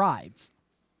go on rides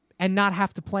and not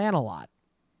have to plan a lot.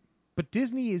 But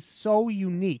Disney is so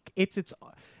unique. It's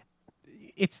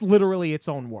literally its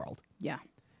own world. Yeah.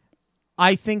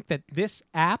 I think that this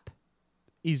app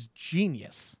is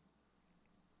genius.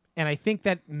 And I think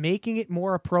that making it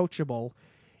more approachable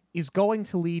is going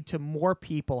to lead to more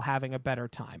people having a better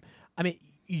time. I mean,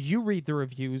 you read the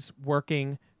reviews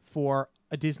working for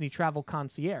a Disney travel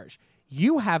concierge.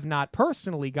 You have not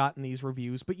personally gotten these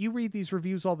reviews, but you read these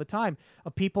reviews all the time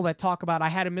of people that talk about, I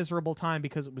had a miserable time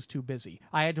because it was too busy.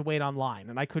 I had to wait online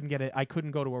and I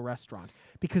couldn't go to a restaurant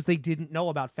because they didn't know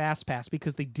about FastPass,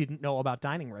 because they didn't know about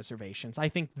dining reservations. I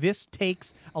think this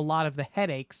takes a lot of the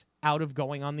headaches out of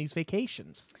going on these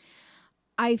vacations.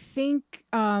 I think,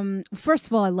 first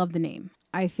of all, I love the name.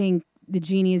 I think the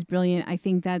Genie is brilliant. I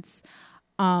think that's,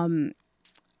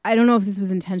 I don't know if this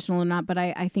was intentional or not, but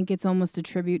I think it's almost a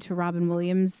tribute to Robin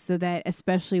Williams, so that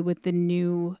especially with the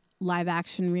new live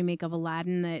action remake of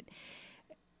Aladdin, that,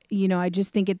 you know, I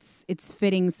just think it's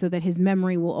fitting so that his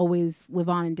memory will always live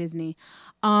on in Disney.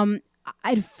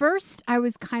 At first, I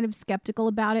was kind of skeptical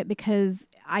about it because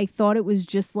I thought it was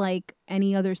just like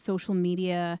any other social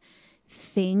media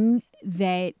thing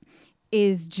that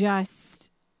is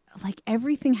just like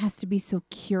everything has to be so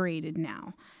curated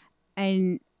now.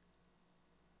 And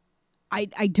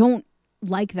I don't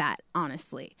like that,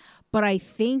 honestly. But I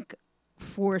think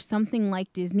for something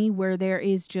like Disney, where there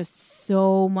is just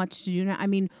so much to do now, I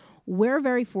mean, we're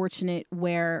very fortunate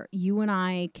where you and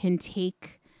I can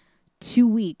take 2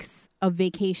 weeks of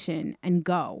vacation and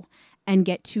go and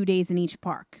get 2 days in each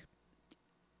park.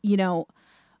 You know,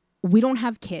 we don't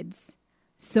have kids,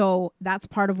 so that's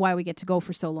part of why we get to go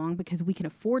for so long, because we can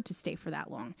afford to stay for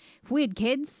that long. If we had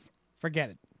kids, forget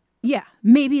it. Yeah,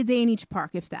 maybe a day in each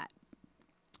park, if that.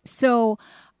 So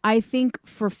I think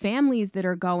for families that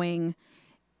are going,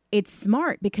 it's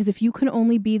smart, because if you can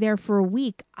only be there for a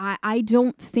week, I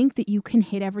don't think that you can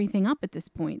hit everything up at this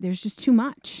point. There's just too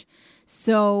much.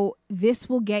 So this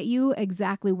will get you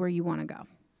exactly where you want to go.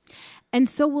 And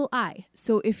so will I.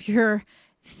 So if you're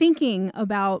thinking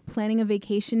about planning a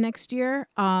vacation next year,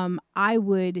 I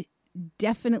would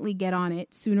definitely get on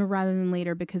it sooner rather than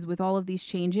later, because with all of these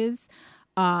changes,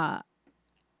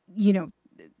 you know,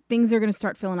 things are going to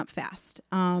start filling up fast.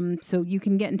 So you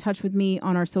can get in touch with me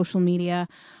on our social media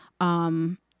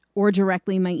or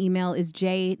directly. My email is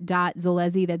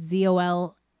j.zolezzi, that's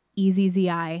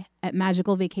ZOLEZZI, at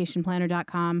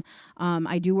magicalvacationplanner.com.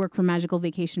 I do work for Magical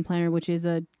Vacation Planner, which is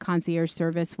a concierge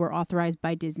service. We're authorized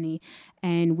by Disney,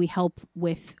 and we help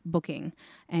with booking.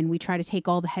 And we try to take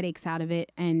all the headaches out of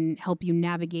it and help you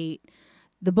navigate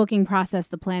the booking process,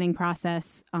 the planning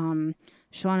process. Sean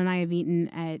and I have eaten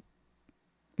at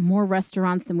more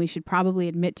restaurants than we should probably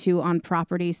admit to on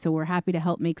property, so we're happy to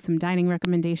help make some dining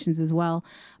recommendations as well.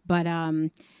 But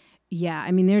yeah,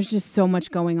 I mean, there's just so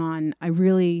much going on. I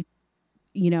really,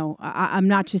 you know, I'm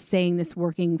not just saying this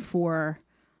working for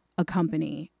a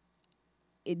company.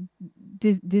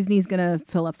 Disney's going to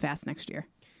fill up fast next year.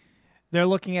 They're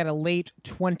looking at a late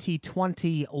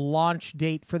 2020 launch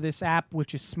date for this app,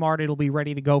 which is smart. It'll be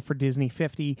ready to go for Disney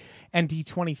 50. And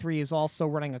D23 is also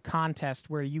running a contest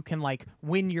where you can like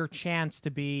win your chance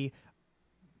to be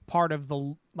part of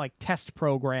the like test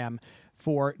program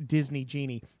for Disney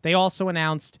Genie. They also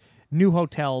announced new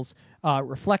hotels,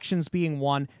 Reflections being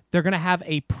one. They're going to have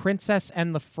a Princess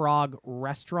and the Frog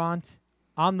restaurant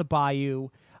on the bayou.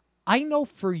 I know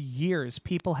for years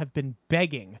people have been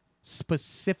begging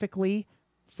specifically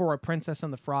for a Princess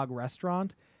and the Frog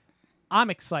restaurant. I'm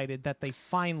excited that they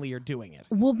finally are doing it.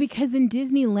 Well, because in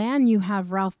Disneyland you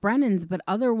have Ralph Brennan's, but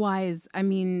otherwise, I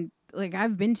mean, like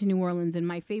I've been to New Orleans and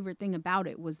my favorite thing about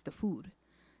it was the food.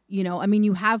 You know, I mean,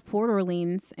 you have Port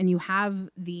Orleans and you have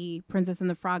the Princess and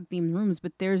the Frog themed rooms,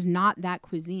 but there's not that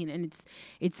cuisine, and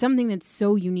it's something that's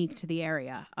so unique to the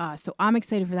area. So I'm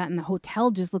excited for that, and the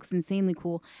hotel just looks insanely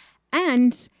cool,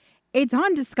 and it's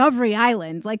on Discovery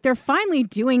Island. Like, they're finally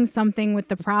doing something with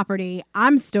the property.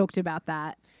 I'm stoked about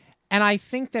that. And I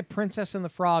think that Princess and the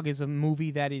Frog is a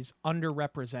movie that is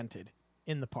underrepresented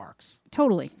in the parks.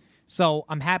 Totally. So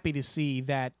I'm happy to see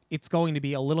that it's going to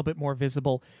be a little bit more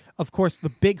visible. Of course, the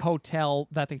big hotel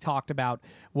that they talked about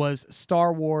was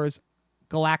Star Wars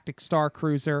Galactic Star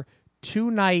Cruiser,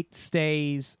 2-night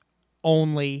stays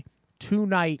only,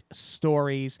 2-night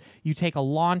stories. You take a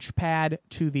launch pad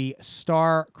to the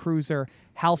Star Cruiser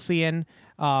Halcyon.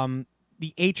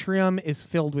 The atrium is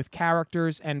filled with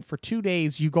characters, and for 2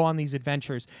 days, you go on these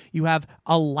adventures. You have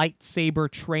a lightsaber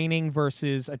training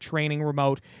versus a training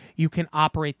remote. You can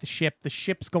operate the ship. The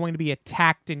ship's going to be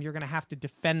attacked, and you're going to have to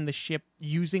defend the ship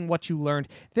using what you learned.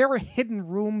 There are hidden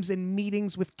rooms and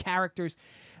meetings with characters.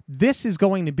 This is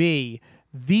going to be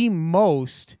the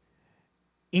most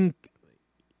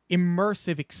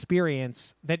immersive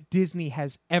experience that Disney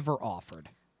has ever offered.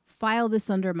 File this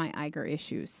under my Iger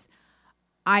issues.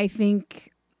 I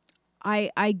think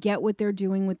I get what they're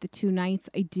doing with the 2 nights.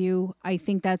 I do. I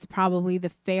think that's probably the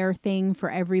fair thing for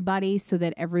everybody so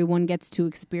that everyone gets to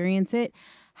experience it.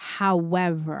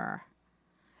 However,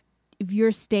 if you're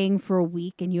staying for a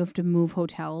week and you have to move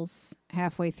hotels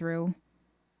halfway through,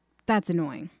 that's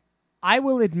annoying. I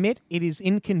will admit it is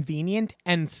inconvenient,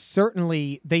 and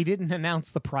certainly they didn't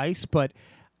announce the price, but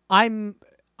I'm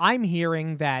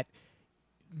hearing that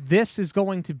this is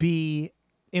going to be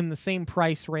in the same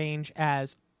price range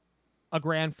as a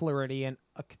Grand Floridian,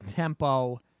 a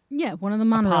Tempo. Yeah, one of the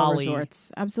monorail Poly,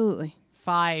 resorts. Absolutely.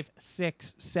 $500,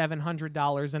 $600,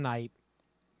 $700 a night.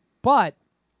 But,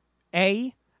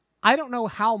 I don't know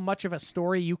how much of a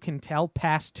story you can tell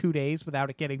past 2 days without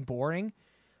it getting boring.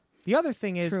 The other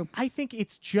thing is, True. I think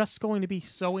it's just going to be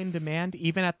so in demand,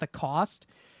 even at the cost,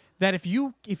 that if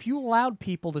you allowed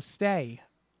people to stay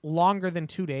longer than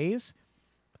 2 days,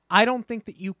 I don't think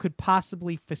that you could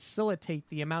possibly facilitate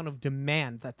the amount of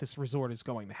demand that this resort is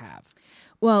going to have.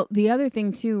 Well, the other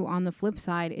thing, too, on the flip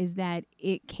side, is that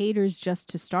it caters just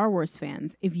to Star Wars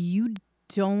fans. If you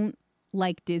don't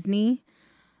like Disney,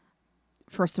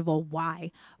 first of all,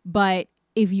 why? But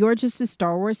if you're just a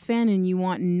Star Wars fan and you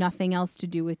want nothing else to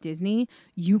do with Disney,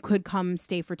 you could come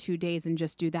stay for 2 days and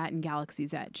just do that in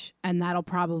Galaxy's Edge. And that'll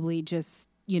probably just,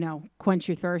 quench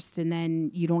your thirst, and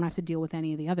then you don't have to deal with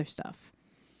any of the other stuff.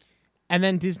 And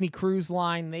then Disney Cruise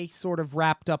Line, they sort of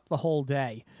wrapped up the whole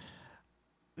day.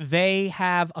 They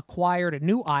have acquired a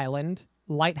new island,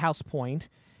 Lighthouse Point.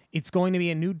 It's going to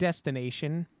be a new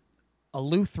destination.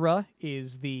 Eleuthera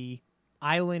is the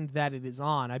island that it is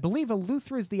on. I believe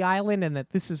Eleuthera is the island and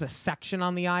that this is a section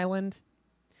on the island.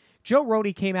 Joe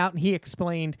Rohde came out and he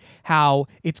explained how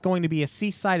it's going to be a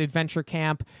seaside adventure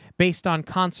camp based on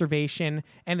conservation,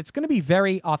 and it's going to be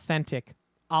very authentic,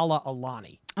 a la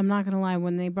Alani. I'm not going to lie.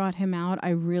 When they brought him out,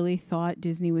 I really thought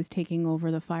Disney was taking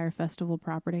over the Fire Festival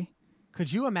property.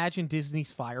 Could you imagine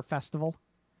Disney's Fire Festival?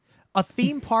 A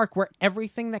theme park where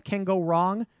everything that can go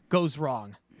wrong goes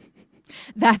wrong.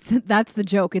 That's the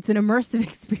joke. It's an immersive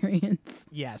experience.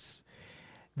 Yes.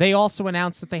 They also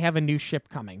announced that they have a new ship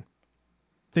coming,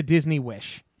 the Disney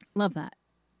Wish. Love that.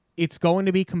 It's going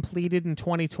to be completed in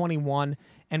 2021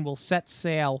 and will set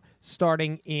sail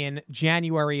starting in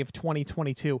January of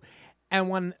 2022. And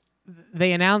when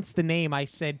they announced the name, I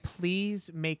said,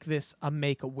 please make this a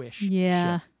Make-A-Wish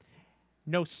ship.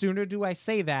 No sooner do I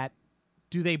say that,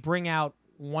 do they bring out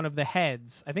one of the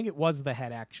heads, I think it was the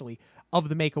head actually, of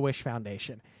the Make-A-Wish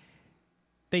Foundation.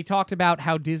 They talked about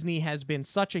how Disney has been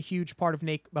such a huge part of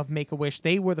Make-A-Wish.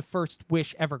 They were the first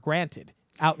wish ever granted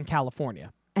out in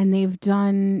California. And they've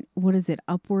done,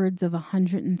 upwards of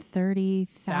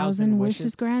 130,000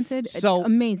 wishes granted? So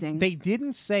amazing. They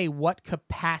didn't say what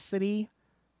capacity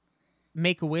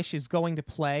Make-A-Wish is going to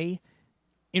play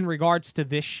in regards to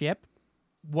this ship,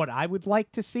 what I would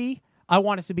like to see, I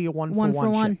want it to be a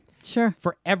one-for-one ship. Sure.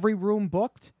 For every room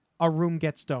booked, a room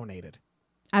gets donated.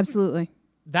 Absolutely.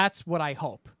 That's what I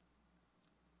hope.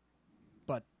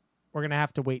 But we're going to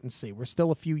have to wait and see. We're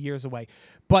still a few years away.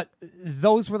 But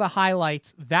those were the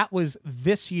highlights. That was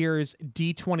this year's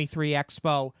D23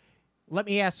 Expo. Let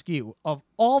me ask you, of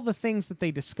all the things that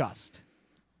they discussed,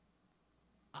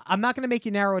 I'm not going to make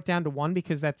you narrow it down to one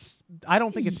because I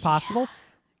don't think it's possible.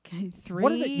 Okay,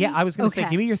 3? I was going to say,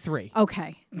 give me your 3.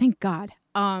 Okay, thank God.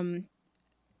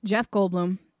 Jeff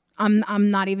Goldblum. I'm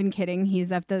not even kidding.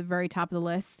 He's at the very top of the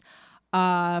list.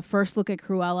 First look at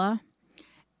Cruella.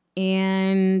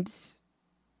 And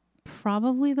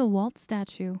probably the Walt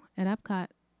statue at Epcot.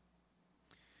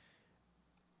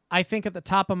 I think at the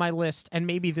top of my list, and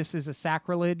maybe this is a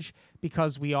sacrilege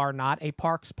because we are not a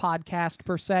parks podcast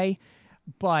per se,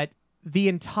 but the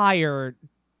entire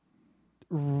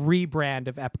rebrand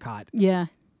of Epcot. Yeah.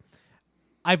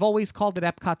 I've always called it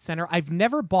Epcot Center. I've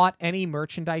never bought any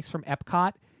merchandise from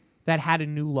Epcot that had a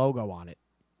new logo on it.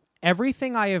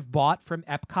 Everything I have bought from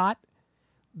Epcot,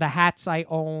 the hats I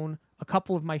own, a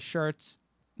couple of my shirts,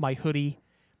 my hoodie,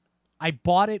 I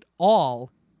bought it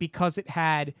all because it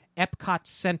had Epcot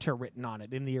Center written on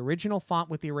it in the original font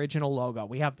with the original logo.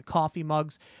 We have the coffee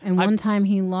mugs. And one time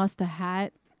he lost a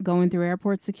hat going through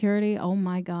airport security. Oh,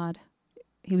 my God.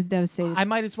 He was devastated. I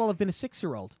might as well have been a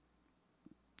 6-year-old.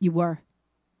 You were.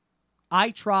 I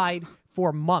tried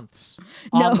for months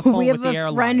on the phone we have with the a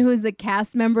airline. friend who's a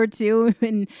cast member, too,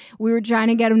 and we were trying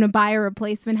to get him to buy a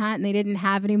replacement hat, and they didn't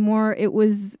have any more. It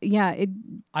was, I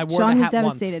wore Sean the was hat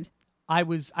devastated.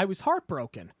 Once. I was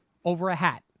heartbroken over a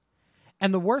hat.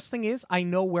 And the worst thing is, I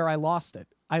know where I lost it.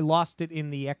 I lost it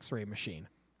in the X-ray machine.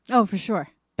 Oh, for sure.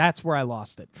 That's where I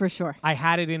lost it. For sure. I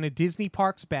had it in a Disney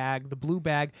Parks bag, the blue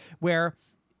bag, where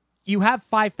you have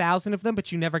 5,000 of them,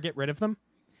 but you never get rid of them.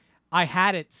 I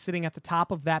had it sitting at the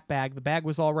top of that bag. The bag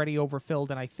was already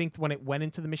overfilled, and I think when it went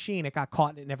into the machine, it got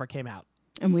caught and it never came out.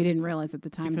 And we didn't realize at the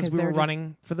time. Because we were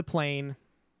running for the plane,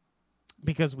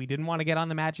 because we didn't want to get on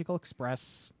the Magical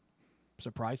Express.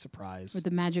 Surprise, surprise. Or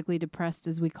the magically depressed,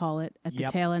 as we call it, at the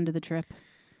tail end of the trip.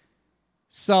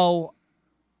 So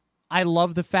I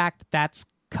love the fact that that's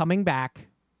coming back.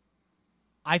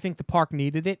 I think the park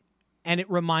needed it, and it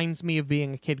reminds me of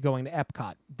being a kid going to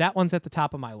Epcot. That one's at the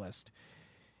top of my list.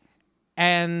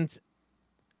 And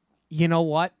you know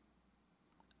what?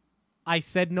 I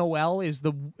said Noelle is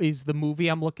the movie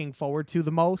I'm looking forward to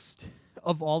the most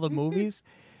of all the movies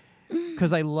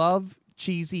because I love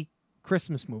cheesy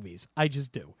Christmas movies. I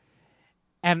just do.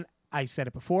 And I said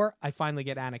it before, I finally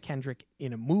get Anna Kendrick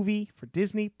in a movie for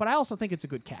Disney, but I also think it's a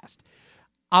good cast.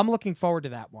 I'm looking forward to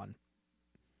that one.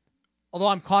 Although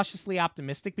I'm cautiously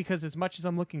optimistic because as much as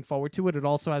I'm looking forward to it, it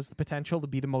also has the potential to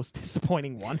be the most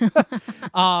disappointing one.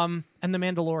 And The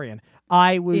Mandalorian.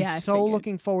 I was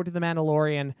looking forward to The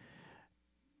Mandalorian.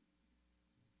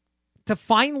 To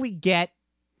finally get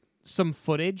some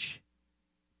footage,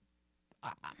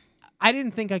 I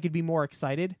didn't think I could be more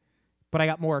excited, but I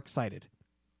got more excited.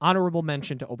 Honorable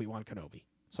mention to Obi-Wan Kenobi.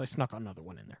 So I snuck another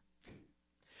one in there.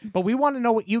 But we want to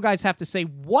know what you guys have to say.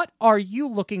 What are you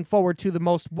looking forward to the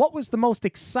most? What was the most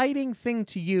exciting thing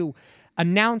to you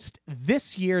announced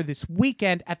this year, this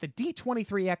weekend at the D23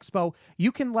 Expo?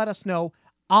 You can let us know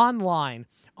online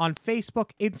on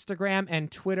Facebook, Instagram,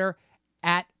 and Twitter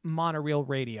at Monorail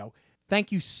Radio.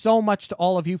 Thank you so much to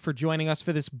all of you for joining us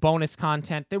for this bonus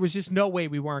content. There was just no way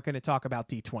we weren't going to talk about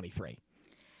D23.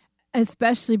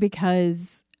 Especially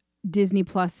because Disney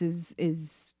Plus is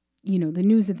the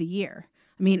news of the year.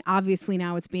 I mean, obviously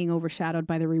now it's being overshadowed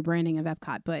by the rebranding of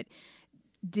Epcot, but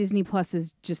Disney Plus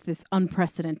is just this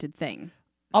unprecedented thing.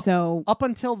 Up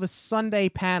until the Sunday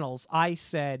panels, I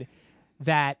said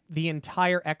that the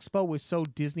entire expo was so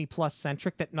Disney Plus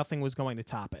centric that nothing was going to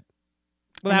top it.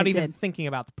 Without even thinking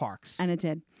about the parks. And it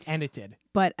did. And it did.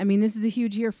 But, I mean, this is a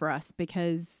huge year for us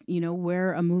because,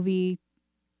 we're a movie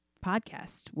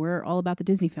podcast. We're all about the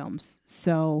Disney films.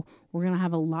 So we're going to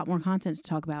have a lot more content to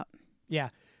talk about. Yeah.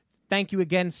 Thank you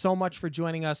again so much for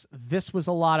joining us. This was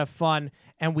a lot of fun,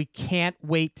 and we can't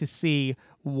wait to see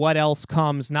what else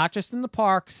comes, not just in the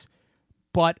parks,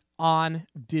 but on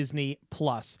Disney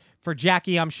Plus. For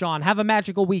Jackie, I'm Sean. Have a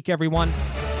magical week, everyone.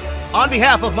 On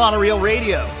behalf of Monorail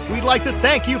Radio, we'd like to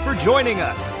thank you for joining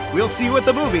us. We'll see you at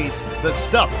the movies, the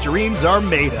stuff dreams are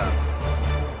made of.